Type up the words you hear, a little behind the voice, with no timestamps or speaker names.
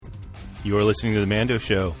You're listening to The Mando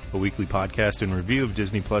Show, a weekly podcast and review of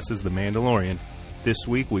Disney Plus's The Mandalorian. This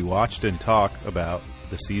week we watched and talk about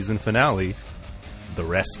the season finale, The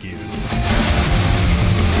Rescue.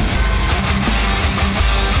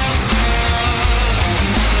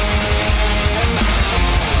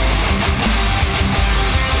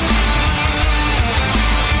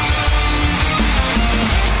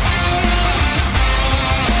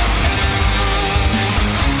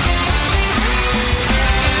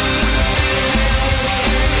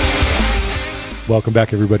 Welcome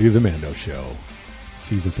back, everybody, to The Mando Show.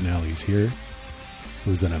 Season finale is here. It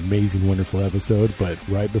was an amazing, wonderful episode, but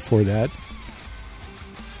right before that,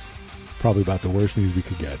 probably about the worst news we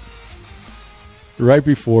could get. Right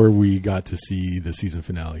before we got to see the season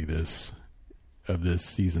finale of this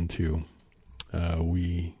season 2,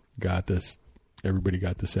 everybody got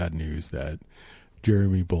the sad news that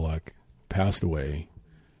Jeremy Bulloch passed away.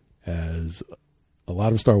 As a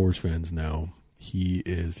lot of Star Wars fans know, he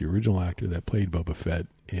is the original actor that played Boba Fett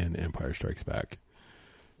in Empire Strikes Back.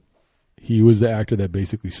 He was the actor that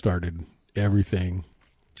basically started everything,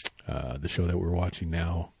 the show that we're watching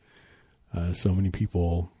now. So many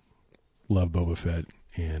people love Boba Fett,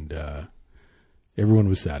 and everyone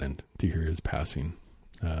was saddened to hear his passing.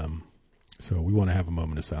 So we want to have a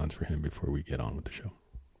moment of silence for him before we get on with the show.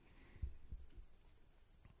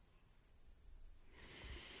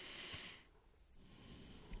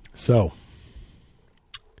 So,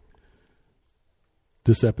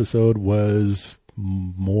 this episode was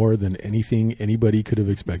more than anything anybody could have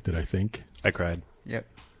expected, I think. I cried. Yep.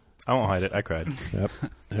 I won't hide it. I cried. Yep.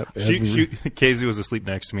 Casey was asleep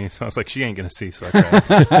next to me, so I was like, she ain't going to see, so I cried.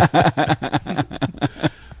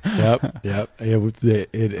 Yep.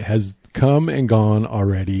 It has come and gone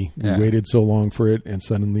already. Yeah. We waited so long for it, and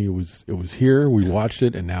suddenly it was here. We watched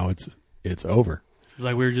it, and now it's over. It's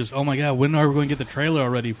like we were just, oh my God, when are we going to get the trailer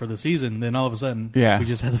already for the season? Then all of a sudden, we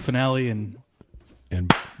just had the finale, and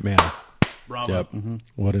man, bravo. yep,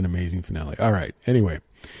 What an amazing finale. All right, anyway,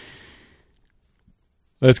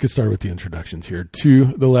 let's get started with the introductions here. To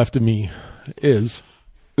the left of me is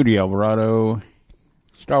Udi Alvarado,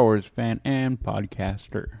 Star Wars fan and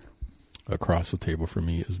podcaster. Across the table from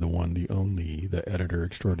me is the one, the only, the editor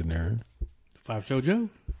extraordinaire, 5-Show Joe,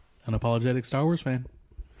 unapologetic Star Wars fan,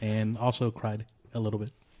 and also cried a little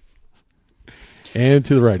bit. And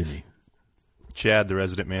to the right of me, Chad, the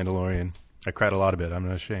resident Mandalorian. I cried a lot of it. I'm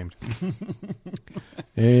not ashamed.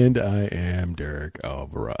 and I am Derek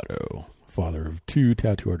Alvarado, father of 2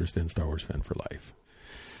 tattoo artists and Star Wars fan for life.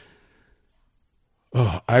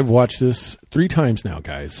 Oh, I've watched this 3 times now,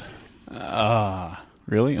 guys.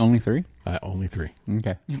 Really? Only 3? Only 3.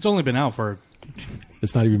 Okay. It's only been out for...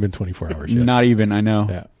 It's not even been 24 hours yet. Not even, I know.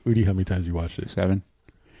 Yeah. Udi, how many times have you watched it? 7.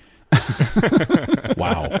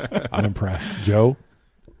 Wow. I'm impressed. Joe?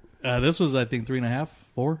 This was, I think, 3.5,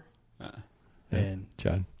 4. And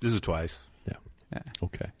Chad? This is twice. Yeah.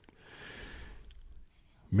 Okay.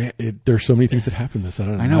 Man, there's so many things that happen this. I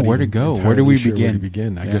know. Where to go? Where do we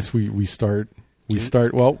begin? I guess we start.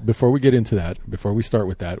 Well, before we get into that, before we start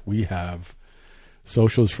with that, we have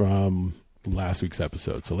socials from last week's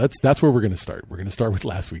episode. So that's where we're going to start. We're going to start with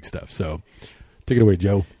last week's stuff. So take it away,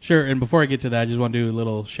 Joe. Sure. And before I get to that, I just want to do a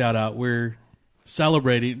little shout out. We're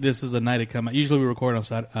celebrating. This is the night it come out. Usually we record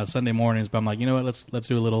on Sunday mornings, but I'm like, you know what? Let's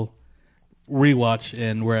do a little rewatch,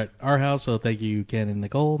 and we're at our house. So thank you, Ken and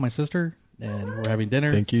Nicole, my sister, and we're having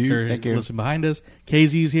dinner. Thank you. Thank you. Listen behind us.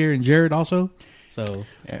 Casey's here and Jared also. So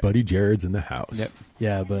Buddy Jared's in the house. Yep.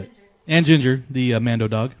 Yeah, and Ginger, the Mando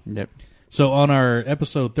dog. Yep. So on our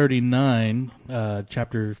episode 39,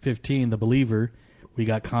 chapter 15, The Believer, we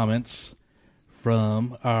got comments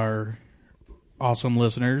from our awesome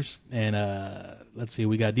listeners. And let's see,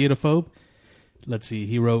 we got Dietophobe. Let's see,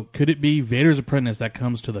 he wrote, could it be Vader's apprentice that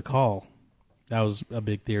comes to the call? That was a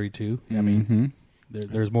big theory, too. I mean,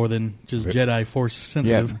 there's more than just Jedi Force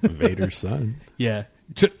sensitive. Yep. Vader's son. Yeah.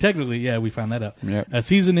 Technically, yeah, we found that out. Yep. A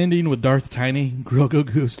season ending with Darth Tiny. Grogu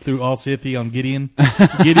goes through all Sithy on Gideon.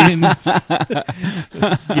 Gideon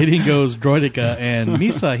goes Droideka, and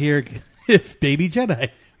Misa here if baby Jedi.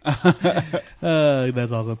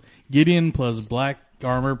 That's awesome. Gideon plus black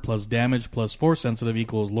armor plus damage plus Force sensitive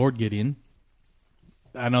equals Lord Gideon.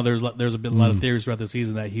 I know there's a lot of theories throughout the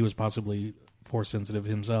season that he was possibly Force sensitive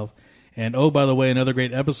himself. And oh, by the way, another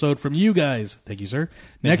great episode from you guys. Thank you, sir.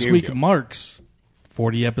 Next week marks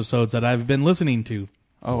 40 episodes that I've been listening to.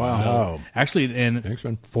 Oh, wow. So, actually, and Next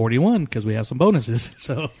one. 41 because we have some bonuses.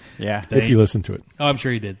 So Yeah. If you listen to it. Oh, I'm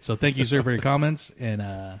sure you did. So thank you, sir, for your comments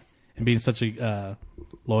and being such a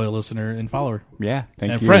loyal listener and follower. Yeah.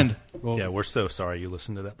 Thank and you. friend. Well, Yeah, we're so sorry you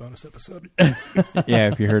listened to that bonus episode.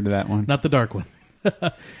 Yeah, if you heard of that one. not the dark one.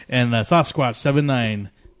 And Sasquatch 79,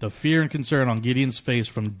 the fear and concern on Gideon's face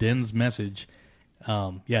from Den's message.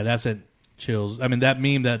 Yeah, that sent chills. I mean, that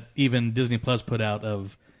meme that even Disney Plus put out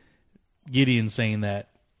of Gideon saying that,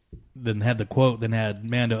 then had the quote, then had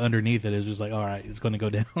Mando underneath it, is just like, all right, it's going to go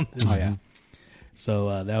down. Oh, yeah.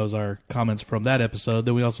 So that was our comments from that episode.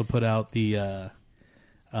 Then we also put out the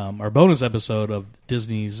our bonus episode of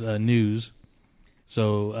Disney's news.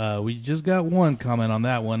 So we just got one comment on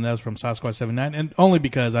that one. That was from Sasquatch 79, and only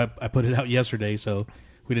because I put it out yesterday, so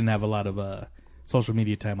we didn't have a lot of social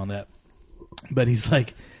media time on that. But he's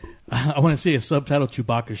like, I want to see a subtitled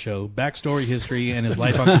Chewbacca show, backstory, history, and his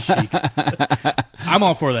life on Kashyyyk. I'm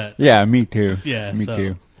all for that. Yeah, me too. Yeah, me so-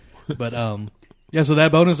 too. But yeah, so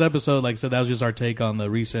that bonus episode, like I said, that was just our take on the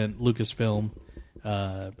recent Lucasfilm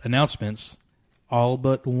announcements. All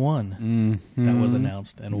but one that was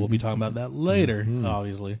announced, and we'll be talking about that later,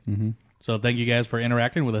 obviously. So thank you guys for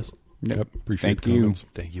interacting with us. Yep. Appreciate Thank the you. comments.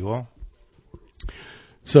 Thank you all.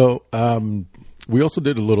 So we also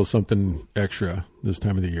did a little something extra this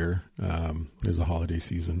time of the year. There's a holiday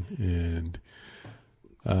season, and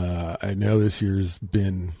I know this year's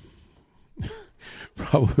been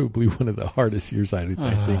probably one of the hardest years I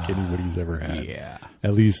think anybody's ever had. Yeah.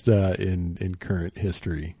 At least in current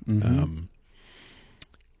history.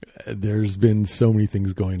 There's been so many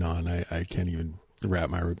things going on. I can't even wrap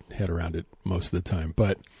my head around it most of the time.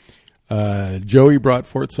 But Joey brought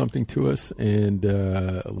forth something to us, and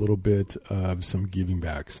a little bit of some giving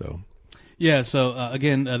back. So Yeah, so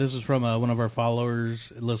again, this is from one of our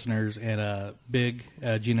followers, listeners, and a big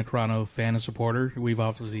Gina Carano fan and supporter. We've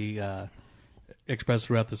obviously expressed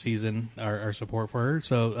throughout the season our support for her.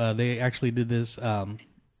 So they actually did this.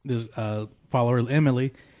 This follower,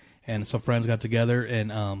 Emily, and some friends got together,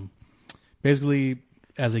 and basically,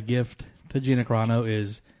 as a gift to Gina Carano,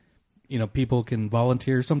 is people can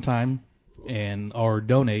volunteer some time and or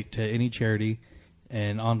donate to any charity,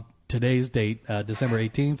 and on today's date, December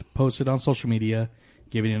 18th, posted on social media,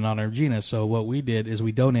 giving in honor of Gina. So what we did is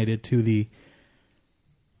we donated to the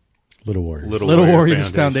Little Warriors. Little Warriors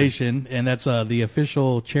Foundation, and that's the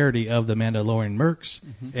official charity of the Mandalorian Mercs.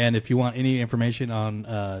 And if you want any information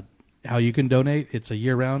on how you can donate, it's a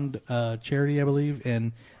year-round charity, I believe,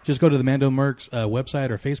 and just go to the Mando Mercs website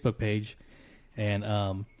or Facebook page, and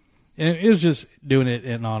it was just doing it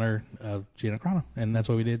in honor of Gina Carano, and that's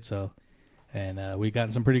what we did. So, and we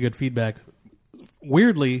gotten some pretty good feedback.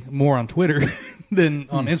 Weirdly, more on Twitter than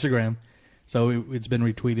on Instagram, so it's been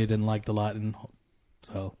retweeted and liked a lot, and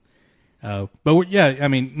so. Yeah, I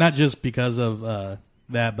mean, not just because of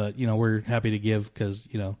that, but we're happy to give because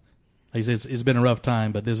like I said, it's been a rough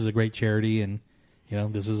time, but this is a great charity, and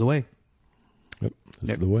this is the way. Yep, this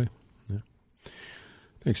is the way. Yeah.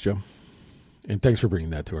 Thanks, Joe, and thanks for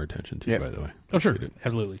bringing that to our attention too. Yep. By the way, Oh, sure, Appreciate it.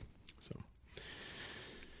 absolutely. So,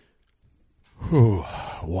 whew,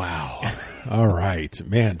 wow. All right,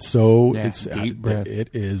 man. So Yeah, it's deep breath. it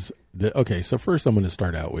is okay. So first, I'm going to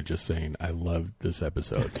start out with just saying I loved this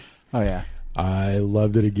episode. Oh, yeah. I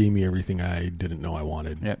loved it. It gave me everything I didn't know I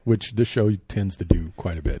wanted, Yep. which this show tends to do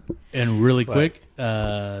quite a bit. And really quick,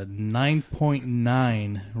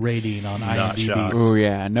 9.9 rating on Not IMDb. shocked. Oh,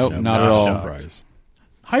 yeah. Nope, No, not at not all. shocked. Surprise.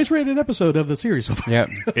 Highest rated episode of the series so far. Yep.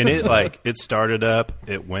 And it started up,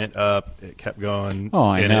 it went up, it kept going. Oh,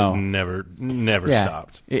 I and know. it never Yeah.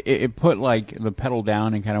 stopped. It put like the pedal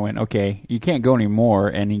down and kind of went, okay, you can't go anymore,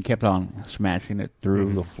 and he kept on smashing it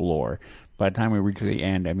through the floor. By the time we reach the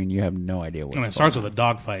end, I mean, you have no idea what. I mean, it starts with a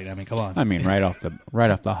dogfight. I mean, come on. I mean, right off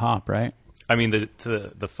the hop, right? I mean,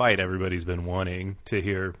 the fight everybody's been wanting to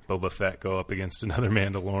hear Boba Fett go up against another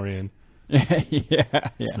Mandalorian. yeah.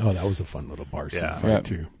 Oh, that was a fun little bar scene Yeah. fight Yep.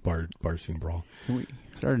 too. Bar scene brawl. Can we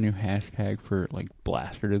start a new hashtag for like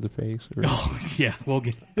blaster to the face? Or, Oh, yeah, we'll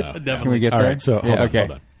get definitely. can we get All there? right, so Yeah,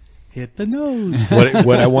 hold on. Hit the nose.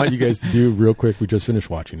 What I want you guys to do real quick, we just finished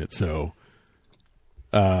watching it, so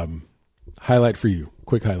highlight for you.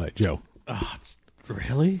 Quick highlight, Joe.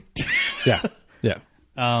 Really? Yeah. Yeah.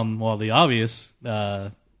 Well, the obvious,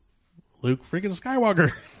 Luke freaking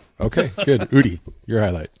Skywalker. Okay, good. Udi, your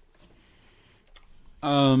highlight.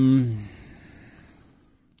 Oh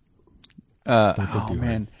do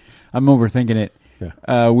man, I'm overthinking it.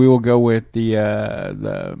 Yeah. We will go with the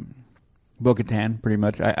Bo-Katan. Pretty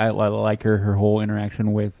much, I like her whole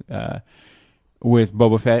interaction with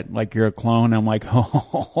Boba Fett. Like, you're a clone. I'm like,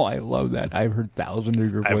 oh, I love that. I've heard thousands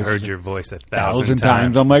of your voices. I've heard your voice 1,000 thousand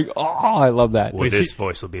times. I'm like, oh, I love that. well, this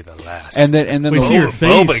voice will be the last. And then We the see her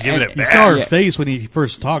Boba face. giving it You back. saw her Yeah. face when he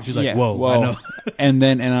first talked. She's like, "Whoa, I know." and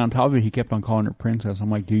on top of it, he kept on calling her princess. I'm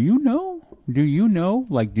like, do you know?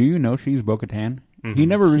 Like, do you know she's Bo-Katan? He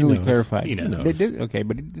never really knows. clarified. He knows. They did, okay,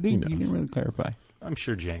 but he didn't really clarify. I'm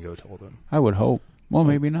sure Django told him. I would hope. Well,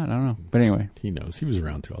 maybe not. I don't know. But anyway. He knows. He was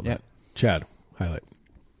around through all Yep. that. Chad, highlight.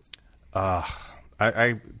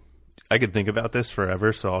 I could think about this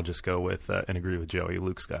forever, so I'll just go with and agree with Joey.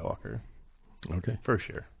 Luke Skywalker, Okay. for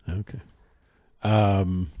sure. Okay. Yeah,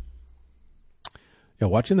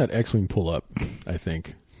 watching that X-Wing pull up, I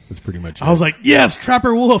think that's pretty much it. I was like, yes,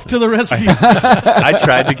 Trapper Wolf to the rescue. I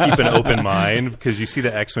tried to keep an open mind because you see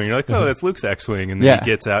the X-Wing, you're like, oh, that's Luke's X-Wing, and then Yeah. he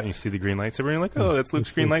gets out and you see the green lightsaber, and you're like, oh, that's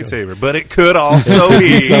Luke's green lightsaber, but it could also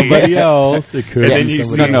be somebody else. It could And be then you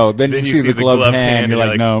somebody see, else. Then you see the gloved hand, you're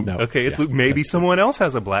like, no. Okay, it's Yeah. Luke. Maybe someone else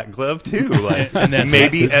has a black glove too. Like And that's-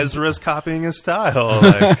 maybe Ezra's copying his style.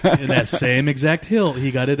 Like, In that same exact hilt, he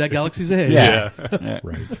got it at Galaxy's Edge. Yeah. yeah,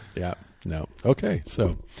 Right. Yeah. No. Okay.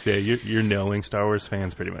 So. yeah. You're knowing Star Wars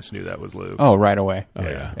fans pretty much knew that was Luke. Oh, right away. Oh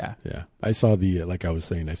Yeah. yeah. Yeah. I saw the like I was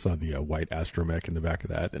saying. I saw the white astromech in the back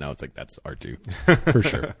of that, and I was like, "That's R2 for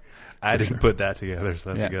sure." I didn't put that together, so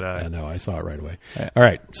that's Yeah. a good I eye. know. I saw it right away. Yeah. All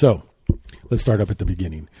right. So let's start up at the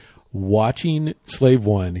beginning. Watching Slave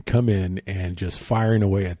One come in and just firing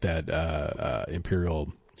away at that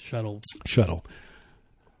Imperial Shuttle. shuttle.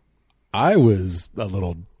 I was a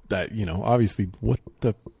little that obviously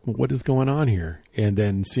what is going on here, and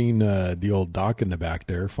then seeing the old Doc in the back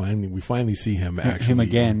there. We finally see him actually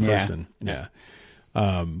again, in yeah. person. Yeah.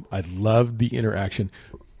 I loved the interaction.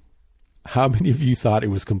 How many of you thought it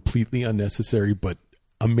was completely unnecessary, but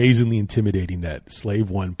amazingly intimidating that Slave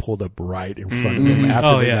One pulled up right in front of them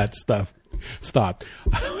after that stuff stopped?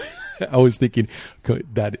 I was thinking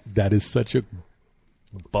that is such a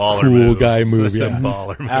Baller cool move. guy move. Such a Yeah.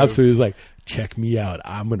 baller move. Absolutely. It was like, check me out.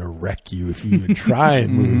 I'm going to wreck you if you even try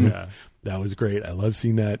and move. Yeah. That was great. I love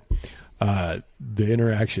seeing that. The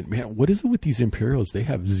interaction. Man, what is it with these Imperials? They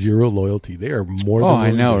have zero loyalty. They are more than I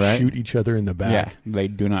willing know, to right? shoot each other in the back. Yeah. They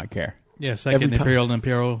do not care. Yeah, second Every time.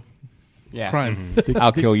 Imperial Yeah. crime.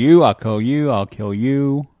 I'll kill you. I'll kill you. I'll kill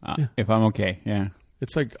you. If I'm okay. Yeah.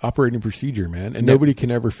 It's like operating procedure, man. And nobody can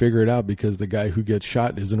ever figure it out because the guy who gets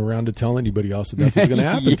shot isn't around to tell anybody else that that's what's going to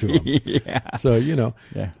happen to him. Yeah. So,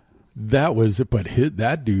 Yeah. that was it. But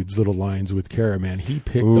that dude's little lines with Kara, man, he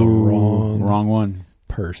picked the wrong one.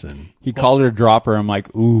 person. He called her a dropper. I'm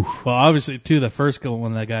like, ooh. Well, obviously, too, the first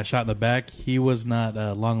one that got shot in the back, he was not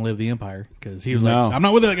long live the Empire because he was No. like, I'm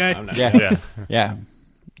not with that guy. Yeah. Yeah. Yeah.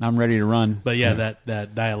 I'm ready to run. But yeah,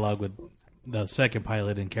 that dialogue with the second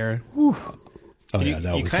pilot and Kara. Oh, yeah,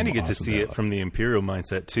 that you was kind some of get to awesome see it dialogue. from the Imperial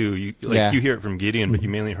mindset too. You Yeah. you hear it from Gideon, but you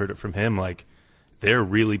mainly heard it from him. Like they're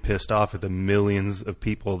really pissed off at the millions of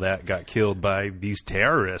people that got killed by these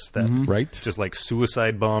terrorists that Right? just like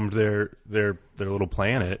suicide bombed their little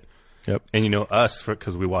planet. Yep. And us,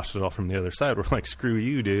 because we watched it all from the other side, we're like, screw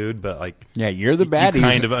you, dude. But like, Yeah, you're the you baddie.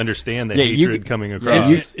 kind of understand the Yeah, you- hatred coming yeah, across.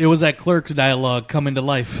 you- It was that Clerks dialogue coming to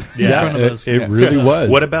life in Yeah, front of us. it really was.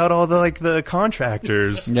 What about all the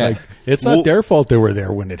contractors? Yeah. Like, it's not Well- their fault they were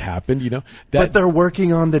there when it happened, But they're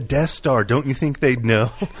working on the Death Star. Don't you think they'd know?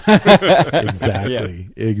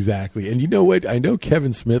 Exactly. And you know what? I know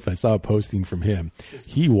Kevin Smith, I saw a posting from him.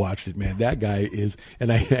 He watched it, man. That guy is,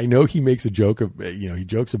 and I know he makes a joke of, he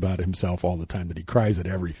jokes about himself all the time, that he cries at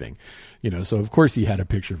everything. So of course he had a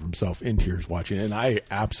picture of himself in tears watching it, and I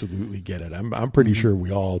absolutely get it. I'm pretty sure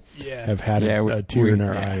we all have had Yeah, a tear in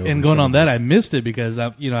our eye. Over And going some on of that, this. I missed it because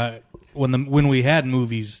when we had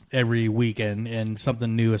movies every weekend and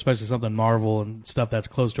something new, especially something Marvel and stuff that's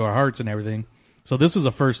close to our hearts and everything. So this is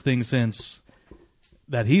the first thing since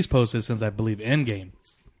that he's posted since I believe Endgame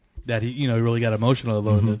that he really got emotional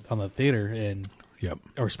on the theater and Yep.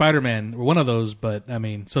 or Spider-Man or one of those. But I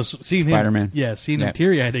mean, so seeing him, Spider-Man. seeing him Yeah.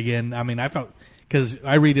 teary-eyed again. I mean, I felt because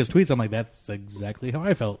I read his tweets, I'm like, that's exactly how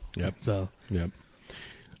I felt. Yep. So Yep.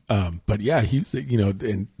 But yeah, he's,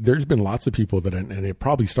 and there's been lots of people and it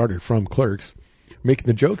probably started from Clerks making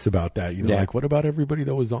the jokes about that, Yeah. like, what about everybody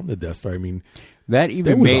that was on the Death Star? I mean, That even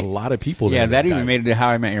there was made a lot of people. Yeah, that even died. made it to How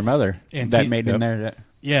I Met Your Mother. And that T- made in there. That,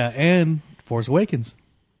 yeah, and Force Awakens.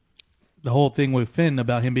 The whole thing with Finn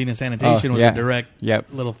about him being in sanitation was yeah. a direct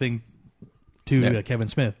little thing to Yep. Kevin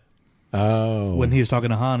Smith. Oh, When he was talking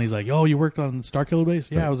to Han, he's like, "Oh, you worked on Starkiller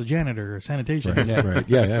Base? Yeah, I was a janitor or sanitation." right,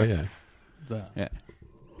 Yeah. right, yeah. So, yeah.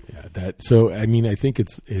 Yeah, that. So I mean, I think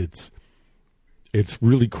it's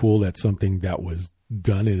really cool that something that was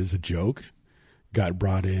done as a joke got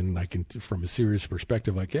brought in, like from a serious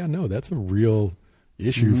perspective. Like, yeah, no, that's a real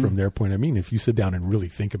issue from their point. I mean, if you sit down and really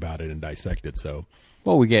think about it and dissect it, so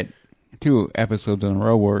Well, we get 2 episodes in a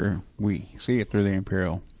row where we see it through the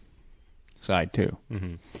Imperial side too,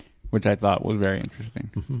 which I thought was very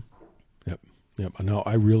interesting. Yep. No,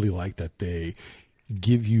 I really like that they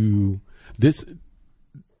give you this.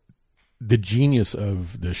 the genius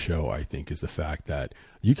of the show, I think, is the fact that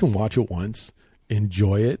you can watch it once,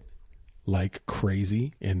 enjoy it like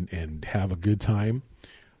crazy, and have a good time,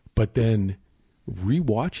 but then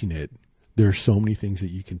rewatching it, there's so many things that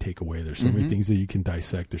you can take away. There's so many things that you can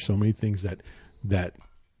dissect. There's so many things that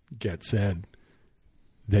get said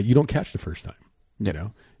that you don't catch the first time. You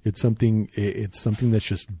know, it's something that's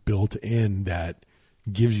just built in that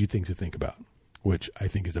gives you things to think about, which I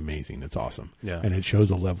think is amazing. It's awesome. Yeah. And it shows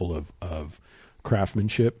a level of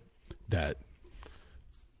craftsmanship that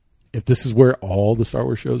if this is where all the Star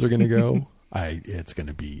Wars shows are going to go, I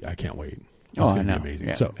can't wait. It's I going to know. be amazing.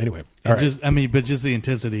 Yeah. So anyway, But just the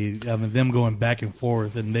intensity, them going back and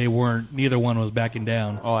forth, and neither one was backing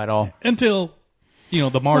down at all. until,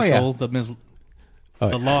 the marshal, Oh,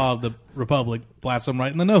 the law of the Republic blasts him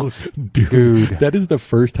right in the nose. dude, that is the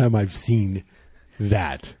first time I've seen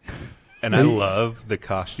that. And I love the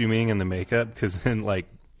costuming and the makeup because then,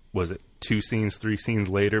 was it 2 scenes, 3 scenes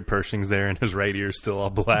later, Pershing's there and his right ear's still all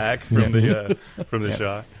black from the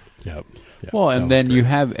shot. Yep. Well, That and was then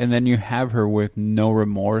great. you have her with no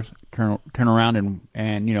remorse turn around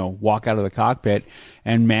and walk out of the cockpit,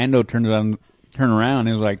 and Mando turn around and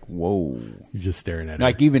is like, whoa. You're just staring at her.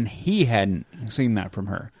 Like even he hadn't seen that from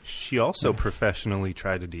her. She also professionally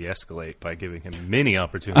tried to de-escalate by giving him many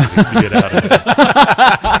opportunities to get out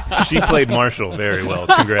of it. She played Marshall very well.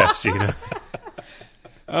 Congrats, Gina.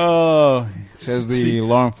 Oh, says the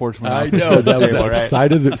law enforcement I officer know at the that was table, the right?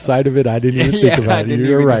 side of it. I didn't even think Yeah, I about it. didn't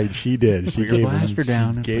You're even- right. She did. She Put your gave blaster down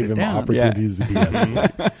him and gave put it him down. opportunities to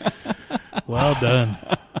de-escalate. Well done.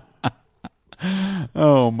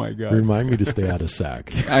 Oh my god! Remind me to stay out of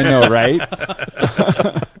SAC. I know, right?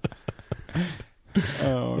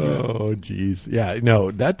 Oh, man. Oh, geez. Yeah,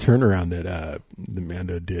 no, that turnaround that the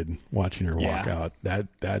Mando did watching her walk Yeah. out,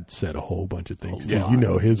 that said a whole bunch of things. Too. Yeah. You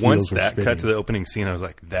know, his Once wheels were that spinning. cut to the opening scene, I was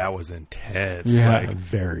like, that was intense. Yeah.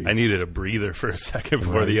 Very. I needed a breather for a second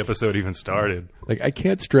before Right. the episode even started. Like, I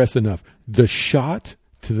can't stress enough. The shot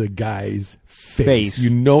to the guy's face. You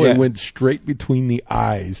Yeah. it went straight between the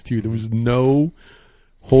eyes, too. There was no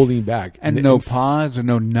holding back. And no pause and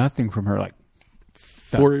no nothing from her. Like,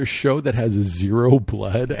 for a show that has 0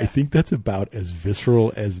 blood, I think that's about as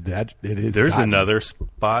visceral as that it is. There's another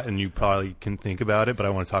spot, and you probably can think about it, but I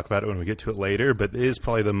want to talk about it when we get to it later. But it is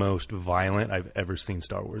probably the most violent I've ever seen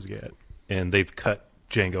Star Wars get. And they've cut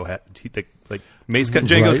Jango Mace cut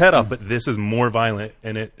Jango's head off, but this is more violent,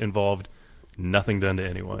 and it involved nothing done to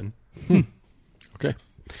anyone. Okay.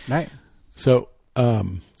 right? So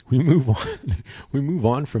we move on. We move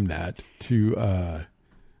on from that to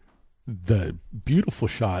the beautiful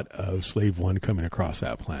shot of Slave One coming across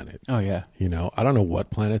that planet. Oh yeah. You know, I don't know what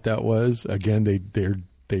planet that was. Again, they're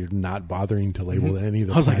not bothering to label any of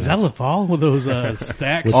the I was like, is that planets. Lothal with those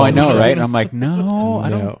stacks? Oh, I know, So- right? And I'm like, no, I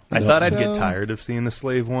don't. No, I no. thought I'd get tired of seeing the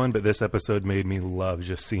Slave One, but this episode made me love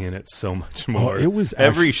just seeing it so much more. it was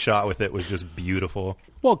every shot with it was just beautiful.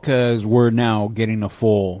 Well, because we're now getting the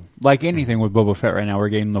full, like anything with Boba Fett right now, we're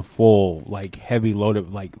getting the full, like heavy load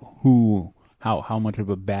of like how much of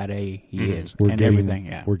a bad A he is, We're and getting, everything.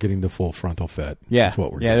 Yeah, we're getting the full frontal Fett. yeah, That's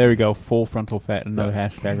what we're yeah. getting. There we go, full frontal Fett. Another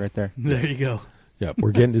hashtag right there. There you go. Yeah,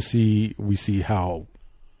 we're getting to see. We see how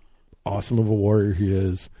awesome of a warrior he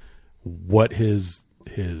is, what his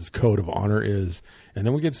code of honor is, and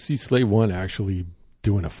then we get to see Slave One actually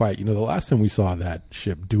doing a fight. You know, the last time we saw that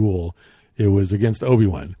ship duel, it was against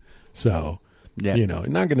Obi-Wan. So, Yeah. you know,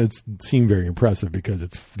 not going to seem very impressive because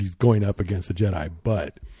he's going up against the Jedi,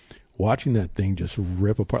 but watching that thing just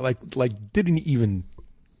rip apart, like didn't even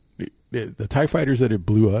the TIE fighters that it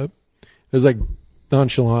blew up, it was like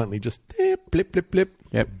nonchalantly just blip, blip, blip,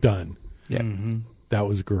 Yep. done. Yeah, That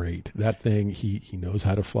was great. That thing, he knows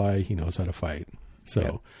how to fly. He knows how to fight. So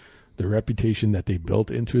Yep. the reputation that they built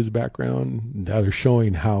into his background, now they're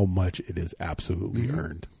showing how much it is absolutely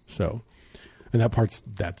earned. So, and that part's,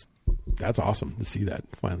 that's awesome to see that,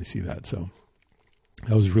 finally see that. So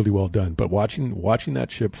that was really well done. But watching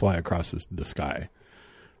that ship fly across the sky,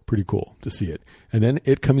 pretty cool to see it. And then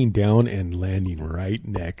it coming down and landing right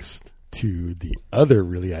next to the other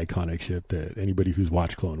really iconic ship that anybody who's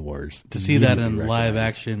watched Clone Wars To see that in immediately live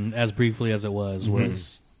recognized. action, as briefly as it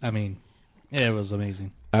was, I mean, it was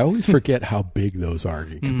amazing. I always forget how big those are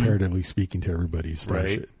comparatively speaking to everybody's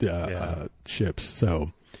Right. ships.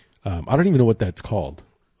 So I don't even know what that's called.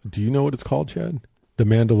 Do you know what it's called, Chad? The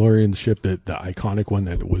Mandalorian ship, the iconic one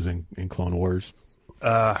that was in Clone Wars.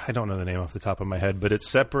 I don't know the name off the top of my head, but it's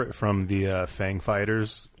separate from the Fang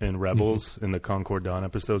Fighters and Rebels in the Concord Dawn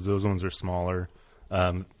episodes. Those ones are smaller.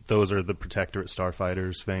 Those are the Protectorate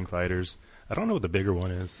Starfighters, Fang Fighters. I don't know what the bigger one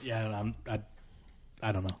is. Yeah,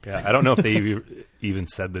 I don't know. Yeah, I don't know if they even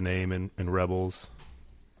said the name in Rebels,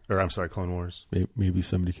 or I'm sorry, Clone Wars. Maybe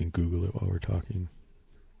somebody can Google it while we're talking.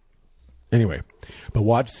 Anyway,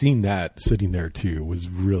 but seeing that sitting there too was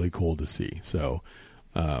really cool to see. So,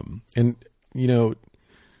 and you know,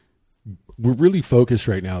 we're really focused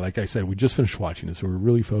right now. Like I said, we just finished watching it, so we're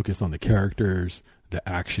really focused on the characters, the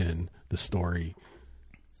action, the story.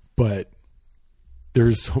 But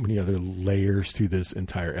there's so many other layers to this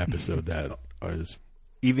entire episode that is.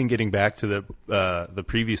 Even getting back to the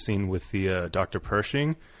previous scene with the Dr.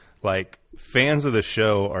 Pershing, like fans of the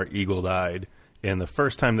show are eagle-eyed, and the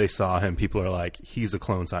first time they saw him, people are like, "He's a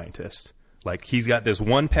clone scientist." Like he's got this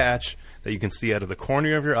one patch that you can see out of the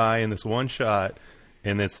corner of your eye in this one shot,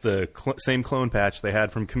 and it's the same clone patch they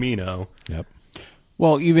had from Kamino. Yep.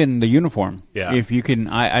 Well, even the uniform. Yeah. If you can,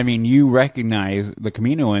 I mean, you recognize the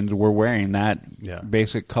Kaminoans were wearing that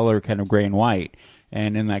basic color, kind of gray and white.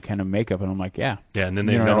 And in that kind of makeup, and I'm like, yeah. Yeah, and then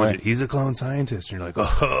they acknowledge it. He's a clone scientist. And you're like,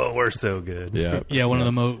 oh, we're so good. Yeah. Yeah, one of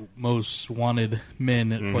the most wanted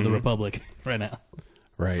men for the Republic right now.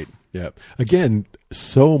 Right. Yep. Again,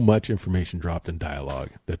 so much information dropped in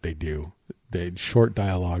dialogue that they do. They short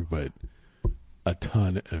dialogue, but a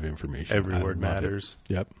ton of information. Every word matters.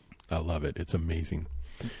 Yep. I love it. It's amazing.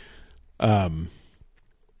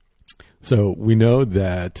 So we know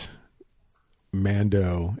that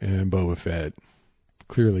Mando and Boba Fett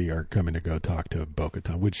clearly are coming to go talk to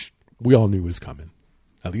Bo-Katan, which we all knew was coming.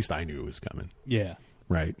 At least I knew it was coming. Yeah.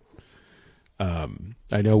 Right.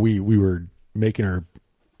 I know we were making our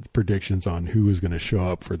predictions on who was going to show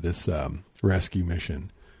up for this rescue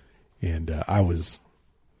mission, and I was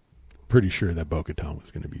pretty sure that Bo-Katan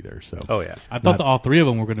was going to be there. So, oh yeah, I thought all three of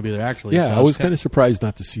them were going to be there. Actually, yeah, so I was kind of surprised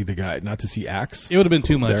not to see not to see Axe. It would have been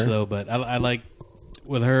too much there. though, but I like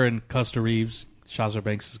with her and Custer Reeves, Shaza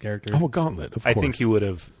Banks' character. Oh, Gauntlet, of course. I think he would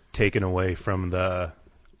have taken away from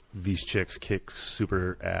these chicks kick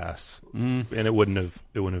super ass, and it wouldn't have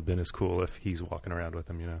been as cool if he's walking around with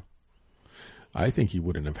them. You know, I think he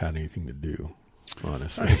wouldn't have had anything to do.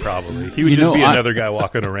 Honestly, probably he would just be another guy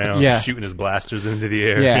walking around, shooting his blasters into the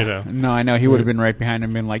air. Yeah, you know? No, I know he would have been right behind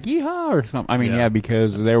him, been like "yeehaw" or something. I mean,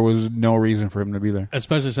 because there was no reason for him to be there.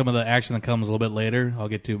 Especially some of the action that comes a little bit later. I'll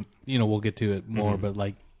get to we'll get to it more, but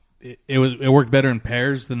like it worked better in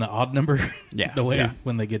pairs than the odd number. Yeah, the way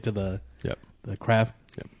when they get to the craft.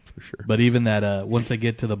 Yep, for sure. But even that once they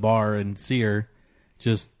get to the bar and see her,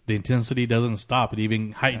 just the intensity doesn't stop. It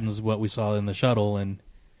even heightens what we saw in the shuttle and.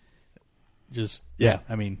 Just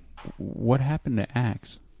I mean, what happened to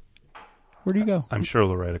Axe? Where'd he go? I'm sure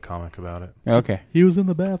they'll write a comic about it. Okay, he was in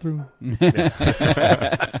the bathroom.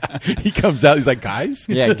 He comes out. He's like, guys,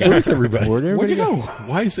 where's everybody? Where'd you go?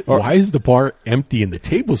 Why is the bar empty and the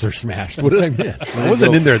tables are smashed? What did I miss? I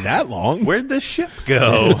wasn't in there that long. Where'd the ship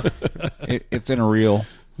go? It's in a reel.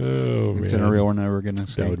 Oh man, it's in a reel. We're never gonna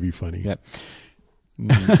see. That would be funny. Yep.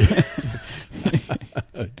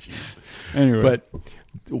 Jeez. Anyway, but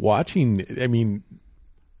watching, I mean,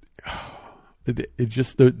 it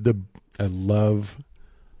just I love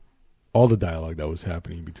all the dialogue that was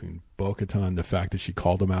happening between Bo-Katan, the fact that she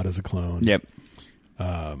called him out as a clone. Yep.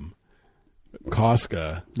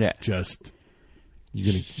 Koska. Yeah. Just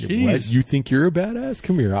what? You think you're a badass?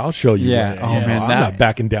 Come here, I'll show you. Yeah. Man, I'm not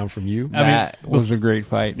backing down from you. That was a great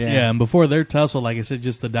fight. Yeah, and before their tussle, like I said,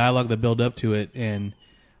 just the dialogue that built up to it, and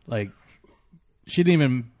like she didn't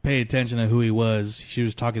even pay attention to who he was. She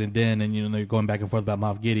was talking to Den, and they're going back and forth about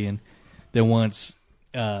Moff Gideon. Then once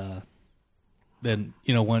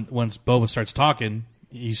Boba starts talking,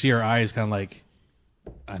 you see her eyes kind of like,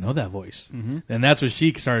 I know that voice. Mm-hmm. And that's when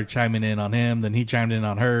she started chiming in on him. Then he chimed in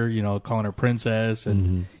on her, calling her princess,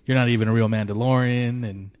 and you're not even a real Mandalorian,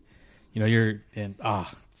 and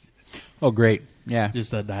oh great, yeah,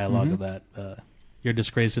 just that dialogue of that. You're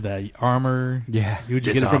disgraced to that armor. Yeah, this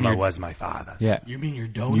get it from armor was my father's. Yeah, you mean your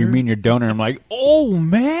donor? You mean your donor? I'm like, oh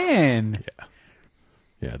man.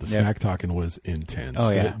 Yeah, the smack talking was intense.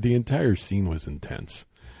 Oh yeah, the entire scene was intense.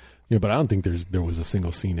 Yeah, but I don't think there was a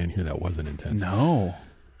single scene in here that wasn't intense. No.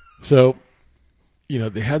 So,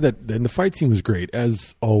 they had that, and the fight scene was great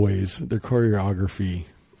as always. Their choreography,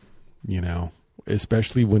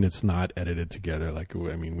 especially when it's not edited together. Like,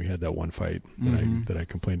 I mean, we had that one fight that I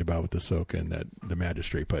complained about with Ahsoka and the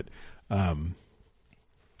magistrate, but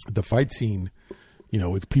the fight scene,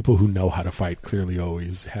 with people who know how to fight, clearly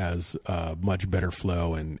always has much better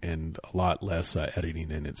flow and a lot less editing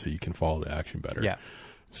in it, so you can follow the action better. Yeah.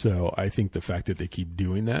 So I think the fact that they keep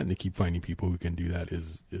doing that and they keep finding people who can do that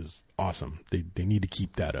is awesome. They need to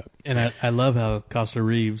keep that up. And I love how Costa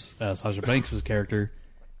Reeves, Sasha Banks' character,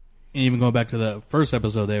 and even going back to the first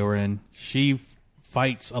episode they were in, she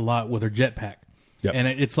fights a lot with her jetpack. Yep. And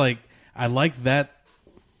it's like I like that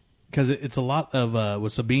because it's a lot of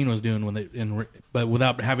what Sabine was doing but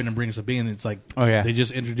without having to bring Sabine, it's like they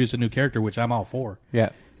just introduced a new character, which I'm all for. Yeah.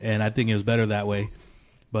 And I think it was better that way.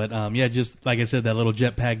 But just like I said, that little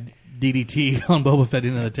jetpack DDT on Boba Fett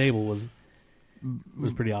into the table was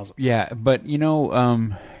pretty awesome. Yeah, but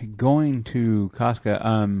going to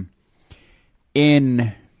Casca,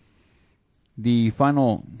 in the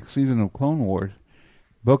final season of Clone Wars,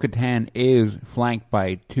 Bo-Katan is flanked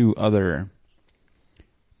by 2 other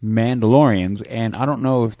Mandalorians, and I don't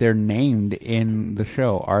know if they're named in the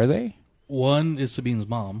show. Are they? One is Sabine's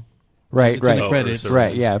mom. Right, It's in the credits.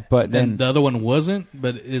 Right, yeah, but then And the other one wasn't,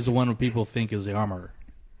 but is the one who people think is the armorer.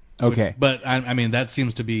 okay. But I mean, that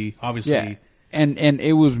seems to be obviously. Yeah, and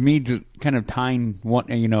it was me just kind of tying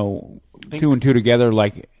 2 and 2 together.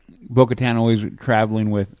 Like Bo-Katan always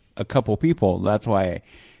traveling with a couple people. That's why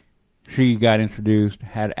she got introduced,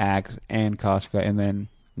 had Axe and Casca, and then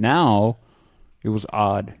now it was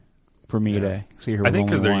odd for me to see her. I think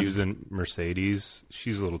because because they're using Mercedes,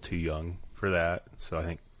 she's a little too young for that. So I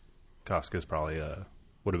think Casca's probably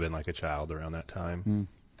would have been like a child around that time.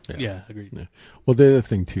 Yeah, agreed. Yeah. Well, the other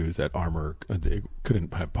thing too is that armor. It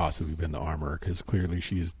couldn't have possibly been the armor because clearly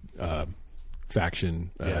she's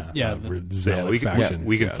faction. We faction.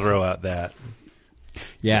 We can throw out that.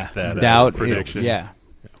 Yeah, that doubt prediction. Yeah,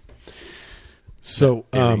 So,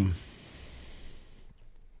 And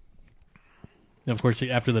of course,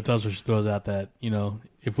 after the tussle, she throws out that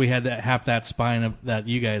if we had half that spine that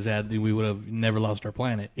you guys had, then we would have never lost our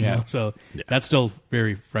planet. You know? So that's still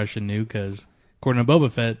very fresh and new because according to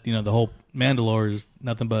Boba Fett, the whole Mandalore is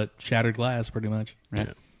nothing but shattered glass, pretty much. right.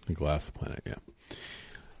 yeah, the glass planet. Yeah.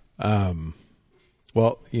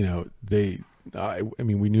 Well, I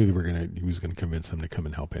mean, we knew that he was gonna convince them to come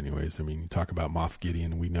and help anyways. I mean, you talk about Moff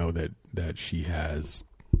Gideon. We know that she has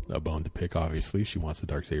a bone to pick. Obviously, she wants the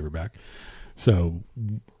Darksaber back. So,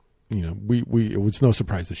 it was no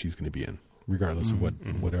surprise that she's going to be in, regardless of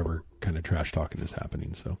whatever kind of trash talking is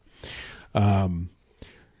happening. So, and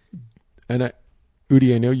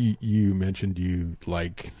Udi, I know you mentioned you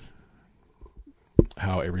like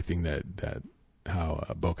how everything how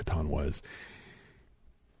Bo-Katan was.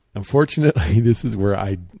 Unfortunately, this is where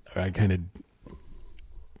I kind of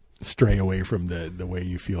stray away from the way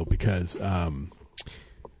you feel because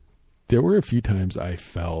there were a few times I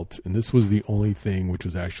felt, and this was the only thing which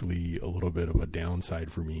was actually a little bit of a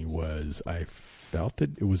downside for me, was I felt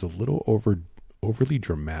that it was a little overly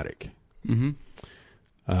dramatic.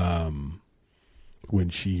 Mm-hmm. When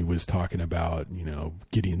she was talking about,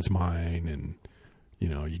 Gideon's mine and,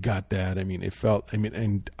 you got that. I mean,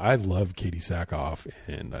 and I love Katie Sackhoff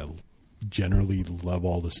and I generally love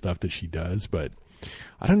all the stuff that she does, but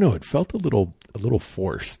I don't know. It felt a little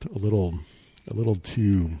forced, a little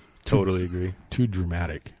too. Totally agree. Too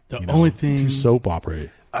dramatic. The only thing, too soap opera.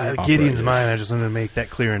 Gideon's mine. I just wanted to make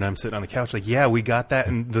that clear, and I'm sitting on the couch like, yeah, we got that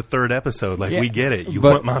in the 3rd episode. Like, we get it. You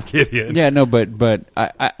want Moff Gideon. Yeah, no, but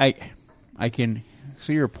I can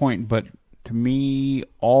see your point, but to me,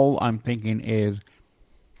 all I'm thinking is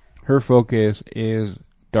her focus is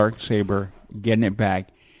Darksaber, getting it back.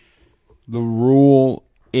 The rule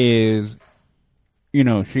is,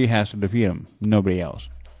 she has to defeat him, nobody else.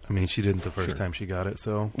 I mean, she didn't the first time she got it,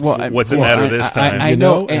 so well, what's it matter this time? I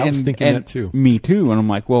know, I was thinking that too. Me too, and I'm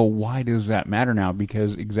like, well, why does that matter now?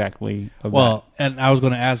 Because exactly of that. And I was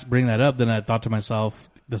going to bring that up. Then I thought to myself,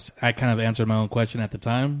 I kind of answered my own question at the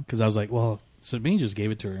time because I was like, well, Sabine just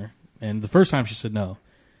gave it to her, and the first time she said no.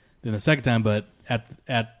 Then the second time, but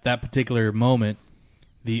at that particular moment,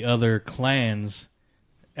 the other clans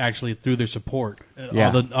actually threw their support.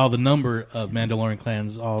 All the number of Mandalorian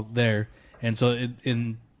clans all there, and so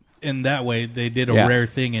in that way, they did a rare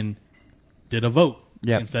thing and did a vote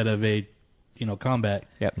instead of a, combat.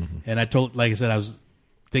 Yep. Mm-hmm. And like I said, I was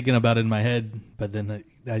thinking about it in my head, but then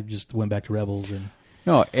I just went back to Rebels and.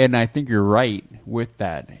 No, and I think you're right with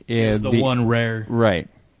that. It's the one rare. Right.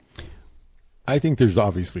 I think there's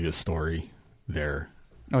obviously a story there.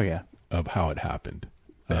 Oh yeah. Of how it happened.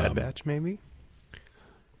 Bad Batch, maybe.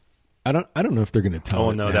 I don't know if they're going to tell.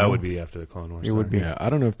 Oh no, now. that would be after the Clone Wars. It would be. Yeah,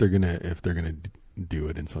 I don't know if they're gonna do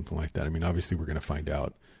it in something like that. I mean, obviously we're gonna find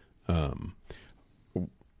out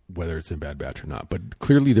whether it's in Bad Batch or not. But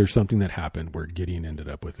clearly, there's something that happened where Gideon ended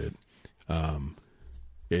up with it.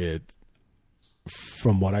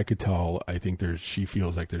 From what I could tell, I think she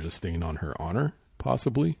feels like there's a stain on her honor,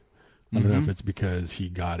 possibly. I don't know if it's because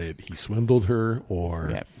he swindled her,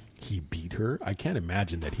 or he beat her. I can't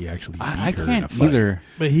imagine that he actually beat I her in a can't fight. either.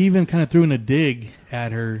 But he even kind of threw in a dig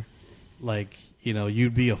at her, like,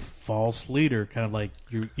 you'd be a false leader, kind of like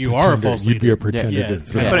you are a false leader. You'd be a pretender Yeah. to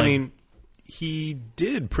threat. But I mean, he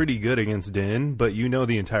did pretty good against Din, but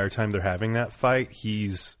the entire time they're having that fight,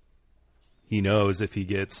 he knows if he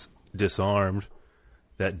gets disarmed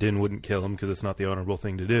that Din wouldn't kill him because it's not the honorable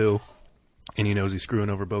thing to do, and he knows he's screwing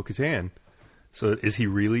over Bo-Katan. So is he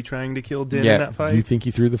really trying to kill Din in that fight? Do you think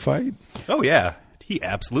he threw the fight? Oh yeah, he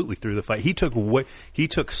absolutely threw the fight. He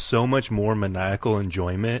took so much more maniacal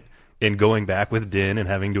enjoyment in going back with Din and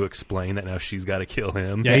having to explain that now she's got to kill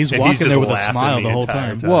him. Yeah, he's walking there with a smile the whole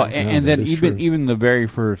time. Well, and then even the very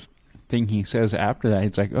first thing he says after that,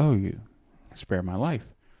 he's like, "Oh, you spare my life."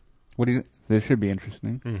 This should be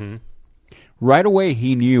interesting. Mm-hmm. Right away,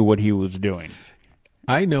 he knew what he was doing.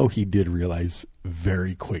 I know he did realize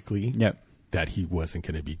very quickly Yep. that he wasn't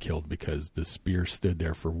going to be killed because the spear stood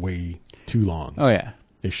there for way too long. Oh yeah.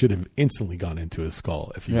 It should have instantly gone into his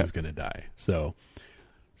skull if he Yep. was going to die. So,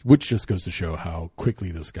 which just goes to show how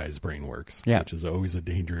quickly this guy's brain works, Yeah. which is always a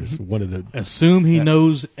dangerous one of the. Assume he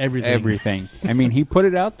knows everything. Everything. I mean, he put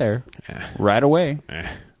it out there right away.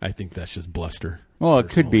 I think that's just bluster. Well, it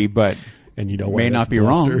could be, but And you know may what? not be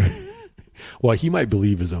wrong. Well, he might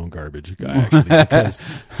believe his own garbage, actually. Because,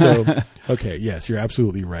 okay, yes, you're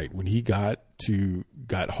absolutely right. When he got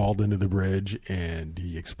hauled into the bridge and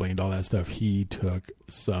he explained all that stuff, he took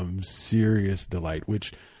some serious delight,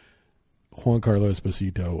 which Juan Carlos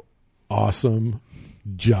Esposito, awesome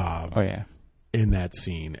job oh yeah. in that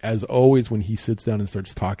scene. As always, when he sits down and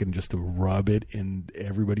starts talking just to rub it in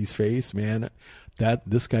everybody's face, man,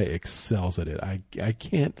 this guy excels at it. I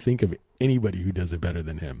can't think of anybody who does it better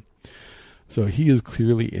than him. So he is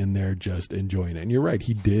clearly in there just enjoying it. And you're right,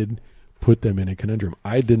 he did put them in a conundrum.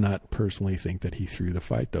 I did not personally think that he threw the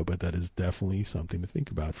fight, though, but that is definitely something to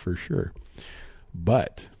think about for sure.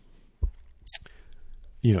 But,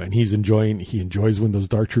 and he enjoys when those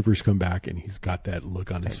Dark Troopers come back and he's got that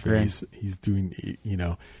look on his face. He's doing,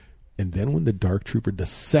 and then when the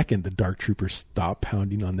second the Dark Troopers stop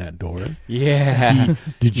pounding on that door. Yeah.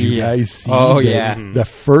 Did you guys see? Oh, yeah. The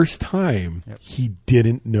first time he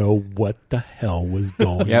didn't know what the hell was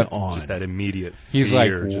going on. Just that immediate fear. He's like,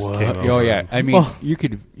 just what? came over Oh yeah. him. I mean,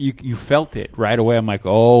 you felt it right away. I'm like,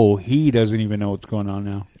 oh, he doesn't even know what's going on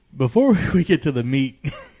now. Before we get to the meat,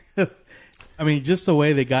 I mean, just the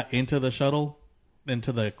way they got into the shuttle,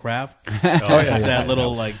 into the craft, that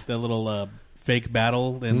little fake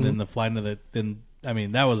battle, and then the flight into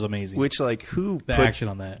that was amazing. Which, who the put action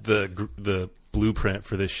on that? The blueprint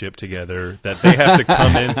for this ship together that they have to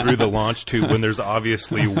come in through the launch tube when there's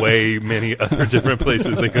obviously way many other different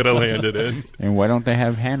places they could have landed in. And why don't they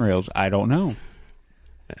have handrails? I don't know.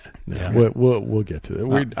 No, we'll get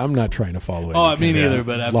to it. I'm not trying to follow Oh, me neither.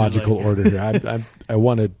 But I'm logical order here. I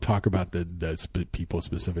want to talk about the people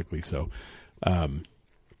specifically. So,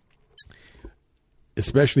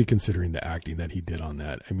 especially considering the acting that he did on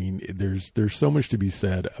that. I mean, there's so much to be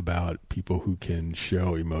said about people who can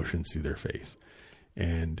show emotions through their face.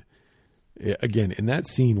 And again, in that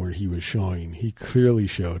scene where he was showing, he clearly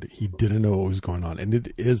showed he didn't know what was going on. And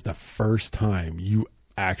it is the first time you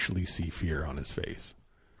actually see fear on his face.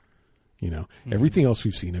 Everything else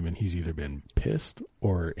we've seen him in, he's either been pissed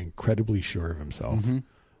or incredibly sure of himself.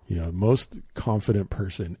 Most confident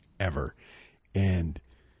person ever. And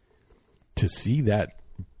to see that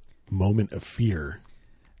moment of fear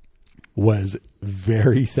was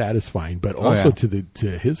very satisfying, but also to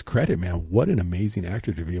his credit, man, what an amazing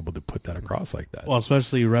actor to be able to put that across like that. Well,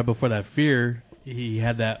 especially right before that fear, he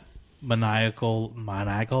had that maniacal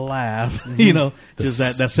laugh, just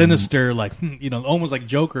that sinister, almost like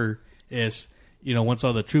Joker-ish, once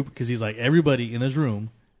all the troop, because he's like, everybody in this room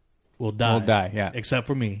will die, yeah, except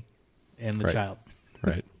for me and the child.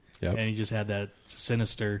 Right. Yep. And he just had that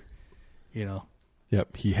sinister,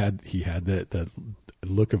 Yep. He had that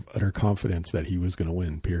look of utter confidence that he was going to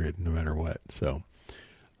win, period, no matter what. So,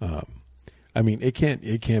 I mean, it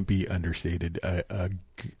can't be understated. A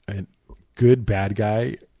good bad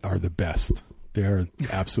guy are the best. They are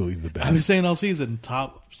absolutely the best. I was saying all season,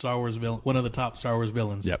 top Star Wars villain, one of the top Star Wars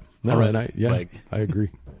villains. Yep. No, and I agree.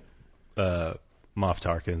 Moff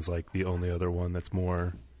Tarkin's the only other one that's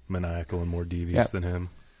more maniacal and more devious than him.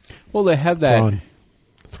 Well, they have that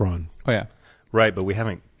Thrawn. Oh yeah, right. But we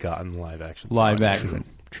haven't gotten live action. Action.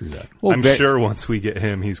 True that. Well, I'm sure once we get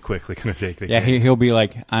him, he's quickly going to take the game. He'll be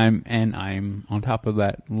like, I'm on top of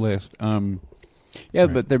that list.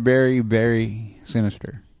 But they're very, very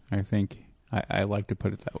sinister. I think I like to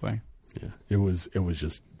put it that way. Yeah, it was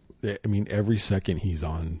just. I mean, every second he's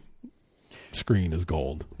on screen is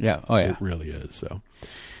gold. Yeah. Oh yeah. It really is. So,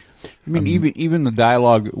 I mean, even the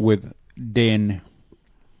dialogue with Din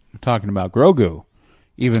talking about Grogu,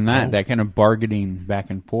 even that kind of bargaining back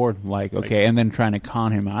and forth, and then trying to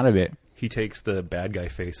con him out of it. he takes the bad guy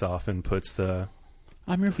face off and puts the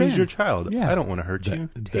I'm your friend. he's your child. Yeah. I don't want to hurt you.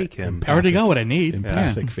 Take him. I already got what I need.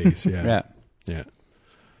 Empathic face, Yeah.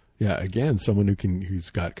 Yeah, again, someone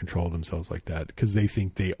who's got control of themselves like that because they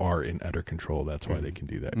think they are in utter control. That's why they can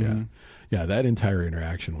do that. Mm-hmm. Yeah, that entire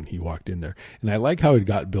interaction when he walked in there, and I like how it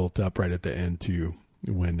got built up right at the end too,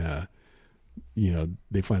 when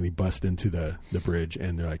they finally bust into the bridge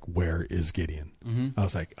and they're like, "Where is Gideon?" Mm-hmm. I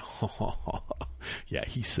was like, "Oh, yeah,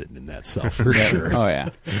 he's sitting in that cell for sure." Oh yeah.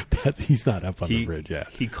 He's not up on the bridge. Yeah.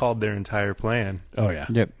 He called their entire plan. Oh yeah.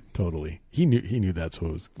 Yep. Totally. He knew that's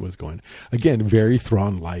what was going. Again, very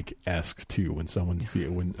Thrawn-like esque too.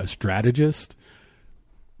 When a strategist,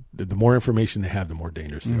 the more information they have, the more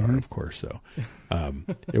dangerous they are, of course. So,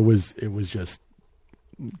 it was just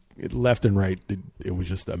left and right. It was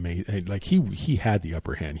just amazing. Like he had the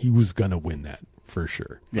upper hand. He was gonna win that for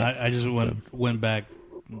sure. Yeah. I just went back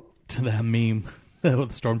to that meme with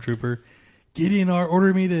the stormtrooper. Gideon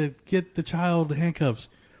ordered me to get the child handcuffs.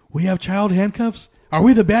 We have child handcuffs? Are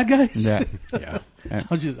we the bad guys? Yeah. Yeah. I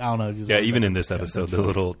don't know. Yeah, even in this episode, the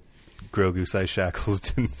little Grogu-sized shackles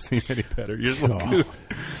didn't seem any better. You're just like, it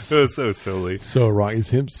was so silly. So wrong. It's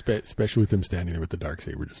him, especially with him standing there with the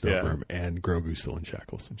Darksaber just over Yeah. him, and Grogu still in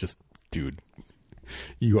shackles. Just, dude,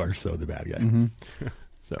 you are so the bad guy.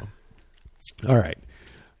 So, all right.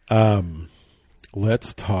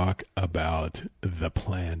 Let's talk about the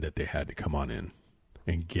plan that they had to come on in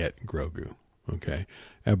and get Grogu. Okay.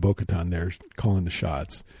 At Bo-Katan, they're calling the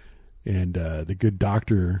shots, and the good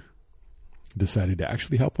doctor decided to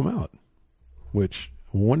actually help him out, which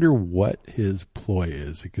I wonder what his ploy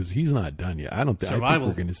is, because he's not done yet. I think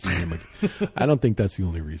we're going to see him. I don't think that's the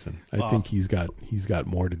only reason. I think he's got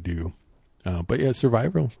more to do. But yeah,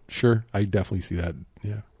 survival, sure. I definitely see that.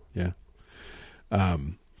 Yeah.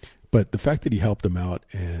 But the fact that he helped them out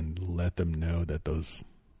and let them know that those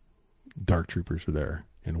dark troopers are there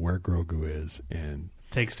and where Grogu is, and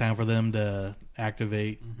takes time for them to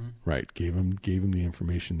activate. right, gave him the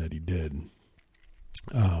information that he did.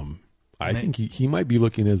 I think he might be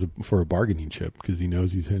looking for a bargaining chip because he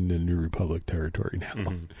knows he's heading into New Republic territory now.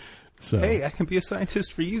 So Hey, I can be a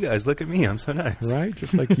scientist for you guys. Look at me. I'm so nice. right,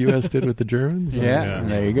 just like U.S. did with the Germans. Yeah.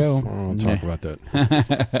 There you go. I don't want to talk about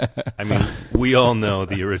that. I mean, we all know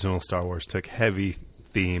the original Star Wars took heavy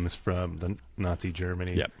themes from the Nazi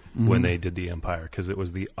Germany Yep. when they did the Empire, because it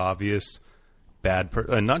was the obvious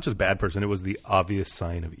not just bad person, it was the obvious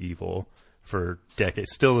sign of evil for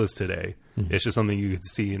decades. Still is today. It's just something you could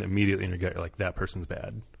see and immediately in your gut, you're like, that person's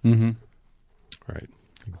bad. Right,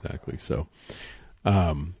 exactly. So,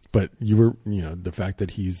 but the fact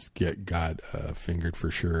that he's got fingered for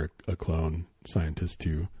sure a clone scientist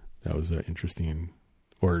too, that was an interesting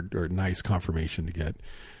or nice confirmation to get.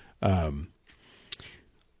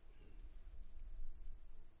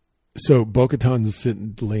 So Bo-Katan's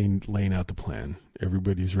laying out the plan.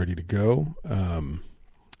 Everybody's ready to go,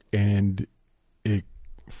 and it,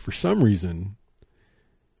 for some reason,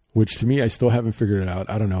 which to me I still haven't figured it out.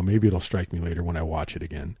 I don't know. Maybe it'll strike me later when I watch it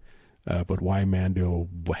again. But why Mando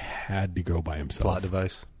had to go by himself? Plot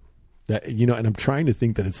device. That and I'm trying to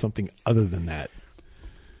think that it's something other than that.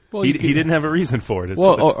 Well, he didn't have a reason for it.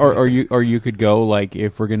 Or you could go like,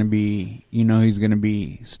 if we're going to be, he's going to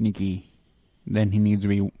be sneaky, then he needs to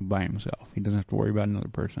be by himself. He doesn't have to worry about another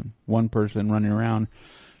person. One person running around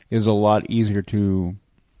is a lot easier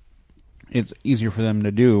it's easier for them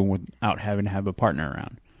to do without having to have a partner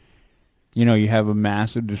around. You have a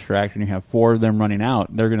massive distraction. You have 4 of them running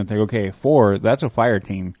out. They're going to think, okay, 4, that's a fire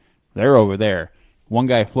team. They're over there. One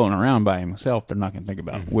guy floating around by himself, they're not going to think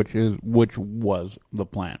about, which was the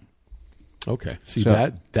plan. Okay. See,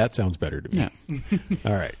 So- that sounds better to me. Yeah.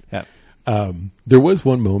 All right. Yeah. There was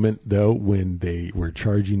one moment though when they were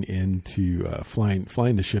charging into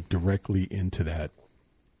flying the ship directly into that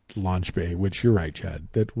launch bay, which you're right, Chad.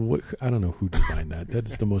 I don't know who designed that. That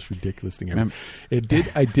is the most ridiculous thing ever.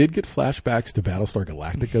 I did get flashbacks to Battlestar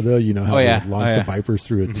Galactica though. You know how they would launch the Vipers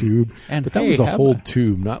through a tube, And but that was a whole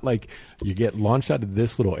tube, not like you get launched out of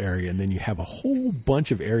this little area and then you have a whole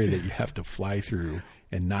bunch of area that you have to fly through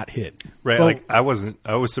and not hit. Right, Well, like I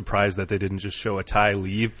was surprised that they didn't just show a tie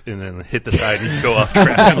leave and then hit the side and go off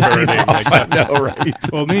track and burn it. Like, I know,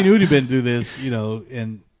 right? Well, me and Udi been do this,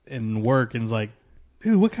 in work, and it's like,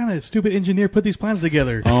 dude, what kind of stupid engineer put these plans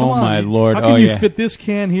together? Come on, my Lord. How can Oh, you yeah. fit this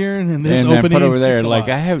can here and this And then opening? put over there, Come like,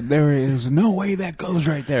 on. there is no way that goes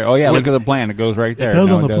right there. Oh, yeah, look at the plan. It goes right there. does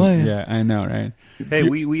No, on the doesn't. plan. Yeah, I know, right? hey,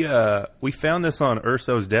 we found this on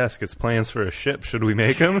Urso's desk. It's plans for a ship. Should we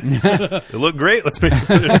make them? They look great. Let's make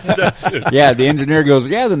them. Yeah, the engineer goes,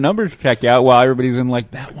 yeah, the numbers check out, while everybody's in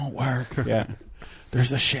like, that won't work. Yeah.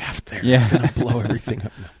 There's a shaft there. Yeah. It's going to blow everything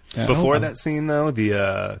up. Before that scene, though,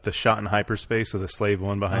 the shot in hyperspace of the Slave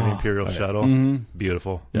One behind the Imperial shuttle,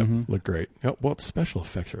 beautiful. Yep, look great. Well, the special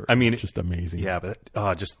effects are just amazing. Yeah,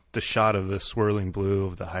 but just the shot of the swirling blue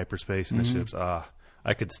of the hyperspace and the ships,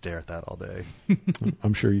 I could stare at that all day.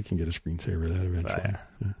 I'm sure you can get a screensaver of that eventually.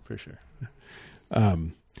 Yeah, for sure.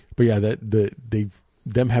 But yeah,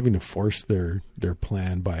 them having to force their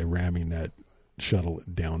plan by ramming that shuttle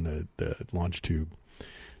down the launch tube,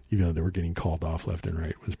 even though they were getting called off left and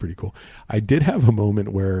right, was pretty cool. I did have a moment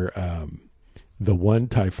where the one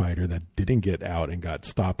TIE fighter that didn't get out and got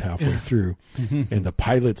stopped halfway through, and the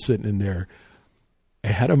pilot sitting in there, I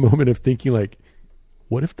had a moment of thinking, like,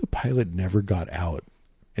 what if the pilot never got out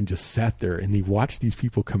and just sat there and he watched these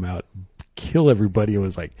people come out, kill everybody, and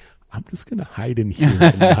was like, I'm just going to hide in here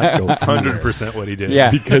and not go 100% what he did. Yeah.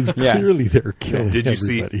 Because clearly they're killing Did you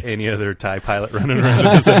everybody. see any other TIE pilot running around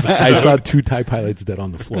in this episode? I saw 2 TIE pilots dead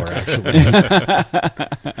on the floor, actually.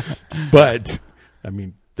 But, I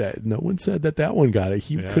mean, that no one said that one got it.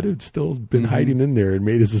 He could have still been hiding in there and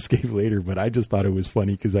made his escape later. But I just thought it was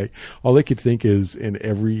funny because all I could think is in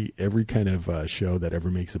every kind of show that ever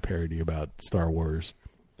makes a parody about Star Wars,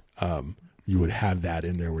 you would have that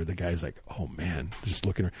in there where the guy's like, oh man, just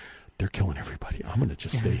looking around. They're killing everybody. I'm going to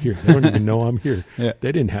just stay here. They don't even know I'm here. Yeah.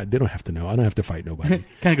 They don't have to know. I don't have to fight nobody.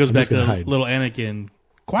 Kind of goes I'm back just to gonna hide. little Anakin.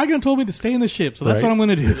 Qui-Gon told me to stay in the ship, so that's Right. what I'm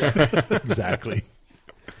going to do. Exactly.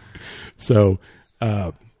 So,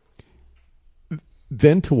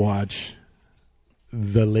 then to watch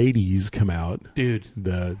the ladies come out, Dude.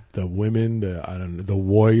 the women, I don't know, the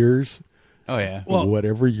warriors, Oh yeah. Well-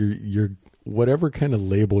 whatever your whatever kind of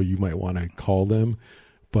label you might want to call them,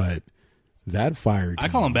 but that fire, I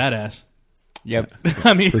call him badass. Yep.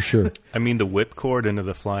 I mean, for sure. I mean, the whipcord into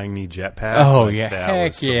the flying knee jetpack. Oh like, yeah. that Heck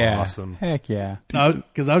was so yeah. awesome. Heck yeah.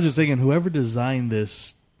 because I was just thinking, whoever designed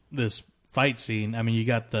this fight scene, I mean, you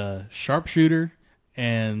got the sharpshooter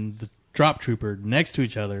and the drop trooper next to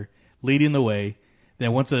each other, leading the way.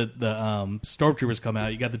 Then once the stormtroopers come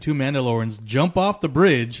out, you got the 2 Mandalorians jump off the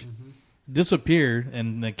bridge, disappear,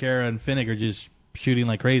 and the Cara and Finnick are just shooting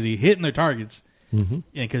like crazy, hitting their targets. Mm-hmm.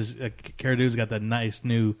 Yeah, because Cara Dune's got that nice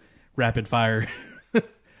new rapid fire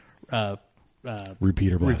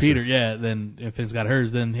Repeater blaster. repeater. Yeah, then if it's got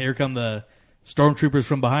hers, then here come the stormtroopers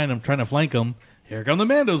from behind them trying to flank them. Here come the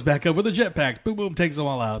Mandos back up with the jetpacks. Boom, boom, takes them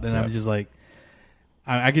all out. And I'm just like,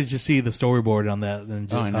 I could just see the storyboard on that. And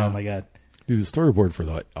just, I know. oh my god. Dude, the storyboard for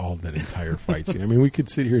all that entire fight scene. I mean, we could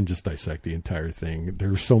sit here and just dissect the entire thing.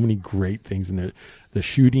 There's so many great things in there. The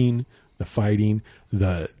shooting, the fighting,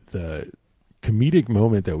 the comedic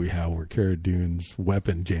moment that we have where Cara Dune's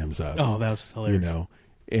weapon jams up. Oh, that was hilarious. You know,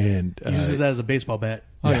 and He uses that as a baseball bat.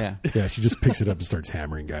 Oh yeah. yeah, she just picks it up and starts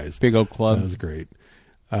hammering guys. Big old club. That was great.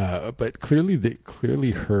 But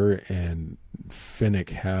clearly, her and Finnick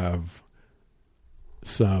have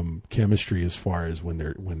some chemistry as far as when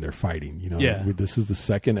they're fighting. You know, Yeah. This is the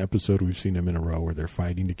second episode we've seen them in a row where they're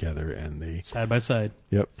fighting together, and they Side by side.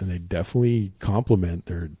 and they definitely complement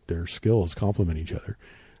their skills, complement each other.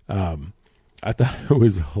 I thought it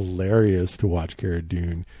was hilarious to watch Cara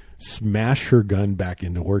Dune smash her gun back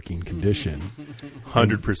into working condition.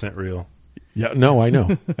 100% real. Yeah, no, I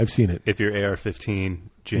know. I've seen it. If your AR-15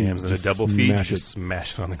 jams in a Just double feed, you smash just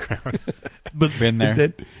smash it on the ground. But Been there. And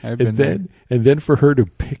then, I've been and then for her to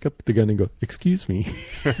pick up the gun and go, "Excuse me,"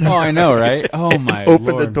 Oh, I know, right? Oh my. open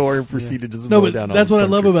the Lord. door and proceed to just no, mow but down. all that's the what I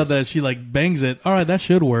love about stormtroopers. that. She like bangs it. All right, that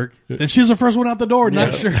should work. Then she's the first one out the door.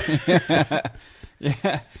 Not sure.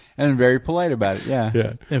 Yeah, and very polite about it. Yeah.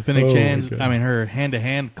 Yeah, And Finnick Oh, my Chan's, God. I mean, her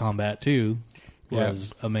hand-to-hand combat too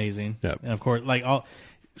was amazing. Yep. And of course, like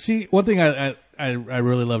see, one thing I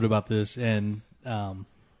really loved about this, and because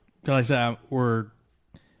like I said, we're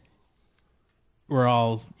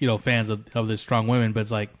all fans of this strong women, but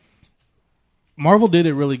it's like Marvel did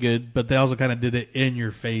it really good, but they also kind of did it in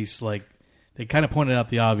your face, like they kind of pointed out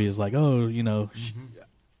the obvious, like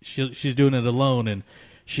she's doing it alone and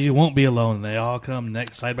she won't be alone. And they all come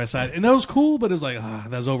next side by side, and that was cool, but it's like that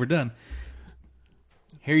was overdone.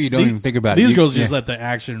 Here you don't even think about These it. girls just let the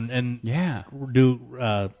action and Yeah.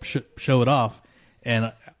 show it off,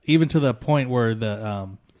 and even to the point where the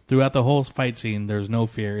throughout the whole fight scene, there's no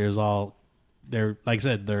fear. It was all they're like I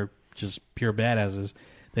said, they're just pure badasses.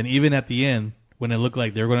 Then even at the end, when it looked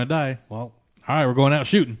like they were going to die, well, all right, we're going out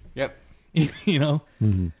shooting. Yep.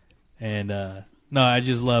 Mm-hmm. And no, I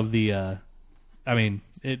just love the. I mean,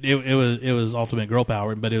 it was ultimate girl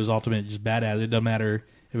power, but it was ultimate just badass. It doesn't matter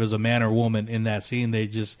if it was a man or woman in that scene.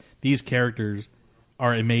 These characters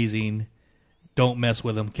are amazing. Don't mess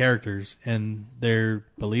with them characters, and they're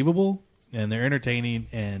believable and they're entertaining,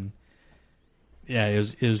 and yeah, it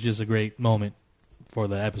was just a great moment for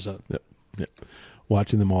the episode. Yep. Yep.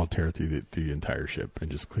 Watching them all tear through the entire ship and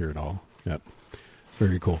just clear it all. Yep.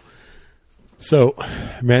 Very cool. So,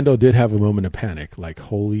 Mando did have a moment of panic, like,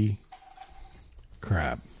 holy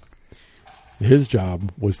crap. His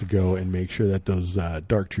job was to go and make sure that those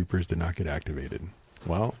dark troopers did not get activated.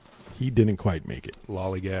 Well, he didn't quite make it.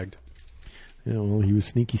 Lollygagged. Yeah, well, he was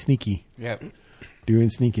sneaky. Yep.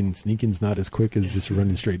 Doing sneaking. Sneaking's not as quick as just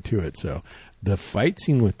running straight to it. So the fight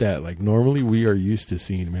scene with that, like normally we are used to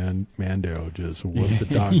seeing Mando just whoop the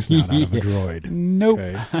dog snot out of a droid. Nope.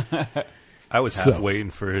 Okay? I was half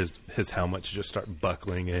waiting for his helmet to just start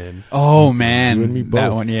buckling in. Oh You and me man, both.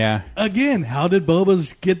 that one, yeah. Again, how did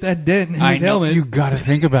Boba's get that dent in his I know, helmet? you got to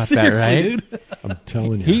think about that, Seriously, right? dude. I'm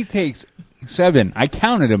telling you. He takes 7. I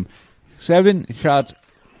counted them. 7 shots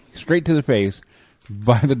straight to the face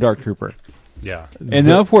by the Dark Trooper. Yeah.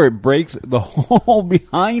 Enough where it breaks the hole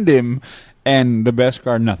behind him, and the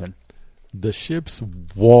Beskar nothing. The ship's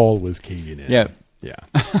wall was caving in. Yeah. Yeah.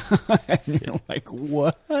 And you're like,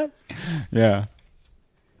 what? Yeah.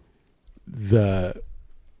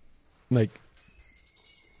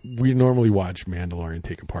 We normally watch Mandalorian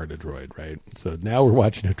take apart a droid, right? So now we're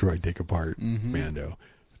watching a droid take apart Mando,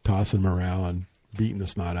 tossing him around, beating the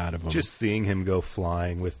snot out of him. Just seeing him go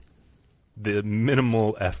flying with the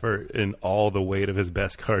minimal effort and all the weight of his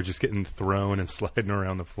Beskar just getting thrown and sliding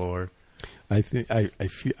around the floor. I think I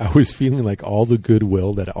was feeling like all the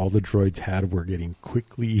goodwill that all the droids had were getting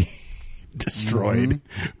quickly destroyed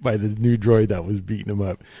by the new droid that was beating him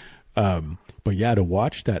up. But yeah, to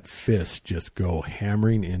watch that fist just go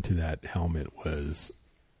hammering into that helmet was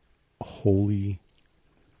holy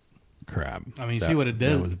crap. I mean, you That- see what it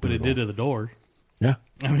that was did, what it brutal. did to the door. Yeah,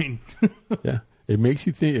 I mean, yeah. It makes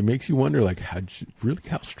you think. It makes you wonder, like, how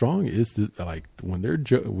strong is this? Like when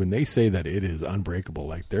when they say that it is unbreakable,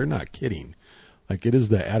 like they're not kidding. Like it is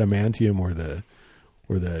the adamantium or the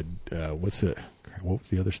what was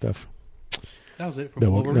the other stuff? that was it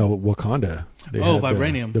from Wolverine. No, Wakanda. They Oh, had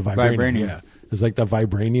vibranium. The vibranium. Vibranium. Yeah, it's like the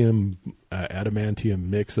vibranium adamantium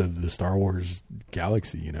mix of the Star Wars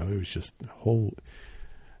galaxy. You know, it was just whole.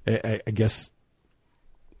 I guess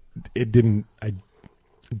it didn't. I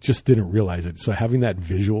just didn't realize it. So having that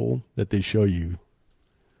visual that they show you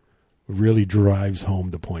really drives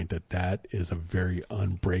home the point that is a very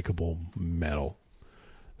unbreakable metal.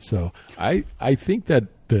 So I think that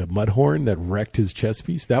the Mudhorn that wrecked his chest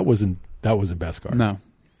piece, that wasn't Beskar. No.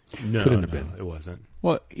 No, Couldn't have been. It wasn't.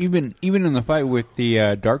 Well, even in the fight with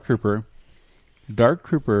the Dark Trooper,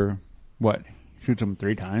 what? Shoots him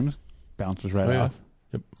 3 times, bounces right Oh, yeah. off.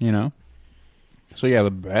 Yep. You know? So yeah,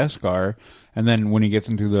 the Beskar, and then when he gets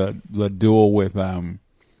into the duel with,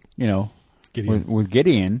 Gideon. with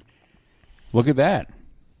Gideon, look at that.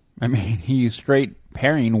 I mean, he's straight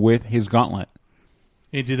pairing with his gauntlet.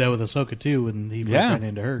 He did that with Ahsoka too when he first Yeah. ran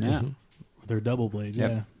into her. Yeah. With her double blades.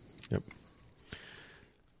 Yep. Yeah. Yep.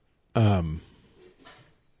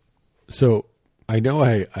 So I know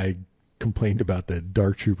I complained about the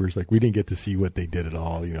Dark Troopers. Like we didn't get to see what they did at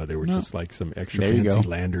all. You know, they were No. just like some extra There you fancy go.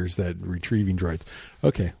 landers that retrieving droids.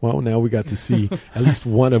 Okay, well now we got to see at least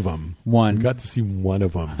one of them. One. We got to see one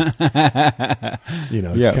of them. You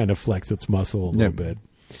know, Yep. kind of flex its muscle a little Yep. bit,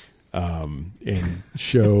 and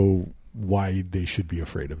show why they should be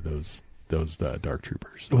afraid of those Dark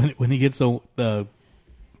Troopers. When he gets the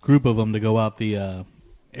group of them to go out the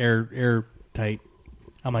airtight,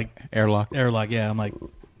 I'm like Airlock. airlock. Yeah, I'm like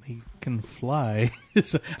he can fly.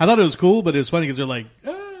 So, I thought it was cool, but it was funny because they're like.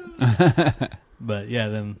 Ah. But yeah,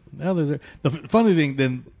 then the funny thing.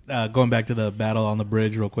 Then going back to the battle on the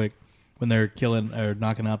bridge real quick, when they're killing or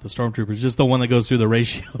knocking out the stormtroopers, just the one that goes through the ray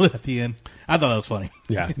shield at the end. I thought that was funny.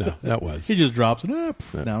 Yeah, no, that was. He just drops and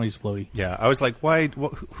now he's floaty. Yeah, I was like, why?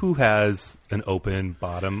 Who has an open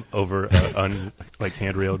bottom over a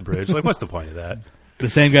handrailed bridge? Like, what's the point of that? The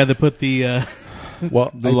same guy that put the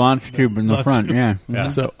Well, The launch tube in the Launch front, tube. yeah. Yeah.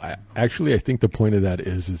 So I think the point of that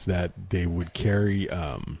is that they would carry.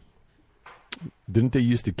 Didn't they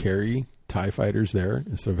used to carry TIE fighters there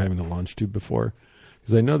instead of having a launch tube before?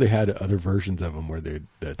 Because I know they had other versions of them where the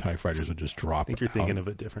TIE fighters would just drop. I think you're thinking of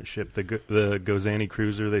a different ship. The Gozani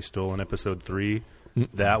cruiser they stole in Episode 3.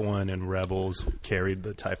 That one and Rebels carried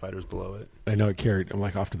the TIE fighters below it. I know it carried them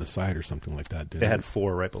like off to the side or something like that. Didn't They had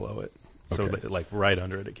 4 right below it. So Okay. that, like right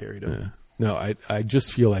under it carried them. Yeah. No, I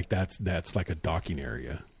just feel like that's like a docking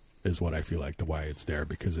area is what I feel like the why it's there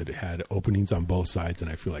because it had openings on both sides and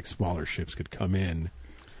I feel like smaller ships could come in.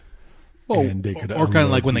 And they could or kind of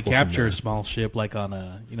unload like when they people from capture a there. small ship, like on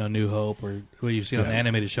a New Hope, or what you see on the Yeah.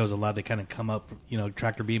 animated shows a lot. They kind of come up,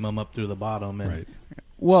 tractor beam them up through the bottom. And Right.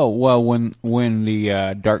 Well, when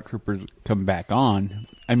the Dark Troopers come back on,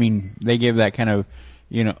 I mean, they give that kind of,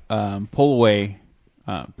 pull away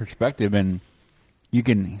perspective, and you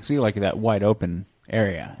can see like that wide open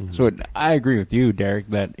area. Mm-hmm. So I agree with you, Derek,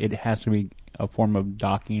 that it has to be a form of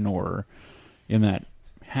docking or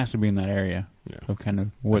has to be in that area. Yeah. So kind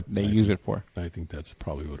of what they use it for. I think that's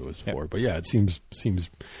probably what it was for. But yeah, it seems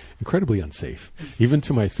incredibly unsafe. Even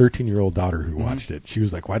to my 13-year-old daughter who watched it, she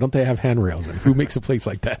was like, "Why don't they have handrails? And who makes a place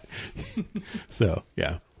like that?" So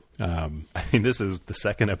yeah. I mean, this is the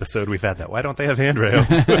second episode we've had that. Why don't they have handrails?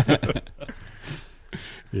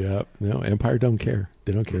 Yeah, no, Empire don't care.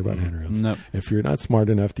 They don't care about handrails. Nope. If you're not smart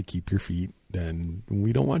enough to keep your feet, then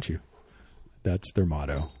we don't want you. That's their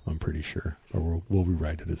motto, I'm pretty sure. Or we'll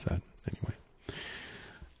rewrite it as that anyway.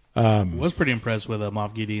 I was pretty impressed with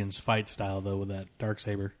Moff Gideon's fight style, though, with that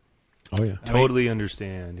Darksaber. Oh, yeah. Totally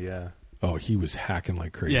understand, yeah. Oh, he was hacking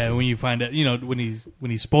like crazy. Yeah, when you find out, when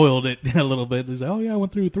he spoiled it a little bit, he's like, "Oh yeah, I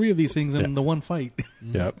went through 3 of these things in the one fight."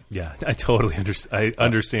 Yep. Yeah, I totally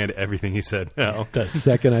understand everything he said now. The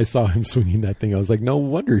second I saw him swinging that thing, I was like, no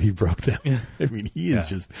wonder he broke them. Yeah. I mean,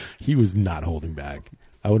 he was not holding back.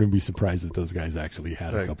 I wouldn't be surprised if those guys actually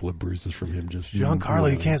had a couple of bruises from him. Just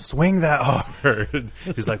Giancarlo, you can't swing that hard.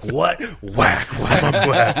 He's like, what? Whack, whack,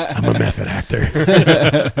 whack. I'm a method actor.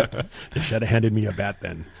 They should have handed me a bat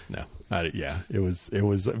then. No. It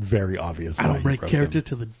was very obvious. I don't break character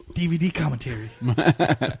to the DVD commentary.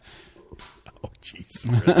 Oh, jeez.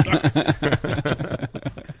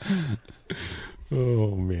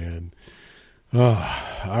 Oh, man.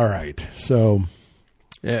 Oh, all right. So,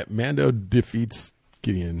 Mando defeats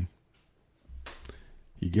Gideon.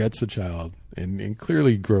 He gets the child, and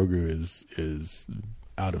clearly Grogu is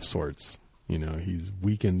out of sorts. He's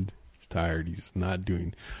weakened. He's tired. He's not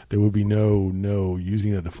doing. There will be no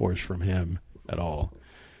using of the Force from him at all.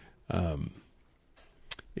 And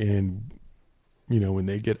when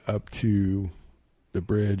they get up to the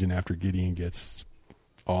bridge, and after Gideon gets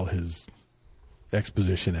all his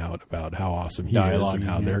exposition out about how awesome he is and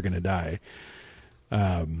how they're going to die.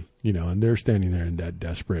 And they're standing there in that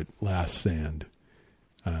desperate last stand.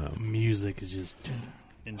 Music is just.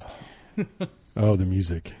 Oh, the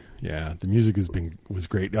music! Yeah, the music was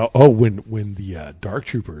great. Oh, when the Dark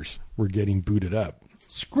Troopers were getting booted up,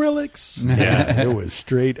 Skrillex. Yeah, it was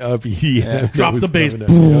straight up EDM. Drop the bass.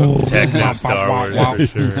 Techno Star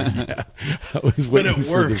Wars for sure. Yeah, I was but waiting it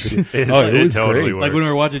for works. the video. It totally great. works. Like when we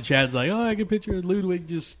were watching, Chad's like, "Oh, I can picture Ludwig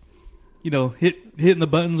just, hitting the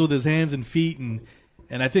buttons with his hands and feet."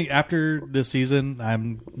 And I think after this season,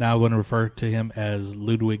 I'm now going to refer to him as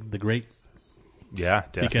Ludwig the Great. Yeah,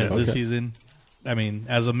 definitely. Because this season, I mean,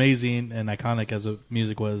 as amazing and iconic as the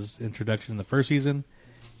music was introduction in the first season,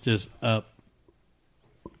 just up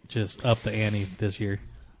the ante this year.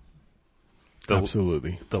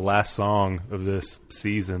 Absolutely. The last song of this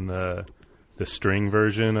season, the string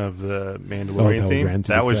version of the Mandalorian theme,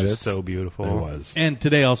 that was just so beautiful. It was. And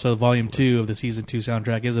today also, Volume 2 of the Season 2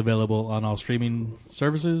 soundtrack is available on all streaming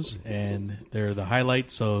services, and they're the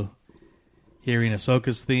highlights. So hearing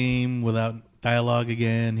Ahsoka's theme without dialogue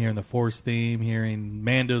again, hearing the Force theme, hearing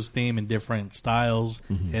Mando's theme in different styles,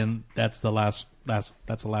 and that's the last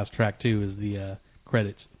track too, is the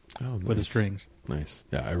credits with the strings. Nice.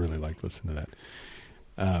 Yeah, I really liked listening to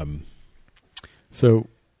that. So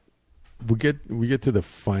we get to the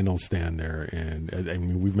final stand there, and I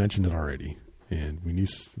mean, we've mentioned it already, and we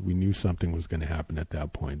knew something was going to happen at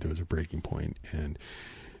that point. There was a breaking point, and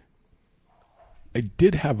I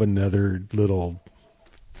did have another little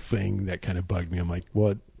thing that kind of bugged me. I'm like,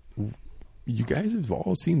 what? You guys have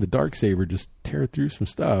all seen the Darksaber just tear through some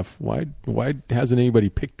stuff. Why hasn't anybody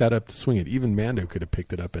picked that up to swing it? Even Mando could have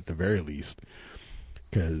picked it up at the very least,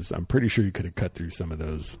 because I'm pretty sure he could have cut through some of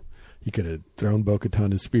those. He could have thrown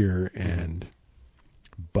Bo-Katan his spear and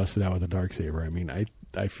busted out with a Darksaber. I mean,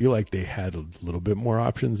 I feel like they had a little bit more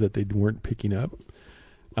options that they weren't picking up.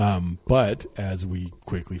 But as we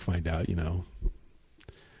quickly find out,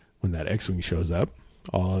 when that X-Wing shows up,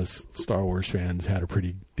 all us Star Wars fans had a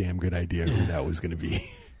pretty damn good idea who that was going to be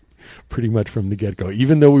pretty much from the get-go.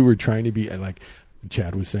 Even though we were trying to be, like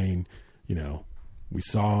Chad was saying, we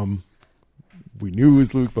saw him. We knew it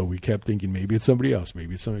was Luke, but we kept thinking maybe it's somebody else.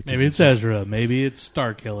 Maybe it's somebody. Maybe it's Ezra. Maybe it's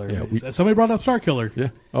Starkiller. Yeah, somebody brought up Starkiller. Yeah.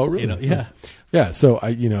 Oh, really? Yeah. Yeah. So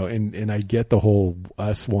and I get the whole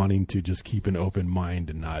us wanting to just keep an open mind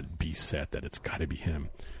and not be set that it's got to be him.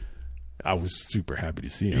 I was super happy to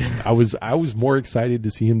see him. I was more excited to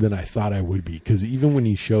see him than I thought I would be, because even when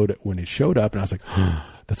it showed up, and I was like, oh,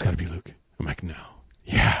 that's got to be Luke. I'm like, no.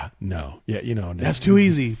 Yeah. No. Yeah. That's too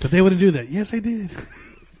easy. But they wouldn't do that. Yes, they did.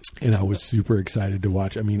 And I was super excited to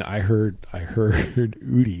watch. I mean, I heard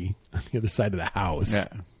Udi on the other side of the house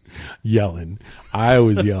yelling. I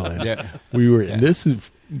was yelling. Yeah. We were, and this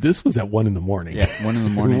was at 1 a.m. Yeah, 1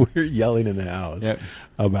 a.m. We were yelling in the house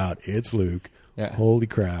about it's Luke. Yeah. Holy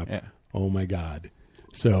crap. Yeah. Oh my God.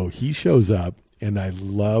 So he shows up, and I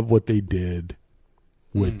love what they did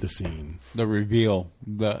with the scene. The reveal,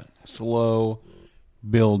 the slow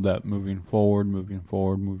build up, moving forward,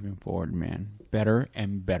 man. Better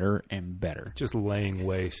and better and better. Just laying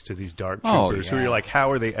waste to these dark Oh, troopers who yeah. you're like,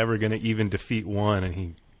 how are they ever going to even defeat one? And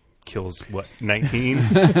he kills, 19?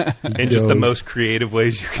 In just the most creative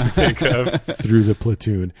ways you can think of. Through the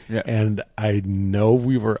platoon. Yeah. And I know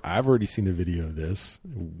I've already seen a video of this.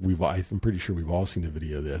 I'm pretty sure we've all seen a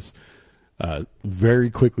video of this. Very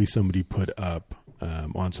quickly, somebody put up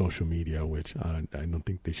on social media, which I don't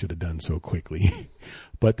think they should have done so quickly,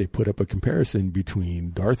 but they put up a comparison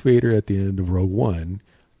between Darth Vader at the end of Rogue One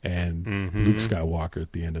and Luke Skywalker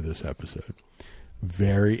at the end of this episode.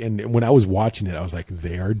 And when I was watching it, I was like,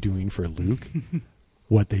 they are doing for Luke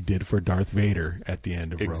what they did for Darth Vader at the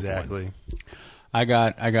end of Rogue One. Exactly. I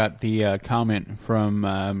got the comment from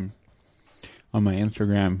on my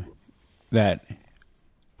Instagram that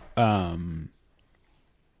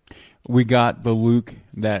we got the Luke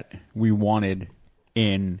that we wanted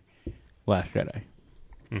in Last Jedi.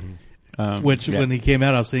 Which, when he came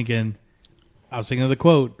out, I was thinking of the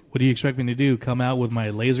quote, what do you expect me to do? Come out with my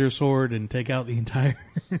laser sword and take out the entire...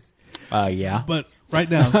 Yeah. But right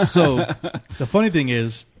now, so the funny thing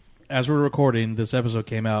is, as we're recording, this episode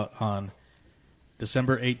came out on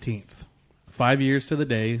December 18th. 5 years to the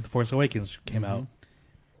day, The Force Awakens came out.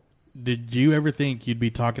 Did you ever think you'd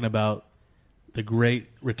be talking about the great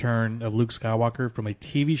return of Luke Skywalker from a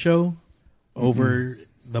TV show over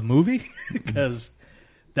the movie? Because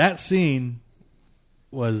that scene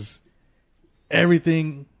was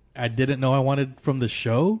everything I didn't know I wanted from the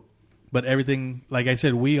show, but everything, like I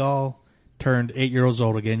said, we all turned 8 years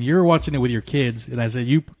old again. You're watching it with your kids, and I said,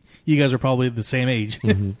 you guys are probably the same age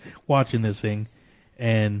watching this thing.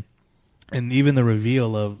 And even the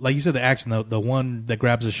reveal of, like you said, the action, the one that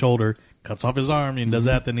grabs his shoulder, cuts off his arm, and does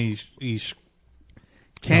that, then he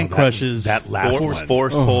crushes that last one.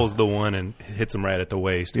 Force pulls the one and hits him right at the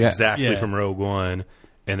waist, Yeah. exactly Yeah. from Rogue One.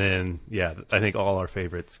 And then, I think all our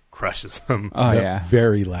favorites crushes him. Oh, The yeah.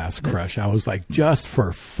 very last crush. I was like, just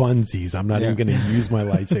for funsies, I'm not even going to use my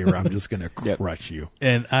lightsaber. I'm just going to crush you.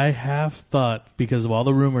 And I have thought, because of all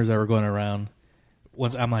the rumors that were going around,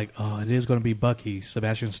 once I'm like, oh, it is going to be Bucky,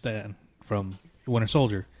 Sebastian Stan from Winter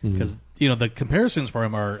Soldier, because the comparisons for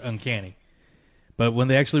him are uncanny. But when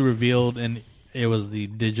they actually revealed and it was the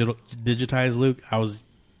digitized Luke, I was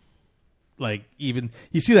like, even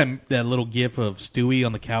you see that little gif of Stewie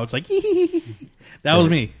on the couch, like that was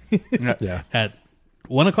me. Yeah. At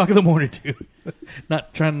 1 o'clock in the morning too.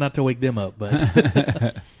 Trying not to wake them up,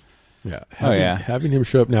 but Yeah. Having him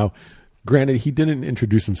show up now. Granted, he didn't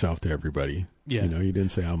introduce himself to everybody. Yeah. He didn't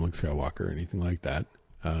say I'm Luke Skywalker or anything like that.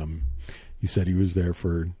 He said he was there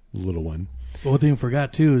for little one. But one thing I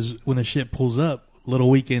forgot too is when the ship pulls up, little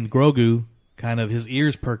weekend Grogu, kind of his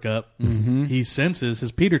ears perk up. Mm-hmm. He senses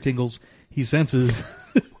his Peter tingles. He senses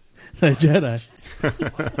the Jedi.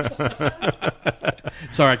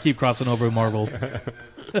 Sorry, I keep crossing over Marvel.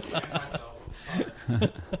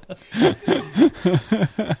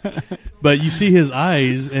 But you see his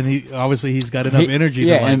eyes, and he's got enough energy.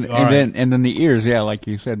 Yeah, to and then the ears, like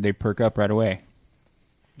you said, they perk up right away.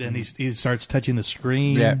 Then he starts touching the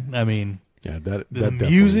screen. Yeah. I mean, that the definitely.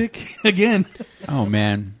 music again. Oh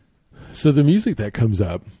man. So the music that comes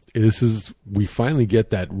up, we finally get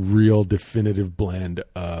that real definitive blend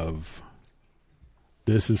of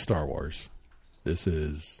this is Star Wars. This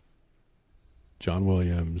is John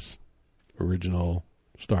Williams, original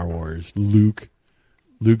Star Wars. Luke's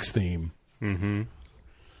theme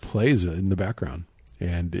plays in the background.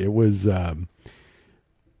 And it was,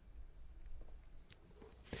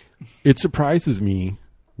 it surprises me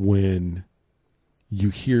when you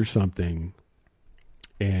hear something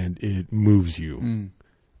and it moves you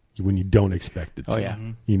when you don't expect it to. Oh, yeah.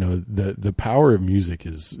 The power of music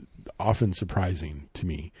is often surprising to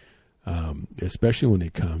me, especially when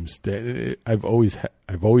it comes to, I've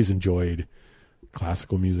always enjoyed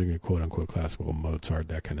classical music and quote unquote classical, Mozart,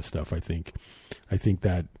 that kind of stuff. I think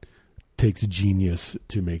that takes genius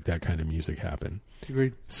to make that kind of music happen.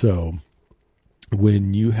 Agreed. So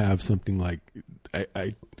when you have something like,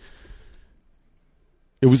 it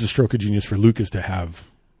was a stroke of genius for Lucas to have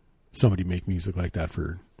somebody make music like that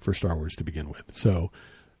for Star Wars to begin with. So,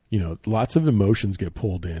 lots of emotions get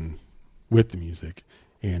pulled in with the music.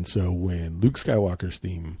 And so when Luke Skywalker's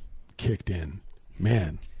theme kicked in,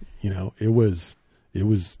 man, it was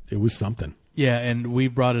something. Yeah, and we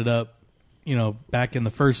brought it up, back in the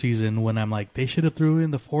first season when I'm like, they should have threw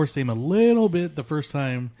in the Force theme a little bit the first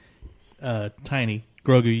time Tiny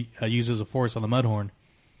Grogu uses a Force on the Mudhorn.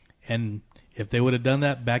 And if they would have done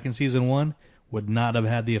that back in season 1, would not have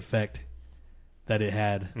had the effect that it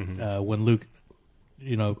had when Luke,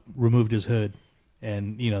 removed his hood.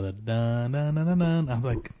 And, the dun-dun-dun-dun-dun. I'm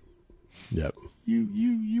like, yep.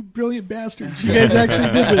 You brilliant bastards. You guys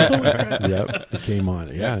actually did this. Holy crap. Yep, it came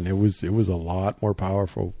on. Yeah, and it was a lot more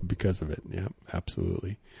powerful because of it. Yeah,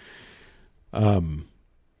 absolutely.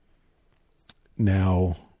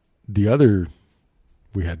 Now,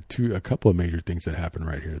 we had a couple of major things that happened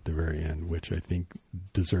right here at the very end, which I think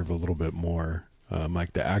deserve a little bit more.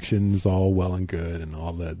 Like the action's all well and good, and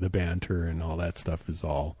all the banter and all that stuff is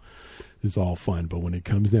all fun. But when it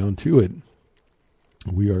comes down to it,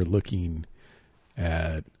 we are looking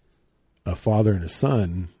at a father and a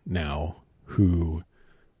son now who,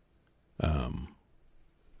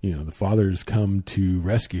 the father's come to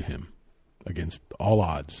rescue him against all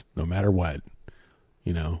odds, no matter what,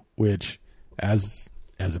 which as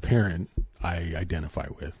a parent, I identify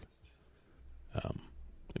with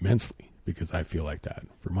immensely, because I feel like that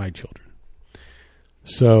for my children.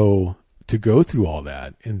 So to go through all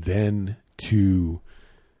that and then to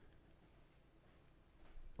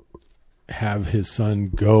have his son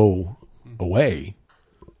go away,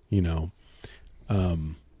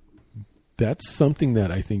 that's something that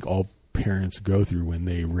I think all parents go through when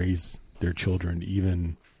they raise their children.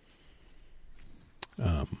 Even,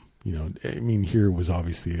 here was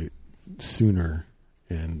obviously sooner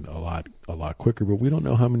and a lot quicker, but we don't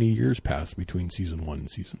know how many years passed between season 1 and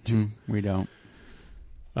season 2. We don't.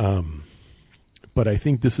 But I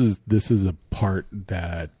think this is a part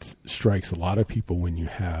that strikes a lot of people when you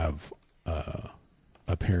have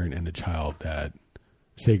a parent and a child that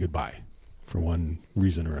say goodbye for one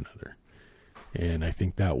reason or another. And I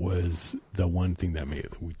think that was the one thing that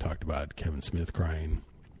we talked about Kevin Smith crying.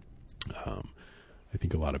 I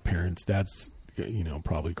think a lot of parents, that's,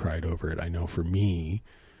 probably cried over it. I know for me,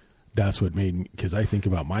 that's what made me, because I think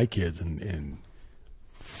about my kids and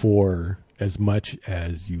for as much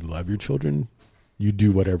as you love your children, you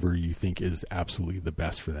do whatever you think is absolutely the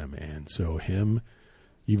best for them. And so him,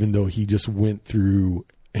 even though he just went through,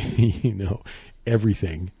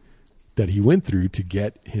 everything that he went through to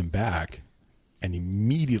get him back, and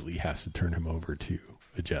immediately has to turn him over to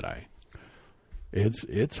a Jedi.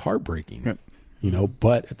 It's heartbreaking, Yep.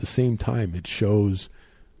 But at the same time, it shows,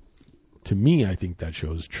 to me, I think that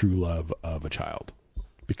shows true love of a child,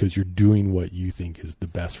 because you're doing what you think is the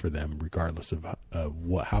best for them, regardless of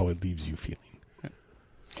how it leaves you feeling.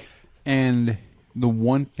 And the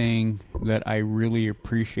one thing that I really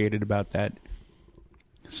appreciated about that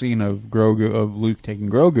scene of Luke taking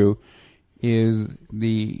Grogu, is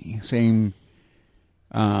the same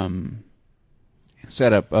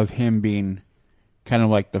setup of him being kind of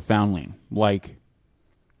like the foundling, like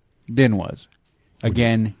Din was.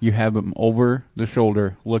 Again, you have him over the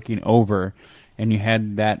shoulder looking over, and you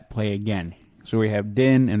had that play again. So we have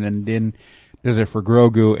Din, and then Din does it for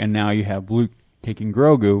Grogu, and now you have Luke taking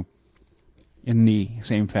Grogu in the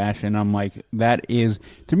same fashion. I'm like, that is,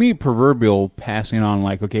 to me, proverbial passing on,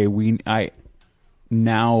 like, okay, through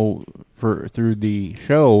the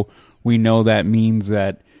show, we know that means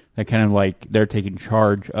that kind of like they're taking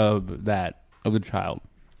charge of the child.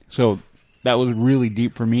 So that was really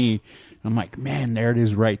deep for me. I'm like, man, there it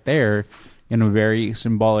is right there in a very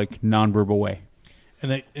symbolic, nonverbal way.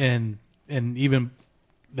 And even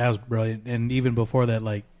that was brilliant. And even before that,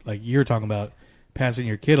 like you're talking about passing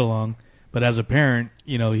your kid along, but as a parent,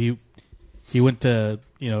 he went to,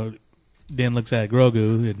 Dan looks at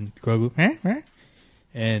Grogu, and Grogu,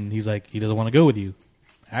 and he's like, he doesn't want to go with you.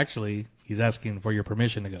 Actually, he's asking for your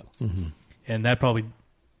permission to go. Mm-hmm. And that probably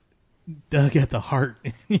dug at the heart,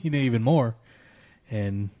 even more.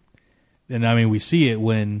 And we see it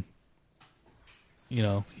when,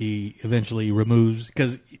 he eventually removes,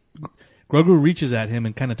 because Grogu reaches at him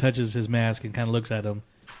and kind of touches his mask and kind of looks at him.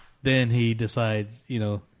 Then he decides,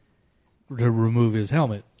 to remove his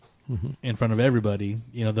helmet in front of everybody.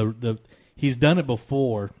 He's done it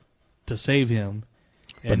before to save him.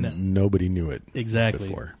 But nobody knew it exactly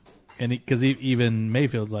before. And because even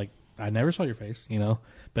Mayfield's like, I never saw your face,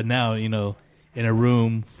 But now, in a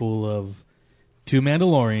room full of 2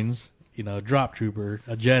 Mandalorians, a drop trooper,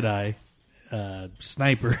 a Jedi,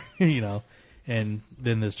 sniper, and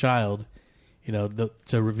then this child,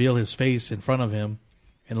 to reveal his face in front of him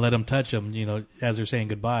and let him touch him, as they're saying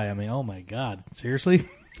goodbye. I mean, oh my God, seriously?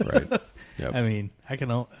 Right. Yep. I mean, I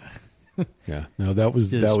can. Yeah, no, that was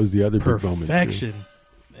Just the other big moment too. perfection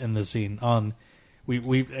in the scene.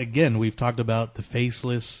 We've talked about the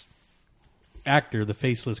faceless actor, the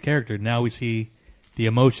faceless character. Now we see the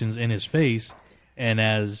emotions in his face, and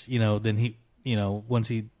as then he, once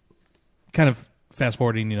he kind of fast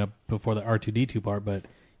forwarding, before the R2D2 part, but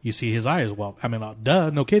you see his eyes. Well, I mean, duh,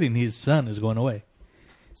 no kidding, his son is going away,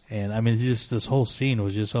 and I mean, just this whole scene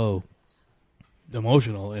was just so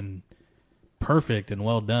emotional and perfect and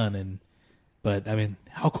well done. But I mean,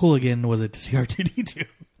 how cool again was it to see R2D2?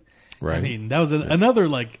 Right. I mean, that was another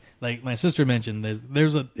like my sister mentioned.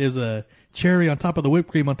 There's a cherry on top of the whipped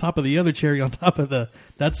cream on top of the other cherry on top of the.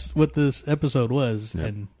 That's what this episode was. Yep.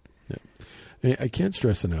 And I can't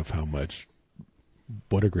stress enough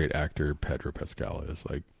what a great actor Pedro Pascal is.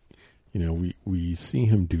 Like, we see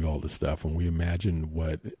him do all this stuff, and we imagine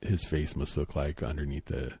what his face must look like underneath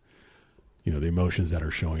the emotions that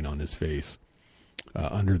are showing on his face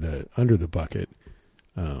under the bucket.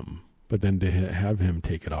 But then to have him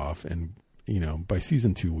take it off, and by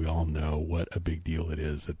season 2, we all know what a big deal it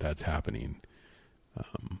is that's happening.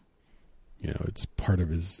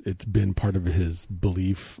 It's been part of his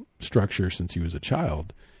belief structure since he was a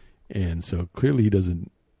child. And so clearly he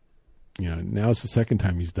doesn't, now it's the second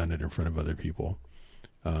time he's done it in front of other people.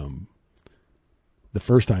 The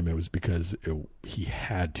first time it was because he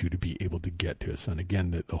had to be able to get to his son.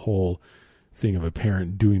 Again, the whole thing of a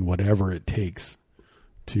parent doing whatever it takes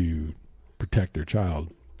to protect their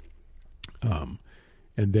child. And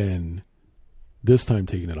then this time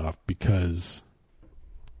taking it off because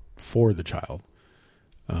for the child,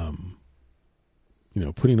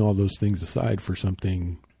 putting all those things aside for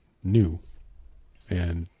something new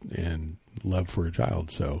and love for a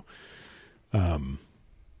child. So, and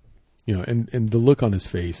the look on his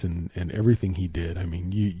face and everything he did, I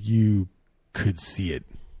mean, you could see it.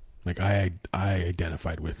 Like I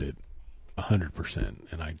identified with it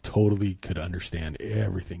 100%, and I totally could understand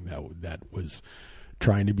everything that was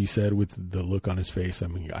trying to be said with the look on his face. I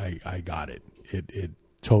mean, I got it. It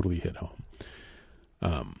totally hit home.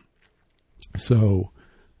 So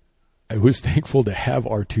I was thankful to have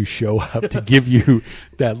R2 show up to give you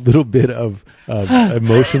that little bit of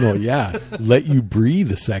emotional, let you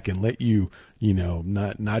breathe a second, let you,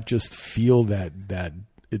 not just feel that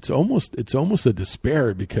it's almost a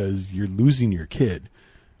despair because you're losing your kid.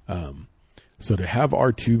 So to have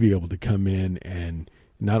R2 be able to come in and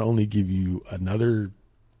not only give you another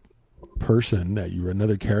person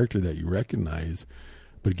another character that you recognize,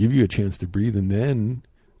 but give you a chance to breathe, and then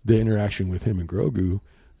the interaction with him and Grogu.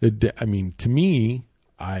 I mean, to me,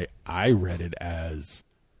 I read it as,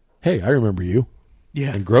 "Hey, I remember you."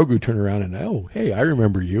 Yeah. And Grogu turned around and, "Oh, hey, I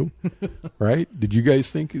remember you." Right? Did you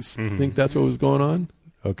guys think that's what was going on?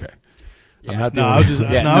 Okay. Yeah. I'm not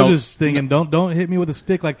I was just thinking, don't hit me with a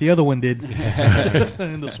stick like the other one did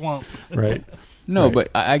in the swamp. Right. No, Right. but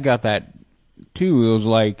I got that too. It was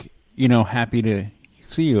like, happy to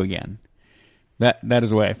see you again. That is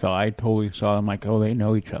the way I felt. I totally saw them like, oh, they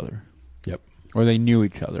know each other. Yep. Or they knew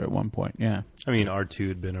each other at one point, yeah. I mean, R2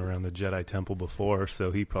 had been around the Jedi Temple before, so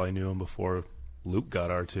he probably knew him before Luke got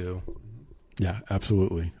R2. Yeah,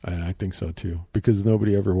 absolutely. I think so too, because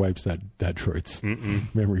nobody ever wipes that droid's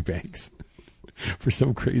memory banks for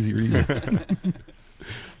some crazy reason.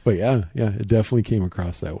 But yeah, it definitely came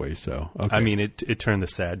across that way. So okay. I mean, it turned the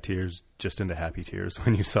sad tears just into happy tears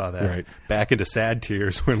when you saw that. Right. Back into sad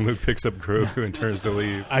tears when Luke picks up Grogu and turns to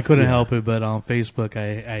leave. I couldn't help it, but on Facebook,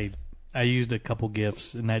 I used a couple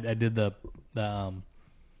GIFs, and I did the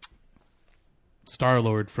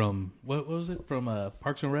Star-Lord from what was it from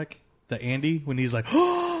Parks and Rec, the Andy, when he's like,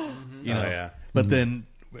 Oh, yeah. But then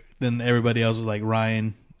everybody else was like,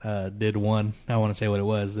 Ryan did one. I want to say what it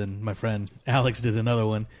was. Then my friend Alex did another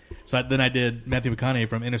one. So then I did Matthew McConaughey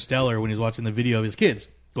from Interstellar when he's watching the video of his kids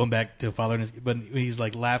going back to father and his, but he's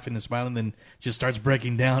like laughing and smiling, then just starts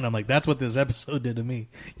breaking down. I'm like, that's what this episode did to me.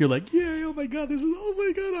 You're like, yeah, oh my god,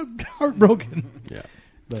 I'm heartbroken. Yeah,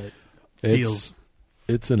 but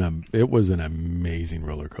it was an amazing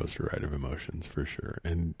roller coaster ride of emotions for sure,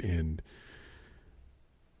 and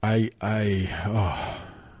I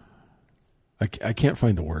can't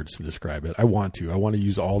find the words to describe it. I want to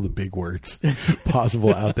use all the big words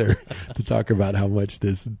possible out there to talk about how much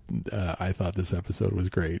I thought this episode was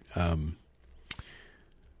great.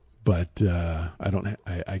 But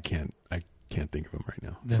I can't think of them right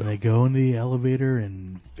now. Then they go in the elevator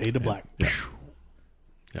and fade to black.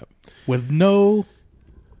 Yep. With no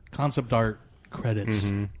concept art credits.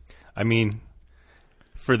 Mm-hmm. I mean,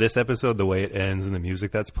 for this episode, the way it ends and the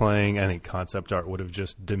music that's playing, I think concept art would have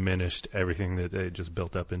just diminished everything that they just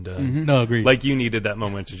built up and done. No, agreed. Like, you needed that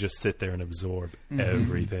moment to just sit there and absorb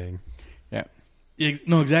everything. Yeah.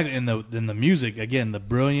 No, exactly. And the music, again, the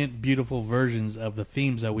brilliant, beautiful versions of the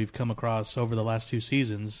themes that we've come across over the last 2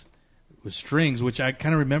 seasons with strings, which I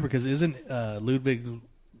kind of remember because isn't Ludwig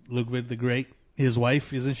the Great, his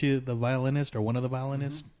wife, isn't she the violinist or one of the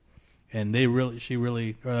violinists? Mm-hmm. And the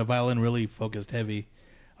violin really focused heavy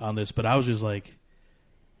on this. But I was just like,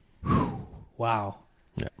 whew, wow.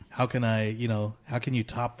 Yeah. How can how can you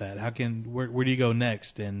top that? Where do you go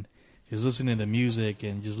next? And just listening to the music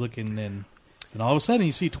and just looking and all of a sudden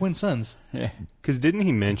you see twin sons. Yeah. Because didn't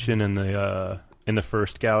he mention in the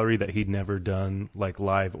first gallery that he'd never done like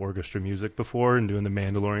live orchestra music before, and doing the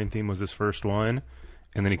Mandalorian theme was his first one,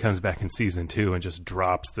 and then he comes back in season 2 and just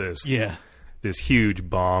drops this huge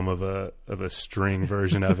bomb of a string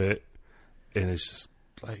version of it, and it's just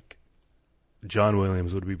like John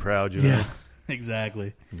Williams would be proud, you know? Yeah,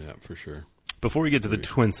 exactly. Yeah, for sure. Before we get to the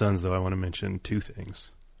twin sons, though, I want to mention 2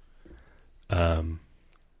 things.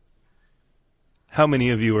 How many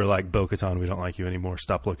of you are like, Bo-Katan, we don't like you anymore,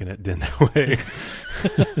 stop looking at Din that way?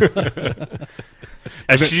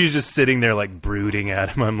 As she's just sitting there like brooding at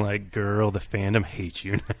him, I'm like, girl, the fandom hates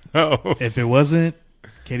you now. If it wasn't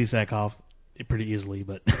Katie Sackhoff, pretty easily,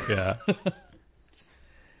 but Yeah.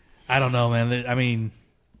 I don't know, man. I mean,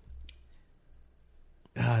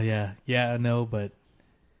 no, but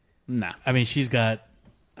Nah. I mean, she's got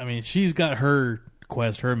her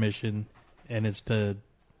quest, her mission, and it's to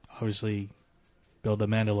obviously build a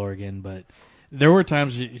Mandalore again. But there were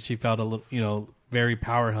times she felt a little, very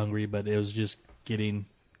power hungry, but it was just getting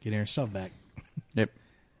her stuff back. Yep.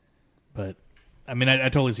 But I mean, I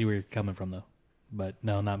totally see where you're coming from, though. But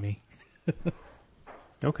no, not me.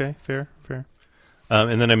 Okay, fair.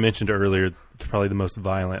 And then I mentioned earlier, probably the most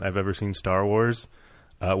violent I've ever seen Star Wars,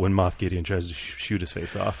 when Moff Gideon tries to shoot his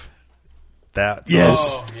face off. That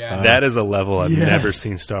is a level I've never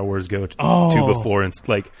seen Star Wars go to before. And it's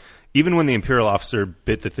like, even when the Imperial officer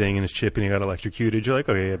bit the thing in his chip and he got electrocuted, you're like,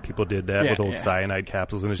 okay, yeah, people did that with old cyanide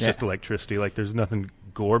capsules, and it's just electricity. Like, there's nothing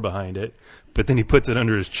gore behind it. But then he puts it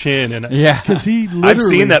under his chin, and because he literally, I've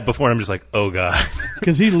seen that before, and I'm just like, oh god,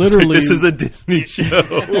 because he literally, like, this is a Disney show.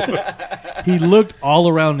 He looked all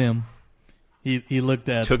around him. He looked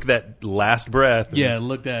at, took that last breath.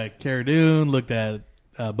 Looked at Cara Dune, looked at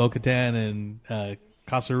Bo-Katan and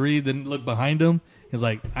Kasuri, then looked behind him. He's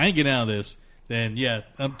like, I ain't getting out of this. Then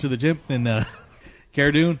up to the gym, and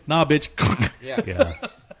Cara Dune, nah, bitch. Yeah.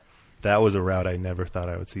 That was a route I never thought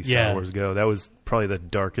I would see Star Wars go. That was probably the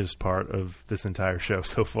darkest part of this entire show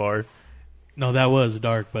so far. No, that was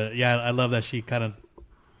dark, but I love that she kind of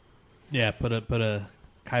put a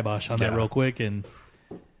kibosh on that real quick, and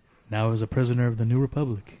now is a prisoner of the New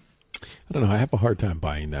Republic. I don't know. I have a hard time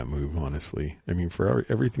buying that move, honestly. I mean, for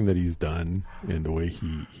everything that he's done and the way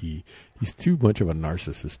he's too much of a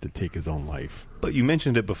narcissist to take his own life. But you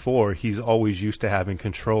mentioned it before. He's always used to having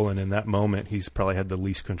control, and in that moment, he's probably had the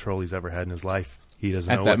least control he's ever had in his life. He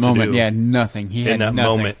doesn't know what to do. At that moment, nothing. In that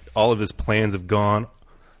moment, all of his plans have gone.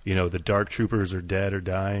 The Dark Troopers are dead or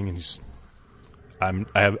dying, and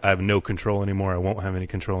I have no control anymore. I won't have any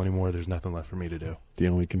control anymore. There's nothing left for me to do. The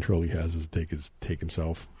only control he has is take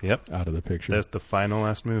himself out of the picture. That's the final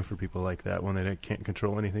last move for people like that when they can't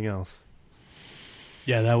control anything else.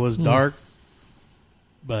 Yeah, that was dark,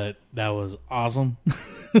 but that was awesome.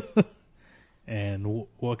 And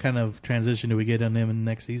what kind of transition do we get on him in the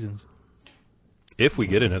next seasons? If we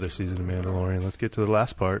get another season of Mandalorian, let's get to the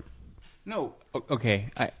last part. No, okay.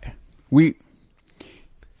 We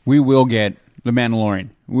will get the Mandalorian.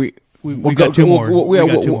 We got two more. We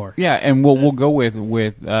got two more. Yeah, and we'll go with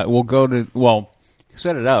we'll go to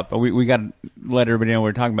set it up. We got to let everybody know what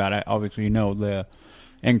we're talking about. Obviously, the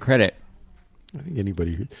end credit. I think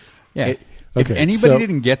anybody. Yeah. If anybody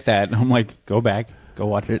didn't get that, I'm like, go back, go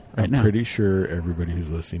watch it right now. I'm pretty sure everybody who's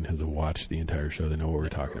listening has watched the entire show. They know what we're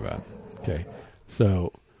talking about. Okay,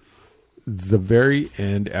 so the very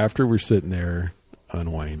end, after we're sitting there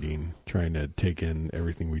unwinding, trying to take in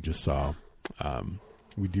everything we just saw.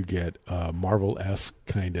 We do get a Marvel-esque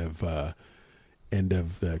kind of end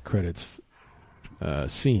of the credits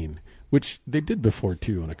scene, which they did before,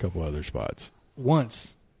 too, in a couple other spots.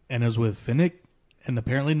 Once, and it was with Finnick, and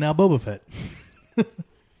apparently now Boba Fett.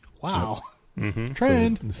 Wow. Yep. Mm-hmm.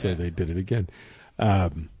 Trend. So they did it again.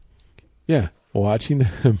 Watching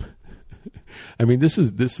them. I mean, this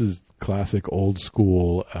is classic old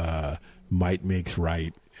school might makes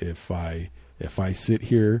right. If I sit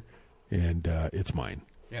here and it's mine.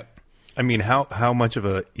 Yep. I mean, how much of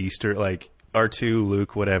a Easter, like R2,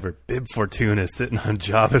 Luke, whatever, Bib Fortuna sitting on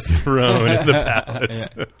Jabba's throne in the palace.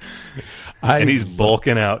 And he's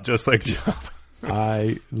bulking out just like Jabba.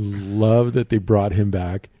 I love that they brought him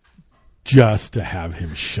back just to have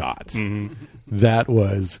him shot. That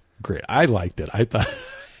was great. I liked it. I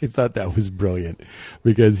thought that was brilliant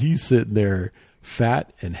because he's sitting there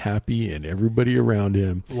fat and happy and everybody around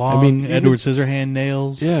him. Long I mean, Edward Scissorhand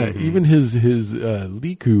nails. Yeah, even his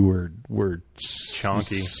Liku were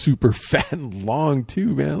Chonky. super fat and long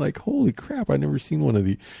too, man. Like, holy crap, I've never seen one of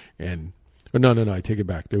these. And no, I take it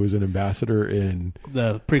back. There was an ambassador in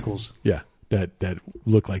The prequels. yeah, that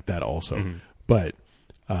looked like that also. But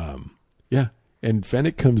yeah, and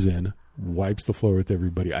Fennec comes in, wipes the floor with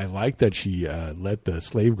everybody. I like that she let the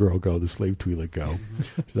slave girl go, the slave Twi'lek go.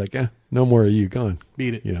 She's like, no more of you, gone.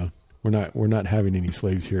 Beat it. You know, we're not having any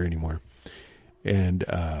slaves here anymore. And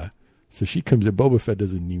so she comes in. Boba Fett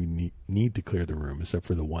doesn't even need to clear the room except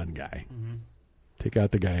for the one guy. Take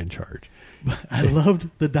out the guy in charge. I loved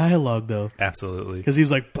the dialogue, though. Absolutely. Because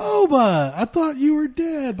he's like, Boba, I thought you were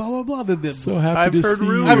dead, blah, blah, blah. So happy I've to heard see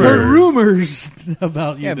rumors. you. I've heard rumors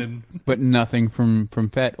about you. Yeah, Then. but nothing from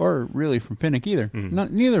Fett or really from Finnick either.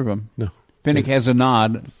 Neither of them. No. Finnick has a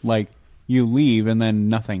nod like you leave, and then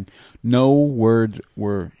nothing. No words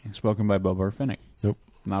were spoken by Boba or Finnick. Nope.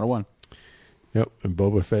 Not a one. Yep. And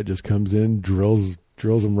Boba Fett just comes in, drills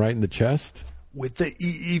him right in the chest. With the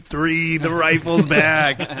EE3, the rifle's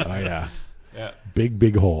back. Oh yeah. Yeah.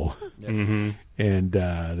 Big hole. Mm-hmm. And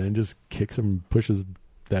then just kicks him, pushes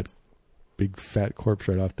that big fat corpse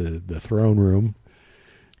right off the throne room.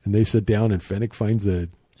 And they sit down, and Fennec finds a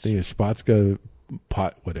thing of Spatska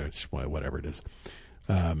pot, whatever it is,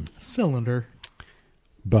 Cylinder.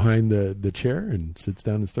 behind the chair and sits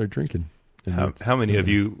down and starts drinking. And How many of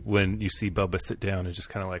you, when you see Bubba sit down and just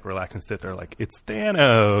kind of like relax and sit there, like, it's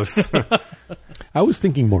Thanos? I was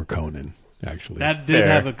thinking more Conan, actually. That did Fair.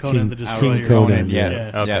 have a Conan the King Destroyer. Conan,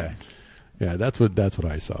 yeah. Okay. Yeah, that's what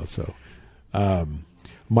I saw. So,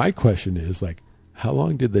 my question is, like, how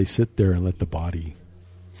long did they sit there and let the body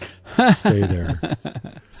stay there?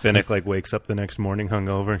 Finnick like wakes up the next morning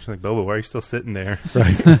hungover and she's like, Boba, why are you still sitting there?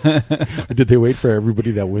 Right? Or did they wait for everybody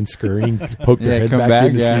that went scurrying to poke their head come back back,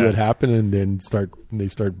 in to yeah. see what happened, and then start?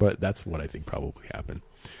 But that's what I think probably happened.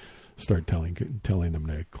 Start telling them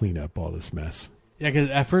to clean up all this mess. Yeah, because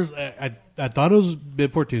at first I thought it was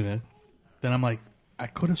Bib Fortuna. Then I'm like, I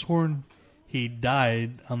could have sworn he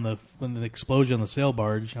died when the explosion on the sail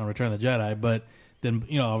barge on Return of the Jedi. But then,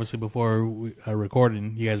 obviously before we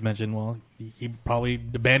recording, you guys mentioned, well, he probably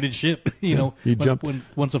abandoned ship. He jumped.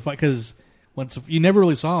 Once a fight, because you never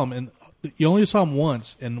really saw him, and you only saw him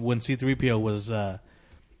once. And when C-3PO was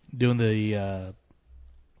doing the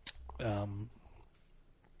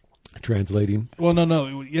Translating. well,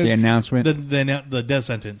 no, The announcement. the death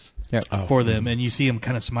sentence. Yep. For them, and you see him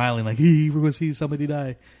kind of smiling, like, "Hey, we're going to see somebody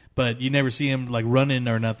die," but you never see him like running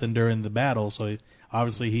or nothing during the battle. So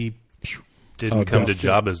obviously he Didn't come to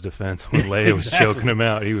Jabba's defense when Leia was choking him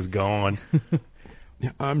out. He was gone.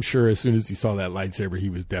 I'm sure as soon as he saw that lightsaber, he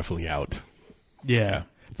was definitely out. Yeah.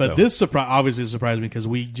 But So- this obviously surprised me because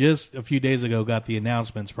we just a few days ago got the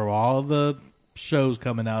announcements for all of the shows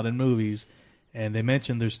coming out and movies, and they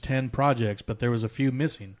mentioned there's 10 projects, but there was a few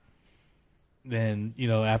missing. Then,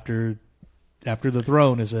 after the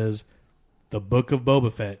throne, it says The Book of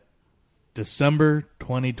Boba Fett, December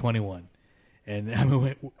 2021. And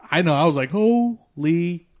I know, I was like,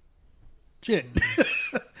 holy shit.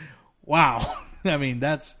 Wow. I mean,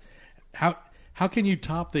 that's how can you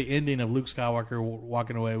top the ending of Luke Skywalker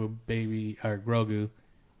walking away with baby or Grogu?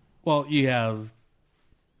 Well, you have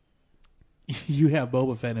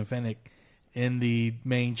Boba Fett and Fennec in the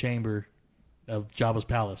main chamber of Jabba's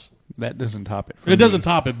palace. That doesn't top it. It doesn't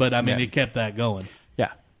top it, but I mean, Yeah. it kept that going.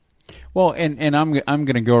 Yeah. Well, and I'm going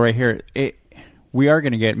to go right here. We are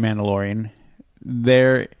going to get Mandalorian.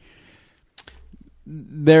 They're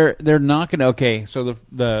not going to. Okay, so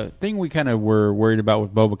the thing we kind of were worried about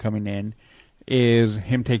with Boba coming in is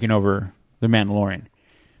him taking over the Mandalorian.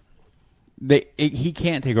 He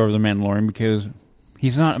can't take over the Mandalorian because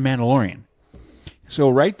he's not a Mandalorian. So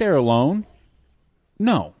right there alone,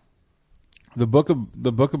 no. The book of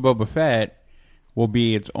Boba Fett will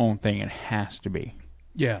be its own thing. It has to be.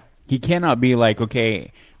 Yeah. He cannot be like,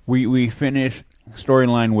 okay, we finish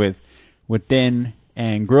storyline with Din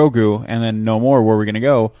and Grogu, and then no more. Where we're going to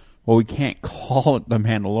go? Well, we can't call it the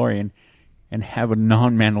Mandalorian and have a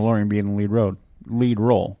non-Mandalorian be in the lead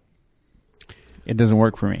role. It doesn't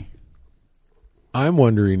work for me. I'm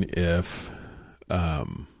wondering if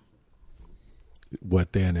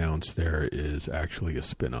what they announced there is actually a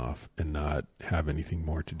spin-off and not have anything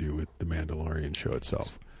more to do with the Mandalorian show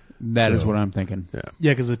itself. That is So- what I'm thinking. Yeah.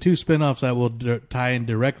 Yeah, because the two spinoffs that will tie in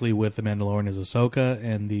directly with The Mandalorian is Ahsoka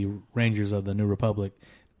and the Rangers of the New Republic.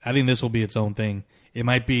 I think this will be its own thing. It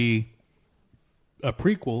might be a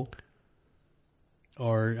prequel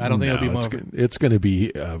or I don't think it'll be more it's going to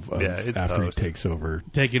be it's after post. he takes over,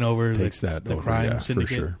 taking over takes the over, crime syndicate.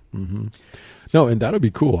 for sure. Mm-hmm. No, and that'll be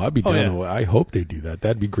cool. I'd be Oh, down. yeah. I hope they do that.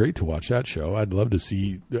 That'd be great to watch that show. I'd love to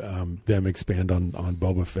see them expand on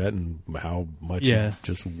Boba Fett and how much it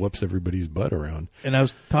just whoops everybody's butt around. And I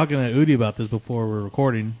was talking to Udi about this before we were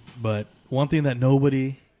recording, but one thing that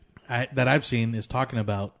nobody that I've seen is talking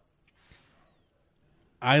about.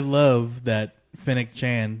 I love that Fennec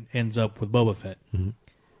Chan ends up with Boba Fett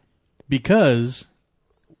because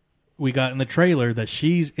we got in the trailer that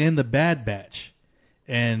she's in the Bad Batch,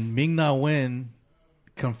 and Ming-Na Wen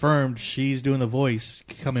confirmed she's doing the voice,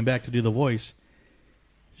 coming back to do the voice.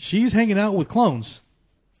 She's hanging out with clones.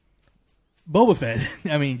 Boba Fett,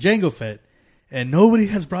 Jango Fett, and nobody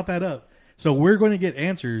has brought that up. So we're going to get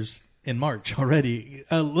answers in March already.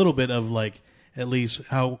 A little bit of at least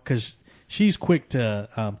how, because she's quick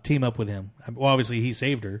to team up with him. Well, obviously he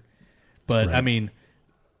saved her, but Right.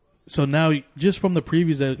 So now just from the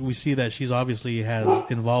previews that we see that she's obviously has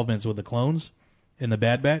involvements with the clones in the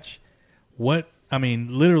Bad Batch.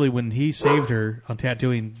 Literally when he saved her on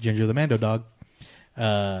Tatooine, Ginger the Mando dog,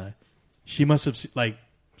 she must have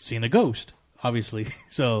seen a ghost, obviously.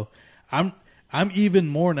 So I'm even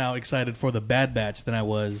more now excited for the Bad Batch than I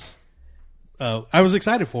was. I was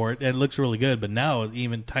excited for it, and it looks really good. But now,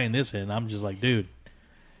 even tying this in, I'm just like, dude,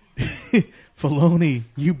 Filoni,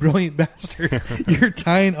 you brilliant bastard! You're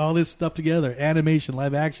tying all this stuff together, animation,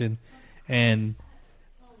 live action, and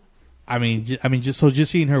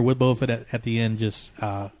just seeing her with Boba Fett at the end,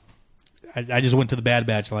 I just went to the Bad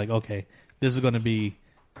Batch, like, okay, this is going to be.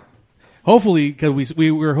 Hopefully, because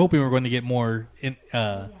we were hoping we were going to get more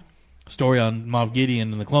story on Moff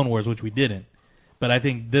Gideon and the Clone Wars, which we didn't. But I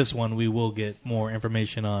think this one we will get more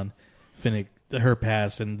information on Fennec, her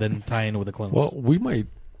past, and then tie in with the clones. Well, we might,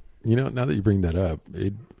 now that you bring that up,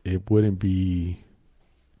 it wouldn't be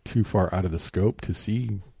too far out of the scope to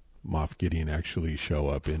see Moff Gideon actually show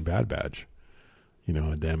up in Bad Batch,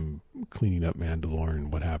 and them cleaning up Mandalore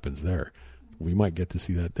and what happens there. We might get to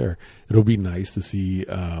see that there. It'll be nice to see,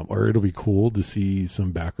 or it'll be cool to see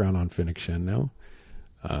some background on Fennec Shen now.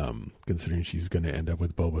 Considering she's going to end up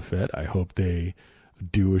with Boba Fett, I hope they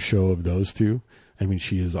do a show of those two.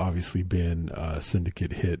 She has obviously been a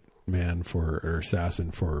syndicate hit man or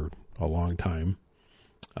assassin for a long time.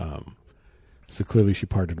 So clearly she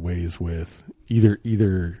parted ways with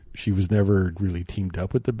either she was never really teamed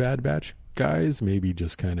up with the Bad Batch guys, maybe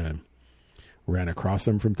just kind of ran across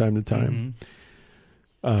them from time to time.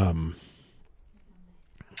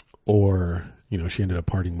 Or she ended up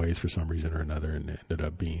parting ways for some reason or another and ended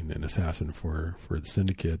up being an assassin for the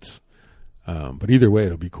syndicates. But either way,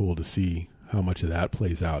 it'll be cool to see how much of that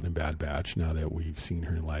plays out in Bad Batch now that we've seen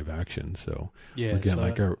her in live action. So again,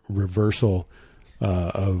 like a reversal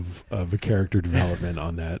of a character development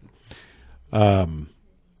on that.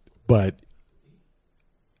 But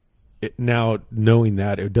now knowing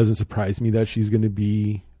that, it doesn't surprise me that she's going to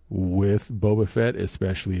be with Boba Fett,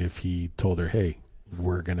 especially if he told her, hey,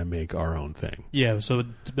 we're going to make our own thing. Yeah,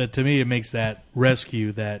 but to me, it makes that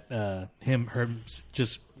rescue, that her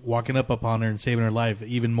just walking up upon her and saving her life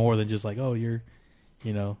even more than just like, oh, you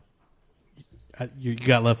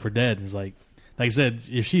got left for dead. It's like I said,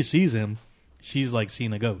 if she sees him, she's like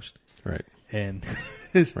seeing a ghost. Right. And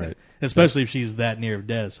right. Especially if she's that near of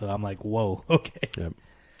death. So I'm like, whoa, okay. Yep.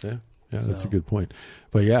 Yeah. Yeah, that's a good point.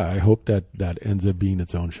 But yeah, I hope that ends up being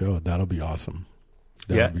its own show. That'll be awesome.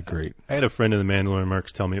 That would be great. I had a friend in the Mandalorian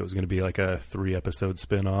Mercs tell me it was going to be like a 3-episode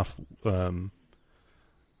spinoff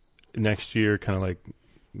next year, kind of like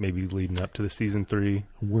maybe leading up to the season 3.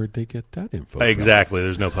 Where'd they get that info? Exactly.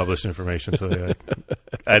 There's no published information, so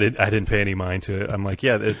I didn't pay any mind to it. I'm like,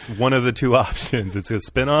 yeah, it's one of the two options. It's a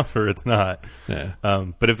spinoff or it's not. Yeah.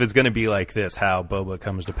 But if it's going to be like this, how Boba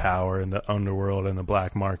comes to power in the underworld and the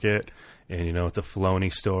black market, and it's a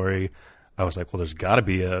Filoni story, I was like, well, there's got to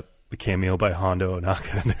be a cameo by Hondo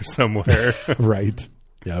Ohnaka in there somewhere. Right.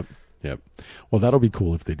 Yep. Well, that'll be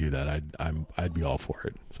cool if they do that. I'd be all for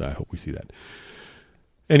it. So I hope we see that.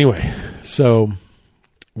 Anyway, so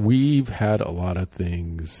we've had a lot of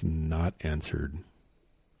things not answered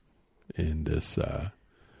in this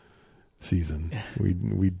season.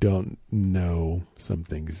 We don't know some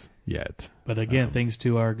things yet. But again, thanks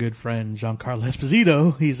to our good friend Giancarlo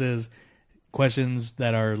Esposito, he says questions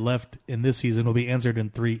that are left in this season will be answered in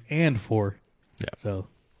 3 and 4.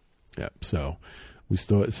 Yeah. So we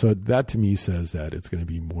still. So that to me says that it's going to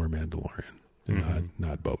be more Mandalorian and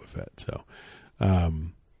not Boba Fett. So,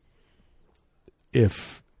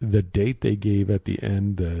 if the date they gave at the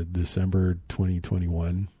end, December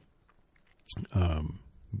 2021,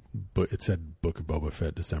 but it said Book of Boba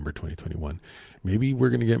Fett December 2021. Maybe we're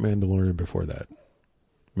going to get Mandalorian before that.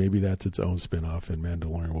 Maybe that's its own spinoff, and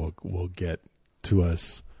Mandalorian will get to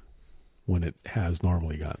us when it has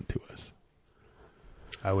normally gotten to us.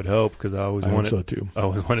 I would hope, because I always I want hope it. so too. I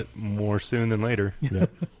always want it more soon than later.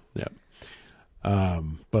 Yep.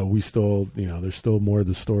 But we still, there's still more of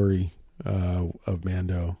the story of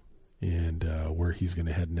Mando and where he's going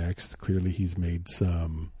to head next. Clearly, he's made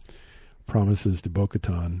some promises to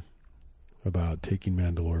Bo-Katan about taking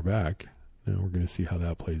Mandalore back. Now we're going to see how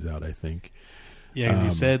that plays out, I think. Yeah, because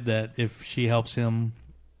he said that if she helps him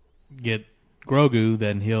get Grogu,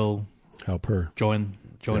 then he'll help her join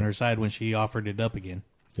her side when she offered it up again.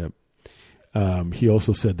 Yep. He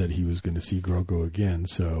also said that he was going to see Grogu again,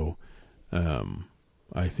 so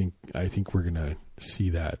I think we're going to see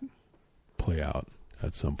that play out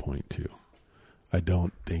at some point too. I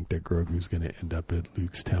don't think that Grogu's going to end up at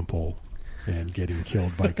Luke's temple and getting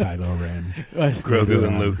killed by Kylo Ren. Grogu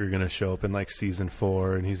and Luke are going to show up in like season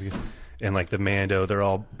 4, and like the Mando, they're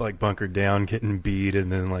all like bunkered down, getting beat,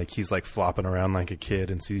 and then like he's like flopping around like a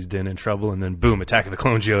kid and sees Din in trouble, and then boom, Attack of the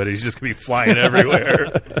Clones Yoda. He's just gonna be flying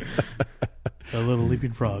everywhere. A little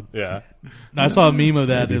leaping frog. Yeah. I saw a meme of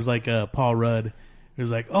that. It was like Paul Rudd. It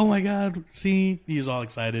was like, oh my god, he's all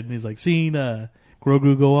excited, and he's like, seeing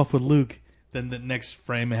Grogu go off with Luke. Then the next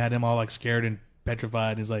frame, it had him all like scared and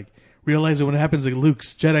petrified. He's like, realize it when it happens at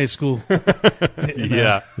Luke's Jedi school.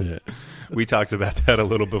 Yeah. We talked about that a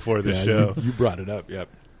little before the show. You brought it up. Yep.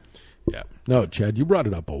 Yeah. No, Chad, you brought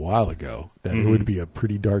it up a while ago that it would be a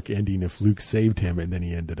pretty dark ending if Luke saved him and then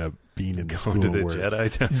he ended up being in the school Going to the where, Jedi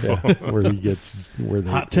temple. where he gets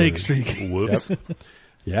Hot take streak. Whoops. Yep.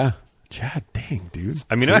 Yeah. Chad, dang, dude.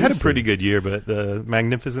 I mean, I had a pretty good year, but the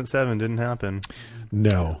Magnificent Seven didn't happen.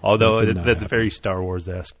 No. Although it did not that's happen. very Star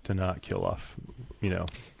Wars-esque to not kill off,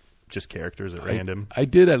 just characters at random. I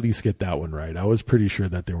did at least get that one right. I was pretty sure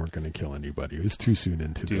that they weren't going to kill anybody. It was too soon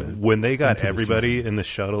into When they got into the everybody season. in the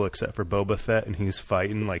shuttle except for Boba Fett and he's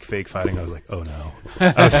fighting, like fake fighting, I was like, oh no.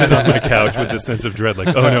 I was sitting on my couch with this sense of dread,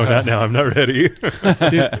 like, oh no, not now, I'm not ready.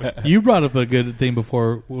 Dude, you brought up a good thing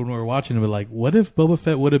before when we were watching it. Like, what if Boba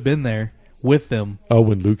Fett would have been there with them? Oh,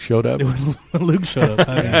 when Luke showed up? When Luke showed up.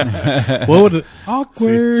 I mean, what would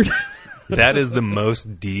awkward? That is the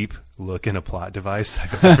most deep look in a plot device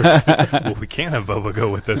I've ever seen. Well, we can't have Boba go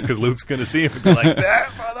with us because Luke's going to see him and be like, that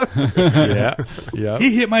motherfucker. Yeah.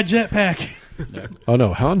 He hit my jetpack. Oh,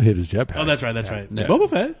 no. Han hit his jetpack. Oh, that's right. That's right. Yeah. Boba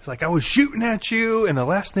Fett. It's like, I was shooting at you, and the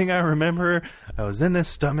last thing I remember, I was in this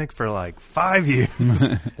stomach for like 5 years.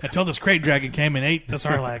 Until this crate dragon came and ate the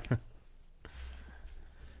Sarlacc.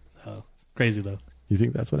 Oh, crazy though. You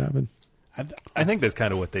think that's what happened? I think that's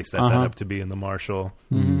kind of what they set that up to be in the Marshal.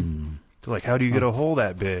 So like, how do you get a hole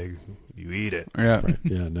that big? You eat it. Yeah.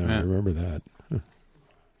 Yeah, no, Yeah. I remember that. Huh.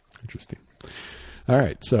 Interesting. All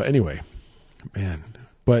right. So anyway, man,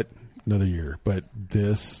 but another year. But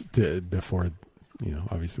before,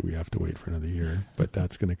 obviously we have to wait for another year. But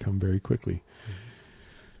that's going to come very quickly.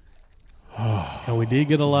 And we did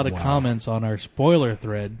get a lot of comments on our spoiler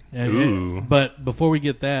thread. Ooh. But before we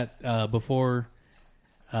get that,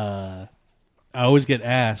 I always get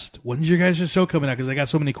asked, when's your guys' show coming out? Because I got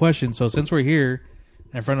so many questions. So since we're here,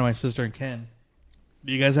 in front of my sister and Ken,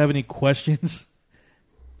 do you guys have any questions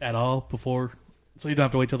at all before? So you don't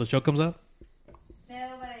have to wait till the show comes out?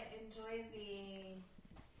 No, but I enjoy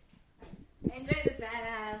the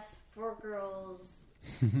badass 4 girls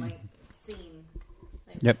like scene.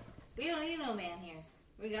 Like, Yep. We don't need no man here.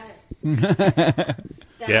 We got it.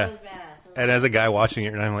 That Yeah. was badass. And as a guy watching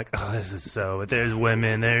it, and I'm like, oh, this is so. But there's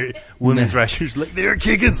women, women's wrestlers, like they're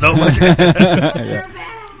kicking so much. They're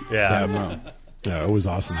badass. Yeah. Yeah, it was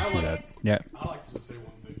awesome to see that. Yeah. I like to say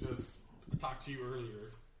one thing. Just I talked to you earlier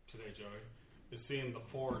today, Joey. Is seeing the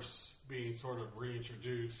Force being sort of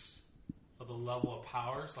reintroduced of the level of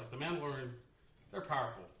powers. Like the Mandalorian, they're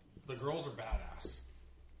powerful. The girls are badass.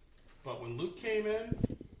 But when Luke came in,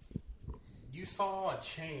 you saw a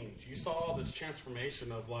change. You saw this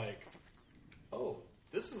transformation of like, oh,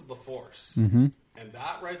 this is the Force, and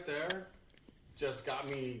that right there just got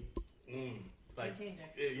me. Like, Game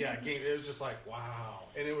changer. It was just like, wow.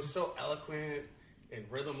 And it was so eloquent and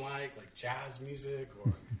rhythm-like jazz music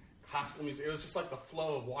or classical music. It was just like the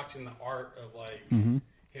flow of watching the art of like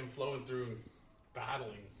him flowing through and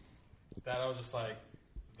battling. That I was just like,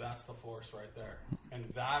 that's the Force right there. And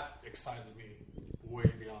that excited me way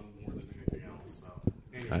beyond more than anything else. So,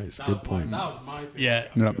 anyway, Nice. that Good was point. that was my thing. Yeah.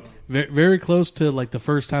 Yep. Very close to like the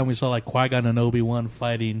first time we saw like Qui-Gon and Obi-Wan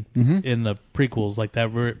fighting in the prequels. Like that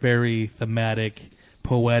very thematic,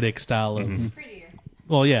 poetic style of... Prettier.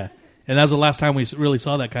 Well, yeah. And that was the last time we really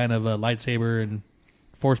saw that kind of lightsaber and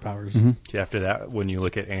force powers. After that, when you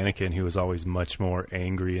look at Anakin, he was always much more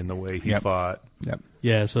angry in the way he fought. Yep.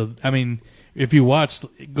 Yeah, so I mean, if you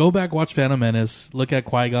go back, watch Phantom Menace, look at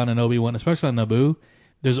Qui-Gon and Obi-Wan, especially on Naboo.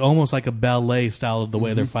 There's almost like a ballet style of the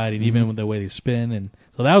way they're fighting, even with the way they spin, and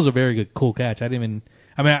so that was a very good, cool catch. I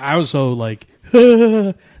was so like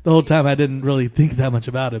the whole time. I didn't really think that much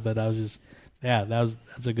about it, but I was just,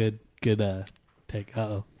 that's a good take.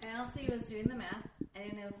 Uh-oh. I honestly was doing the math. I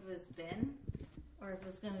didn't know if it was Ben or if it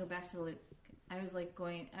was going to go back to Luke. I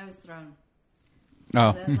was thrown.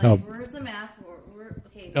 Oh. So that's Oh. where's the math?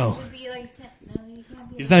 Okay, Oh. it would be like 10. No, he can't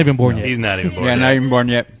be. He's not even born yet. He's not even born. Yeah, yet. not even born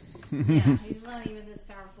yet. Yeah, he's not even this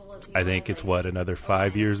powerful. As I think it's another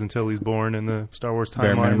 5 years until he's born in the Star Wars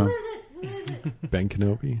Bare timeline. minimum. Who is it? Ben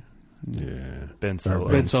Kenobi. Yeah, Ben Or Solo.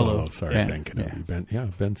 Ben Solo. Sorry, Yeah. Ben Kenobi. Yeah.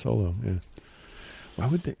 Ben Solo. Yeah. Why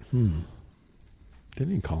would they? They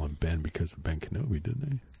didn't call him Ben because of Ben Kenobi, did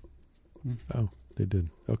they? Oh, they did.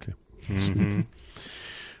 Okay, Mhm.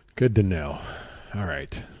 good to know. All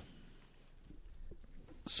right.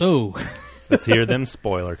 So Let's hear them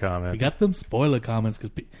spoiler comments. we got them spoiler comments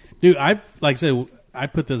because, dude, I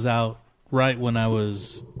put this out right when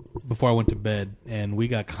before I went to bed, and we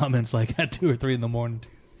got comments like at 2 or 3 in the morning.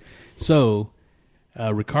 So,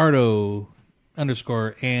 Ricardo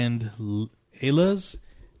 _ and Ayla's.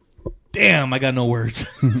 Damn, I got no words.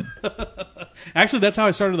 Actually, that's how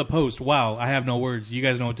I started the post. Wow, I have no words. You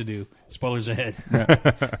guys know what to do. Spoilers ahead.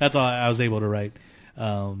 That's all I was able to write.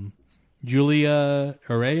 Julia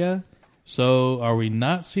Araya. So, are we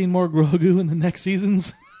not seeing more Grogu in the next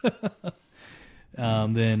seasons?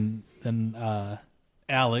 Then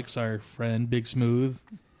Alex, our friend, Big Smooth.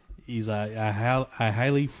 He's I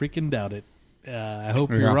highly freaking doubt it. I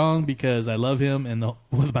hope you're wrong because I love him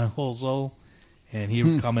with my whole soul. And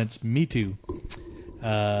he comments, "Me too."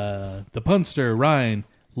 The punster Ryan,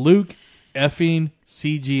 Luke effing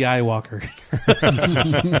CGI Walker.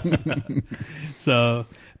 So,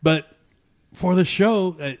 but for the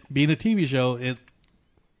show, being a TV show,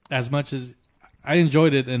 as much as I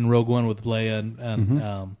enjoyed it in Rogue One with Leia and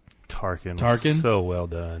Tarkin. Tarkin? Was so well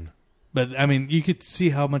done. but I mean, you could see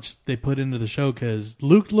how much they put into the show because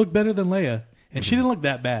Luke looked better than Leia, and she didn't look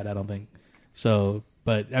that bad, I don't think. So,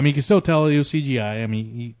 but I mean, you can still tell it was CGI. I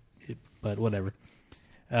mean, but whatever.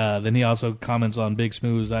 Then he also comments on Big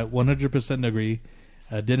Smooths. I 100% agree.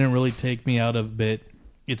 Didn't really take me out of it.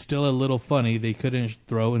 It's still a little funny. They couldn't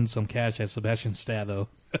throw in some cash at Sebastian Stan, though.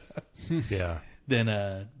 Yeah. Then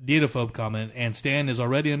Dietaphobe comment, and Stan is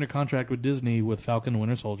already under contract with Disney with Falcon and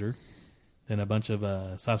Winter Soldier. Then a bunch of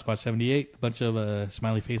Sasquatch 78, a bunch of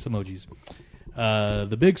smiley face emojis.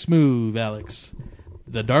 The Big Smooth, Alex.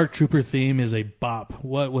 The Dark Trooper theme is a bop.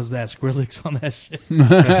 What was that? Skrillex on that shit?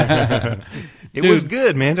 It was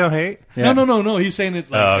good, man. Don't hate. Yeah. No. He's saying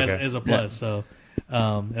it like, okay. as a plus. So,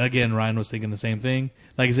 again, Ryan was thinking the same thing.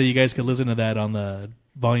 Like I said, you guys could listen to that on the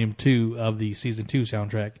Volume 2 of the Season 2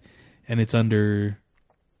 soundtrack, and it's under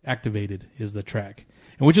Activated is the track.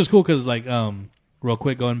 And which is cool because, like, real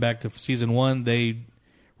quick, going back to Season 1, they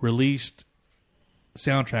released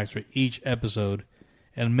soundtracks for each episode,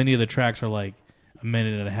 and many of the tracks are like a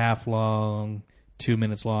minute and a half long, 2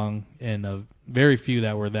 minutes long, and very few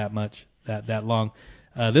that were that long.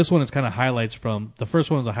 This one is kind of highlights from the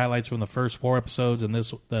first one is the highlights from the first 4 episodes, and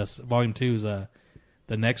this Volume 2 is the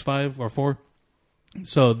next 5 or 4.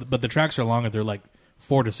 So, but the tracks are longer; they're like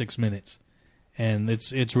 4 to 6 minutes, and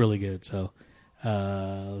it's really good. So,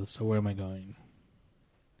 where am I going?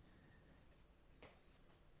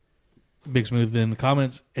 Big Smooth in the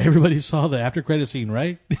comments. Everybody saw the after credit scene,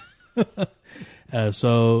 right?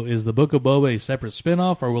 So is the Book of Boba a separate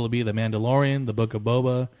spinoff, or will it be The Mandalorian, the Book of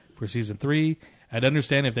Boba for Season 3? I'd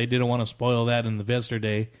understand if they didn't want to spoil that in the Investor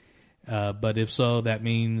Day, but if so, that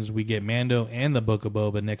means we get Mando and the Book of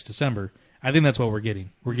Boba next December. I think that's what we're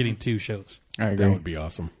getting. We're getting 2 shows. I agree. That would be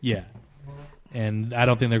awesome. Yeah. And I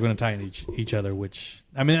don't think they're going to tie in each other, which,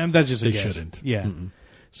 I mean, that's just a They guess. shouldn't. Yeah.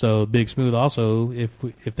 So Big Smooth also,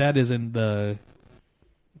 if that isn't the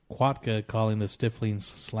Quatka calling the Stiflings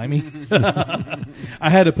slimy, I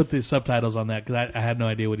had to put the subtitles on that because I had no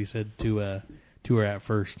idea what he said to her at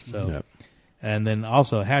first. So, Yep. And then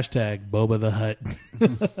also hashtag Boba the Hutt.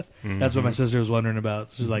 That's what my sister was wondering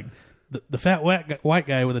about. She's like, the fat white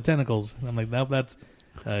guy with the tentacles. And I'm like, that's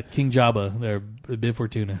King Jabba, their Bib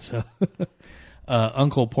Fortuna. So,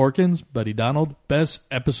 Uncle Porkins, Buddy Donald, best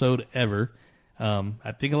episode ever.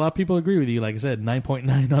 I think a lot of people agree with you. Like I said,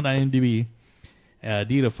 9.9 on IMDb.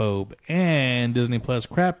 Dietaphobe and Disney Plus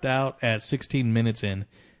crapped out at 16 minutes in.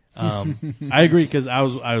 I agree because I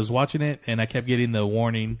was watching it and I kept getting the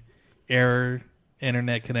warning error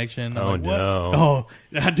internet connection. I'm Oh, like, what? no.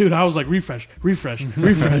 Oh, dude, I was like, refresh.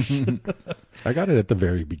 I got it at the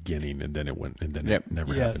very beginning, and then it went, and then Yep. it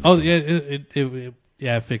never Yeah. happened. Oh, yeah.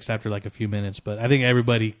 It fixed after like a few minutes, but I think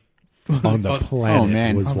everybody On the planet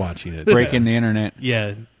man. was watching it. Breaking the internet.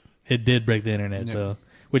 Yeah, it did break the internet. Yeah. So,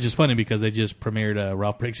 which is funny because they just premiered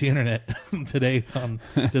Ralph Breaks the Internet today on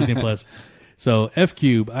Disney Plus. So F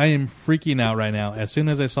Cube, I am freaking out right now. As soon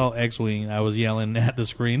as I saw X-Wing, I was yelling at the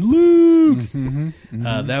screen, "Luke!"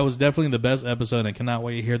 That was definitely the best episode, and I cannot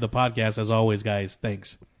wait to hear the podcast. As always, guys,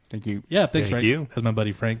 thanks. Thank you. Yeah, thanks, Thank Frank. you. That's my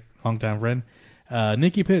buddy Frank, longtime friend.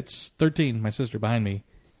 Nikki Pitts, 13, my sister behind me.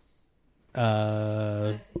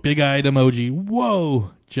 Big-eyed emoji.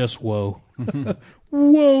 Whoa, just whoa,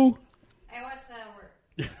 whoa. I watched that at work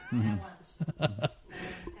at lunch.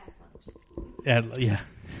 Past lunch. Yeah.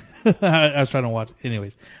 I was trying to watch.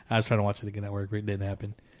 Anyways, I was trying to watch it again at work. It didn't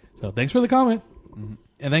happen. So thanks for the comment,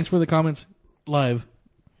 and thanks for the comments live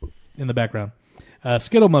in the background.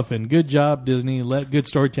 Skittle Muffin, good job, Disney. Let good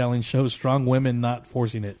storytelling show strong women, not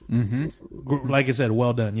forcing it. Like I said,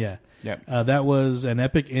 well done. Yeah. Yep. That was an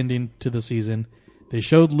epic ending to the season. They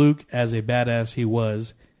showed Luke as a badass he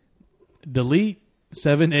was. Delete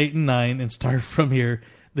 7, 8, and 9 and start from here.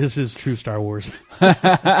 This is true Star Wars.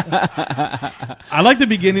 I like the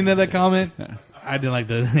beginning of that comment. I didn't like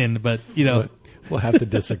the end, but But we'll have to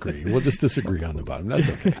disagree. We'll just disagree on the bottom. That's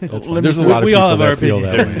okay. That's fine. me- There's a lot of we people all have our that feel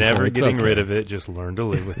opinion. that They're way. never so it's getting okay. rid of it. Just learn to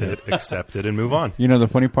live with it, accept it, and move on. You know, the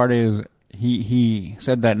funny part is he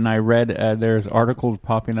said that, and I read there's articles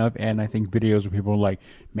popping up, and I think videos of people like,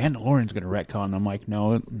 Mandalorian's going to retcon. I'm like,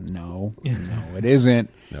 no, it isn't.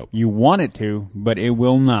 Nope. You want it to, but it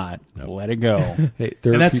will not. Nope. Let it go. Hey,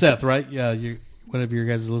 there and are that's people, Seth, right? Yeah, you one of your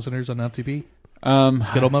guys' listeners on LTP?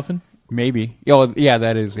 Skittle Muffin? Maybe. Oh, yeah,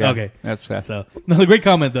 that is. Yeah. Okay. That's Seth. So, no, great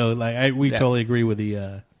comment, though. Like we Yeah. totally agree with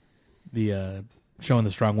the showing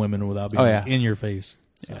the strong women without being Oh, yeah. like, in your face.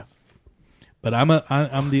 So. Yeah. But I'm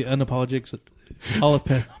the unapologetic.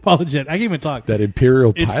 Apologetic. I can't even talk. that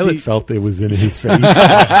Imperial It's pilot the- felt it was in his face.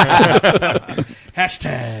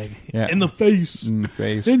 Hashtag Yeah. in the face. In the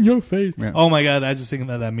face. In your face. Yeah. Oh my god, I just thinking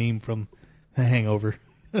of that meme from The Hangover.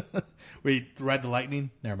 Where you ride the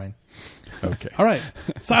lightning? Never mind. Okay. All right.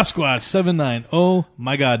 Sasquatch 79. Oh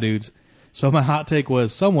my god, dudes. So my hot take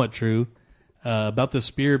was somewhat true about the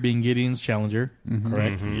spear being Gideon's challenger.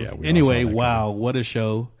 Correct? Yeah. we all Anyway, saw that wow, what a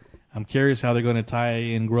show. I'm curious how they're going to tie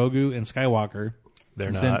in Grogu and Skywalker.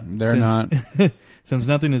 They're Since- not. They're not. Since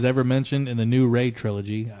nothing is ever mentioned in the new Rey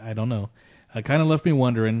trilogy, I don't know. Kind of left me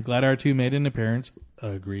wondering. Glad R2 made an appearance.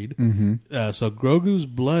 Agreed. So Grogu's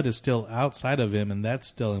blood is still outside of him, and that's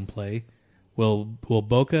still in play. Will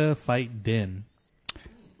Boca fight Din?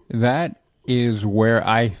 That is where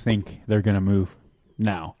I think they're going to move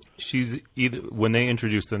now. She's either when they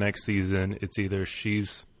introduce the next season, it's either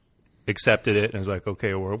she's accepted it and is like,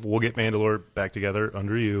 okay, we'll get Mandalore back together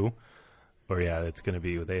under you, or it's going to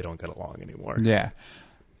be they don't get along anymore. Yeah.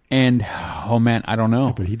 And, oh man, I don't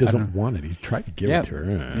know. But he doesn't want it. He's tried to give Yep. it to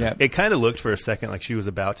her. Yeah. It kind of looked for a second like she was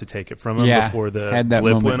about to take it from him Yeah, before the had that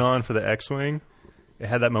blip moment. went on for the X-wing. It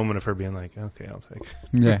had that moment of her being like, okay, I'll take it.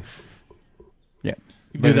 Yeah. Yeah.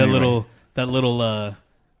 You But do that anyway. little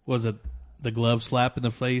was it the glove slap in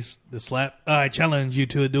the face? The slap. I challenge you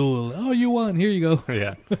to a duel. Oh, you won. Here you go.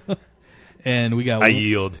 Yeah. And we got. I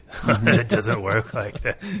yield. It doesn't work like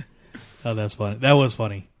that. Oh, that's funny. That was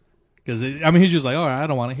funny. Because he's just like, all right, I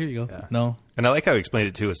don't want it. Here you go. Yeah. No. And I like how he explained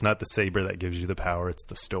it too. It's not the saber that gives you the power; it's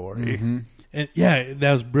the story. And yeah,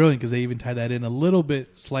 that was brilliant because they even tied that in a little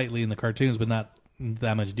bit slightly in the cartoons, but not in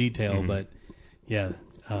that much detail. But yeah,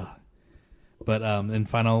 and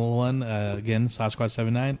final one again, Sasquatch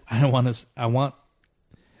 79. I want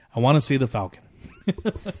to see the Falcon.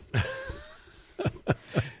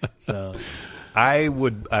 So, I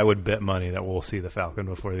would bet money that we'll see the Falcon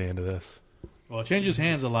before the end of this. well, it changes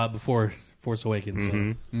hands a lot before Force Awakens.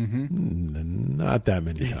 So. Not that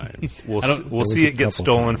many times. We'll don't- we'll There see was it a get couple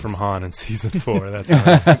stolen times. from Han in season 4. That's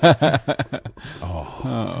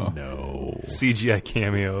how No. CGI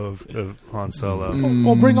cameo of Han Solo.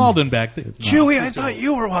 Well, bring Alden back. Chewie, I thought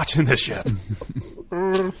you were watching the ship.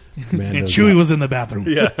 Mando And Chewie was in the bathroom.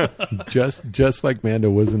 Yeah. just like Mando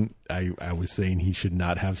wasn't. I was saying he should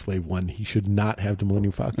not have Slave One. He should not have the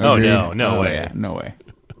Millennium Falcon. Oh, no Oh, way. Yeah, no way.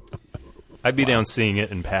 I'd be down seeing it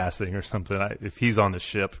in passing or something. If he's on the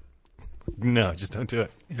ship, no, just don't do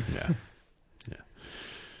it. Yeah.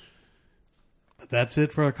 That's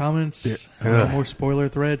it for our comments. No more spoiler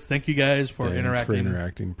threads. Thank you guys for Thanks for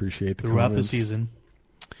interacting. Appreciate the throughout comments. the season.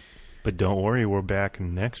 But don't worry, we're back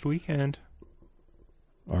next weekend.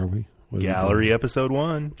 Are we? What are we Gallery doing? episode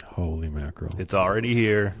 1. Holy mackerel! It's already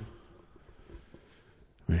here.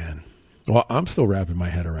 Man. Well, I'm still wrapping my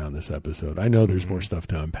head around this episode. I know there's more stuff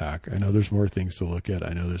to unpack. I know there's more things to look at.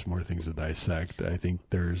 I know there's more things to dissect. I think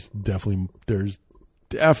there's definitely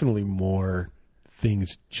more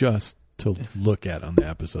things just to look at on the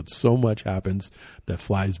episode. So much happens that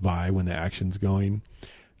flies by when the action's going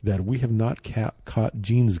that we have not caught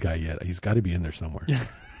Gene's guy yet. He's got to be in there somewhere.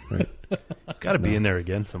 Right? It's got to be in there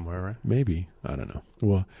again somewhere, right? Maybe. I don't know.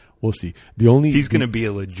 Well, we'll see. He's going to be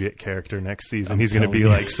a legit character next season. He's going to be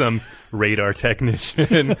like some radar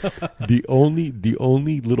technician. The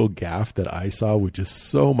only little gaffe that I saw, which is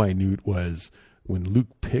so minute, was when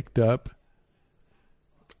Luke picked up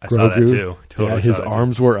I Grogu. saw that too. Totally his saw that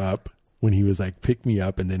arms were up when he was like, pick me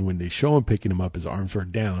up. And then when they show him picking him up, his arms were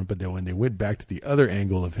down. But then when they went back to the other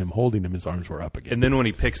angle of him holding him, his arms were up again. And then when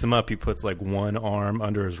he picks him up, he puts like one arm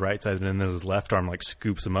under his right side, and then his left arm like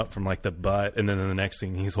scoops him up from like the butt. And then the next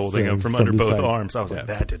thing, he's holding him from under the both sides. arms. I was like,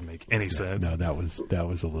 that didn't make any sense. No, that was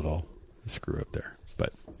a little screw up there.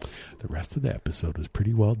 But the rest of the episode was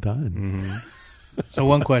pretty well done. Mm-hmm. So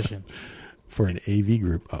one question. For an AV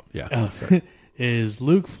group. Oh, yeah. Sorry. Is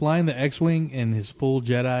Luke flying the X-Wing in his full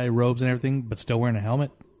Jedi robes and everything, but still wearing a helmet?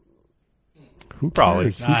 Who Probably.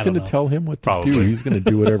 cares? I Who's don't going to know. tell him what to Probably. do? He's going to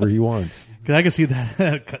do whatever he wants. Because I can see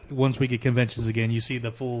that once we get conventions again, you see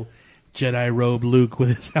the full Jedi robe Luke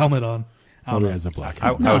with his helmet on. I don't Probably know. has a black I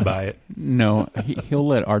helmet. would buy it. No, he'll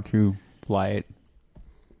let R2 fly it.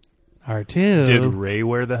 R2. Did Rey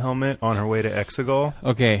wear the helmet on her way to Exegol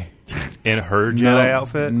Okay. in her Jedi No,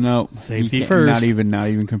 outfit? No. Safety You can't- first. Not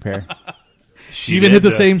even compare. She even hit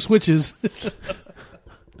the same switches. Joey, what did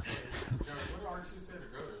R2 say to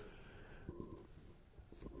Grogu?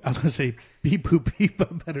 I was going to say beep boop beep,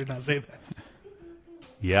 but better not say that.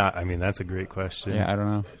 Yeah, I mean, that's a great question. Yeah, I don't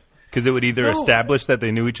know. Because it would either establish that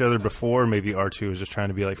they knew each other before, or maybe R2 was just trying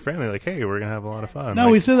to be like friendly, like, hey, we're going to have a lot of fun. No,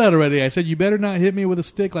 like, we said that already. I said, you better not hit me with a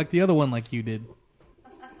stick like the other one like you did.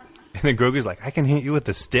 And then Grogu's like, I can hit you with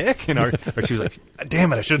the stick? And R2's like,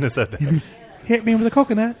 damn it, I shouldn't have said that. Hit me with a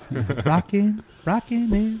coconut. Rocking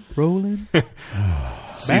and rolling.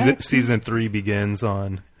 Season 3 begins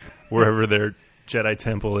on wherever their Jedi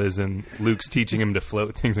temple is, and Luke's teaching him to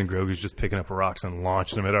float things, and Grogu's just picking up rocks and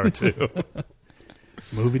launching them at R2.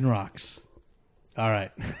 Moving rocks. All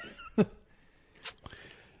right.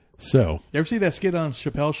 So, You ever see that skit on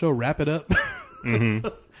Chappelle's show, Wrap It Up? Mm-hmm.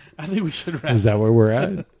 I think we should wrap is that where we're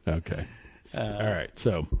at? Okay. All right.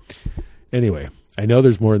 So, anyway, I know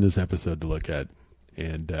there's more in this episode to look at,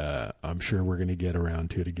 and I'm sure we're going to get around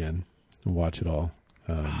to it again and watch it all.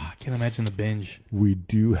 I can't imagine the binge. We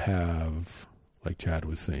do have, like Chad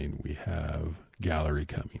was saying, we have gallery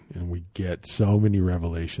coming, and we get so many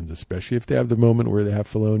revelations, especially if they have the moment where they have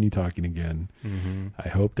Filoni talking again. Mm-hmm. I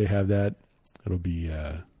hope they have that. It'll be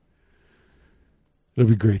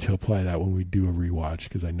great to apply that when we do a rewatch,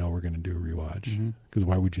 because I know we're going to do a rewatch. Because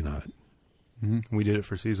why would you not? We did it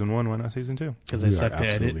for season 1, why not season 2? Because I We suck are to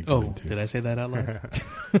absolutely edit. Oh, going to. did I say that out loud?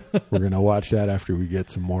 We're going to watch that after we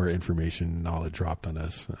get some more information and knowledge dropped on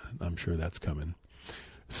us. I'm sure that's coming.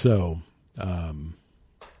 So,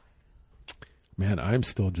 man, I'm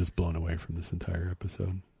still just blown away from this entire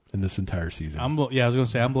episode and this entire season. I was going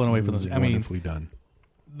to say I'm blown away from this. Really I mean, wonderfully done.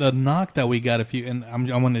 the knock that we got and I'm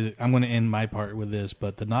going to end my part with this,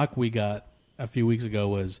 but the knock we got a few weeks ago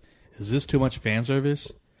was, is this too much fan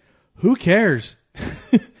service? Who cares?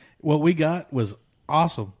 What we got was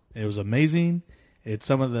awesome. It was amazing. It's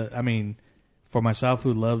some of the, I mean, for myself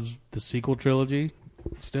who loves the sequel trilogy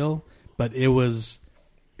still, but it was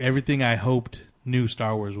everything I hoped new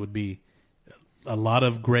Star Wars would be. A lot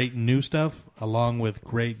of great new stuff along with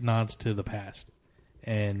great nods to the past.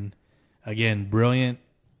 And again, brilliant.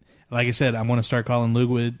 Like I said, I'm going to start calling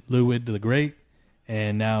Lewid the Great,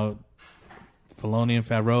 and now Filoni and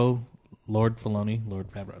Favreau, Lord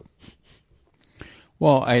Favreau.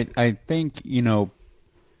 Well, I think,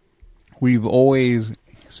 we've always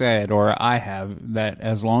said, or I have, that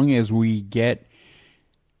as long as we get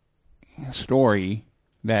a story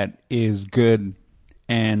that is good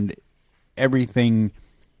and everything,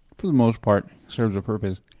 for the most part, serves a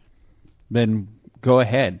purpose, then go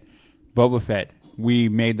ahead. Boba Fett. We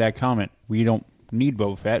made that comment. We don't need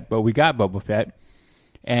Boba Fett, but we got Boba Fett,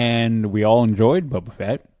 and we all enjoyed Boba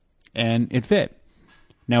Fett, and it fit.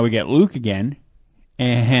 Now we get Luke again,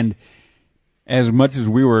 and as much as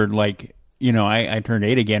we were like, I turned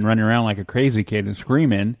 8 again, running around like a crazy kid and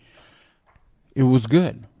screaming, it was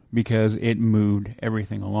good because it moved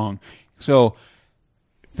everything along. So,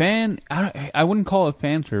 I wouldn't call it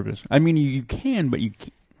fan service. I mean, you can, but you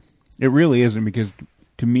can't. It really isn't, because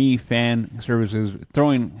to me, fan service is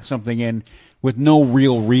throwing something in with no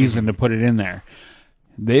real reason to put it in there.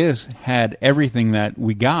 This had everything that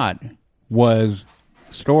we got was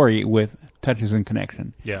story with touches and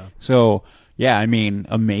connection. Yeah. So, yeah, I mean,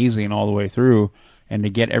 amazing all the way through. And to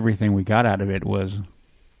get everything we got out of it was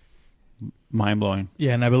mind-blowing.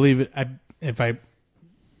 Yeah, and I believe if I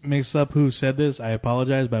mix up who said this, I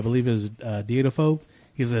apologize, but I believe it was Dietophobe.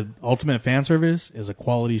 He said ultimate fan service is a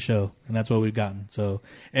quality show, and that's what we've gotten. So,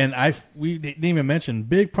 and we didn't even mention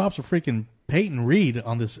big props for freaking Peyton Reed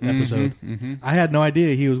on this episode. I had no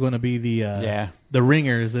idea he was going to be the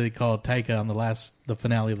ringer, as they called Taika on the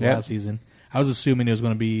finale of the last season. I was assuming it was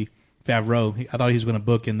going to be Favreau. I thought he was going to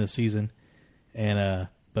book in this season, and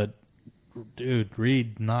but dude,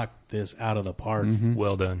 Reed knocked this out of the park.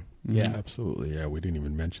 Well done. Yeah, absolutely. Yeah, we didn't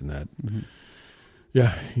even mention that.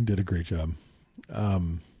 Yeah, he did a great job.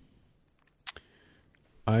 I'm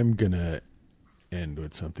gonna end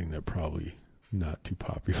with something that probably not too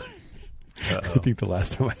popular. I think the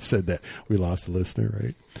last time I said that, we lost a listener,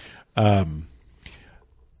 right?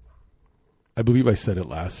 I believe I said it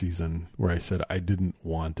last season where I said I didn't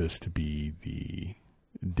want this to be the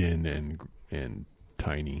Din and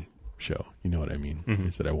Tiny show. You know what I mean? I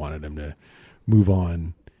said I wanted them to move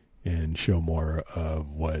on and show more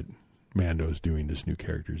of what Mando's doing, this new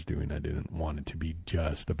character's doing. I didn't want it to be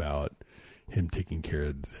just about him taking care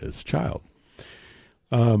of this child.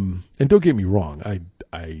 And don't get me wrong,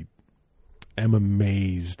 I am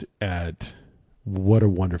amazed at what a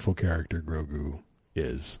wonderful character Grogu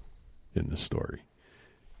is in the story.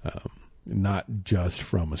 Not just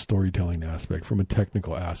from a storytelling aspect, from a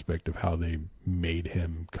technical aspect of how they made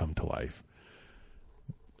him come to life.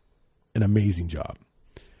 An amazing job.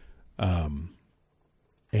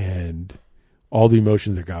 And all the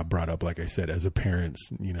emotions that got brought up, like I said, as a parent,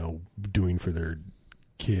 doing for their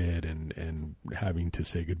kid and having to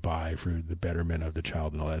say goodbye for the betterment of the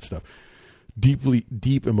child and all that stuff.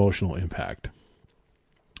 Deep emotional impact.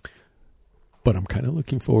 But I'm kind of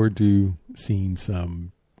looking forward to seeing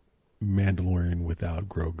some Mandalorian without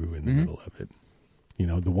Grogu in the middle of it.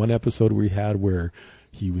 The one episode we had where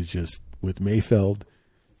he was just with Mayfeld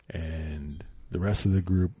and the rest of the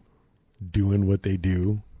group doing what they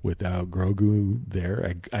do without Grogu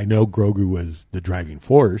there. I know Grogu was the driving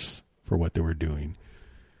force for what they were doing,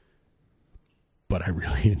 but I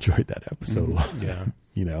really enjoyed that episode a lot. Yeah.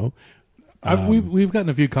 We've gotten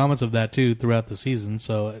a few comments of that too throughout the season,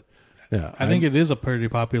 so yeah, I think it is a pretty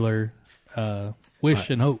popular wish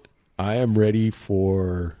and hope. I am ready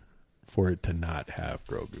for it to not have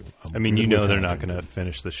Grogu. They're not going to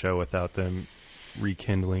finish the show without them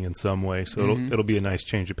rekindling in some way, so it'll be a nice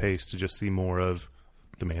change of pace to just see more of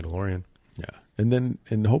the Mandalorian. Yeah,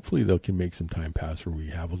 and hopefully they can make some time pass where we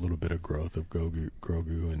have a little bit of growth of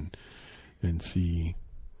Grogu and see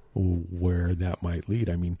where that might lead.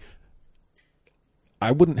 I mean,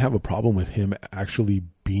 I wouldn't have a problem with him actually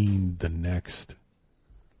being the next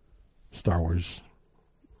Star Wars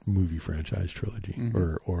movie franchise trilogy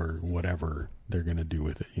or whatever they're going to do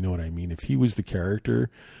with it. You know what I mean? If he was the character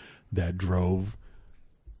that drove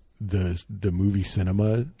the movie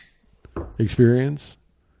cinema experience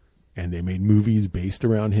and they made movies based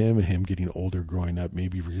around him and him getting older, growing up,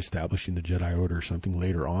 maybe reestablishing the Jedi Order or something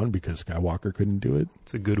later on because Skywalker couldn't do it.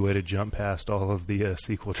 It's a good way to jump past all of the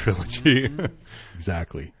sequel trilogy.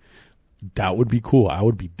 Exactly. That would be cool. I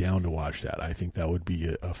would be down to watch that. I think that would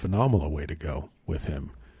be a phenomenal way to go with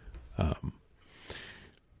him.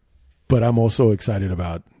 But I'm also excited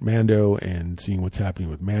about Mando and seeing what's happening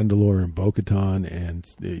with Mandalore and Bo-Katan and,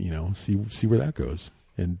 see where that goes.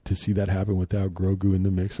 And to see that happen without Grogu in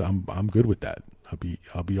the mix, I'm good with that.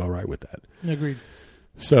 I'll be all right with that. Agreed.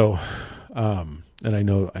 So, and I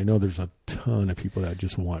know there's a ton of people that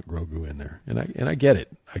just want Grogu in there, and I get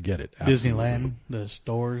it. I get it. Absolutely. Disneyland, the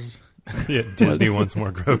stores. Yeah, Disney wants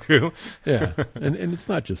more Grogu. Yeah, and it's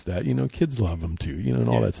not just that. Kids love them too. And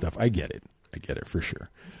all that stuff. I get it. I get it for sure.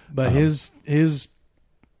 But his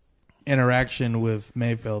interaction with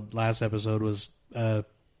Mayfeld last episode was a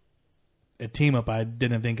team up I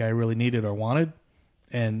didn't think I really needed or wanted,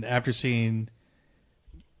 and after seeing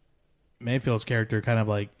Mayfield's character kind of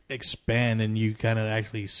like expand and you kind of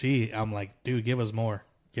actually see, I'm like, dude, give us more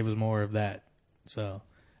of that. So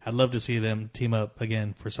I'd love to see them team up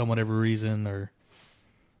again for some whatever reason, or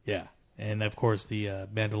and of course the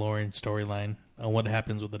Mandalorian storyline on what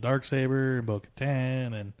happens with the Darksaber and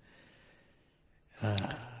Bo-Katan, and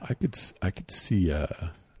I could see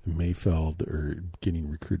Mayfeld or getting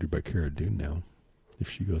recruited by Cara Dune now if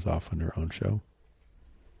she goes off on her own show.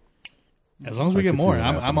 As long as we get more,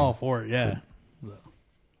 I'm all for it. Yeah.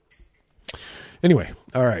 Anyway,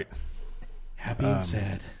 all right. Happy and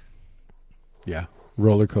sad. Yeah,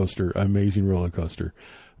 roller coaster, amazing roller coaster.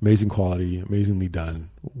 Amazing quality, amazingly done,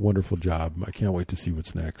 wonderful job. I can't wait to see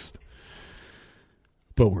what's next.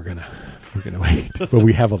 But we're gonna wait. But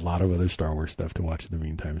we have a lot of other Star Wars stuff to watch in the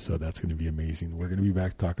meantime, so that's going to be amazing. We're going to be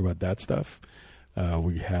back to talk about that stuff.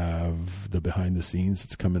 We have the behind the scenes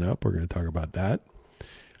that's coming up. We're going to talk about that.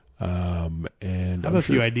 And I have a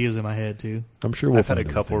few ideas in my head too. I'm sure I've had a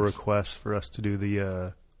couple requests for us to do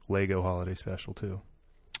the Lego holiday special too.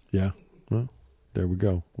 Yeah, well, there we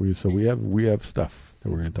go. We have stuff that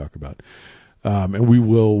we're going to talk about, and we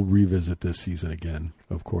will revisit this season again,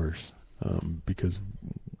 of course, because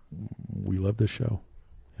we love this show,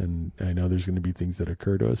 and I know there's going to be things that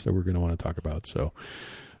occur to us that we're going to want to talk about. So,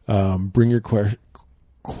 bring your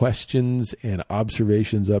questions and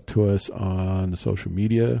observations up to us on the social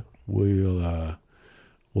media. We'll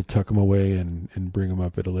tuck them away and bring them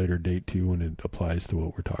up at a later date too when it applies to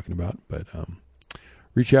what we're talking about. But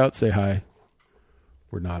reach out, say hi.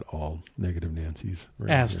 We're not all negative Nancy's.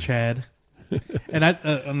 Ask Chad. And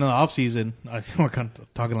in the off season, we're kind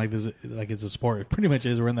of talking like this, like it's a sport. It pretty much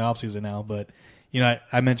is. We're in the off season now, but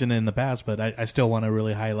I mentioned it in the past, but I still want to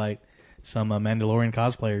really highlight some Mandalorian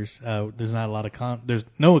cosplayers. There's not a lot of there's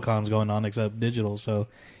no cons going on except digital. So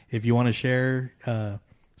if you want to share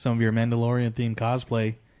some of your Mandalorian themed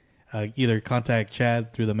cosplay, either contact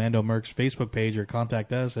Chad through the Mando Mercs Facebook page or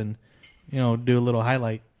contact us and do a little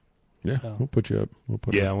highlight. Yeah, so. We'll put you up.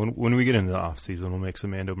 When we get into the off season, we'll make some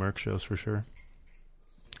Mando Merc shows for sure.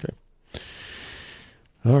 Okay.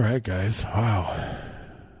 All right, guys. Wow.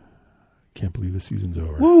 Can't believe the season's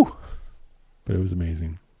over. Woo! But it was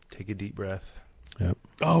amazing. Take a deep breath. Yep.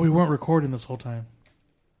 Oh, we weren't recording this whole time.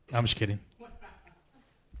 I'm just kidding.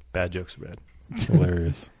 Bad jokes are bad. It's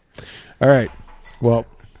hilarious. All right. Well,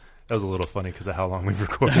 that was a little funny because of how long we've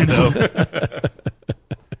recorded, though.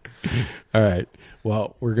 All right.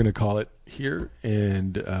 Well, we're going to call it here,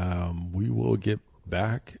 and we will get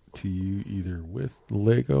back to you either with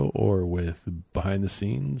Lego or with behind the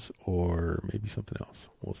scenes or maybe something else.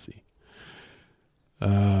 We'll see.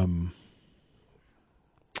 I'm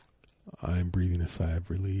breathing a sigh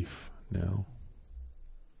of relief now.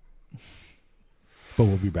 But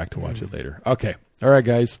we'll be back to watch it later. Okay. All right,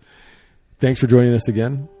 guys. Thanks for joining us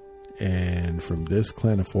again. And from this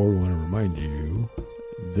Clan of Four, we want to remind you,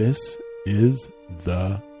 this is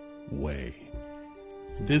the way.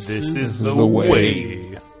 This is the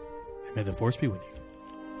way. May the Force be with you.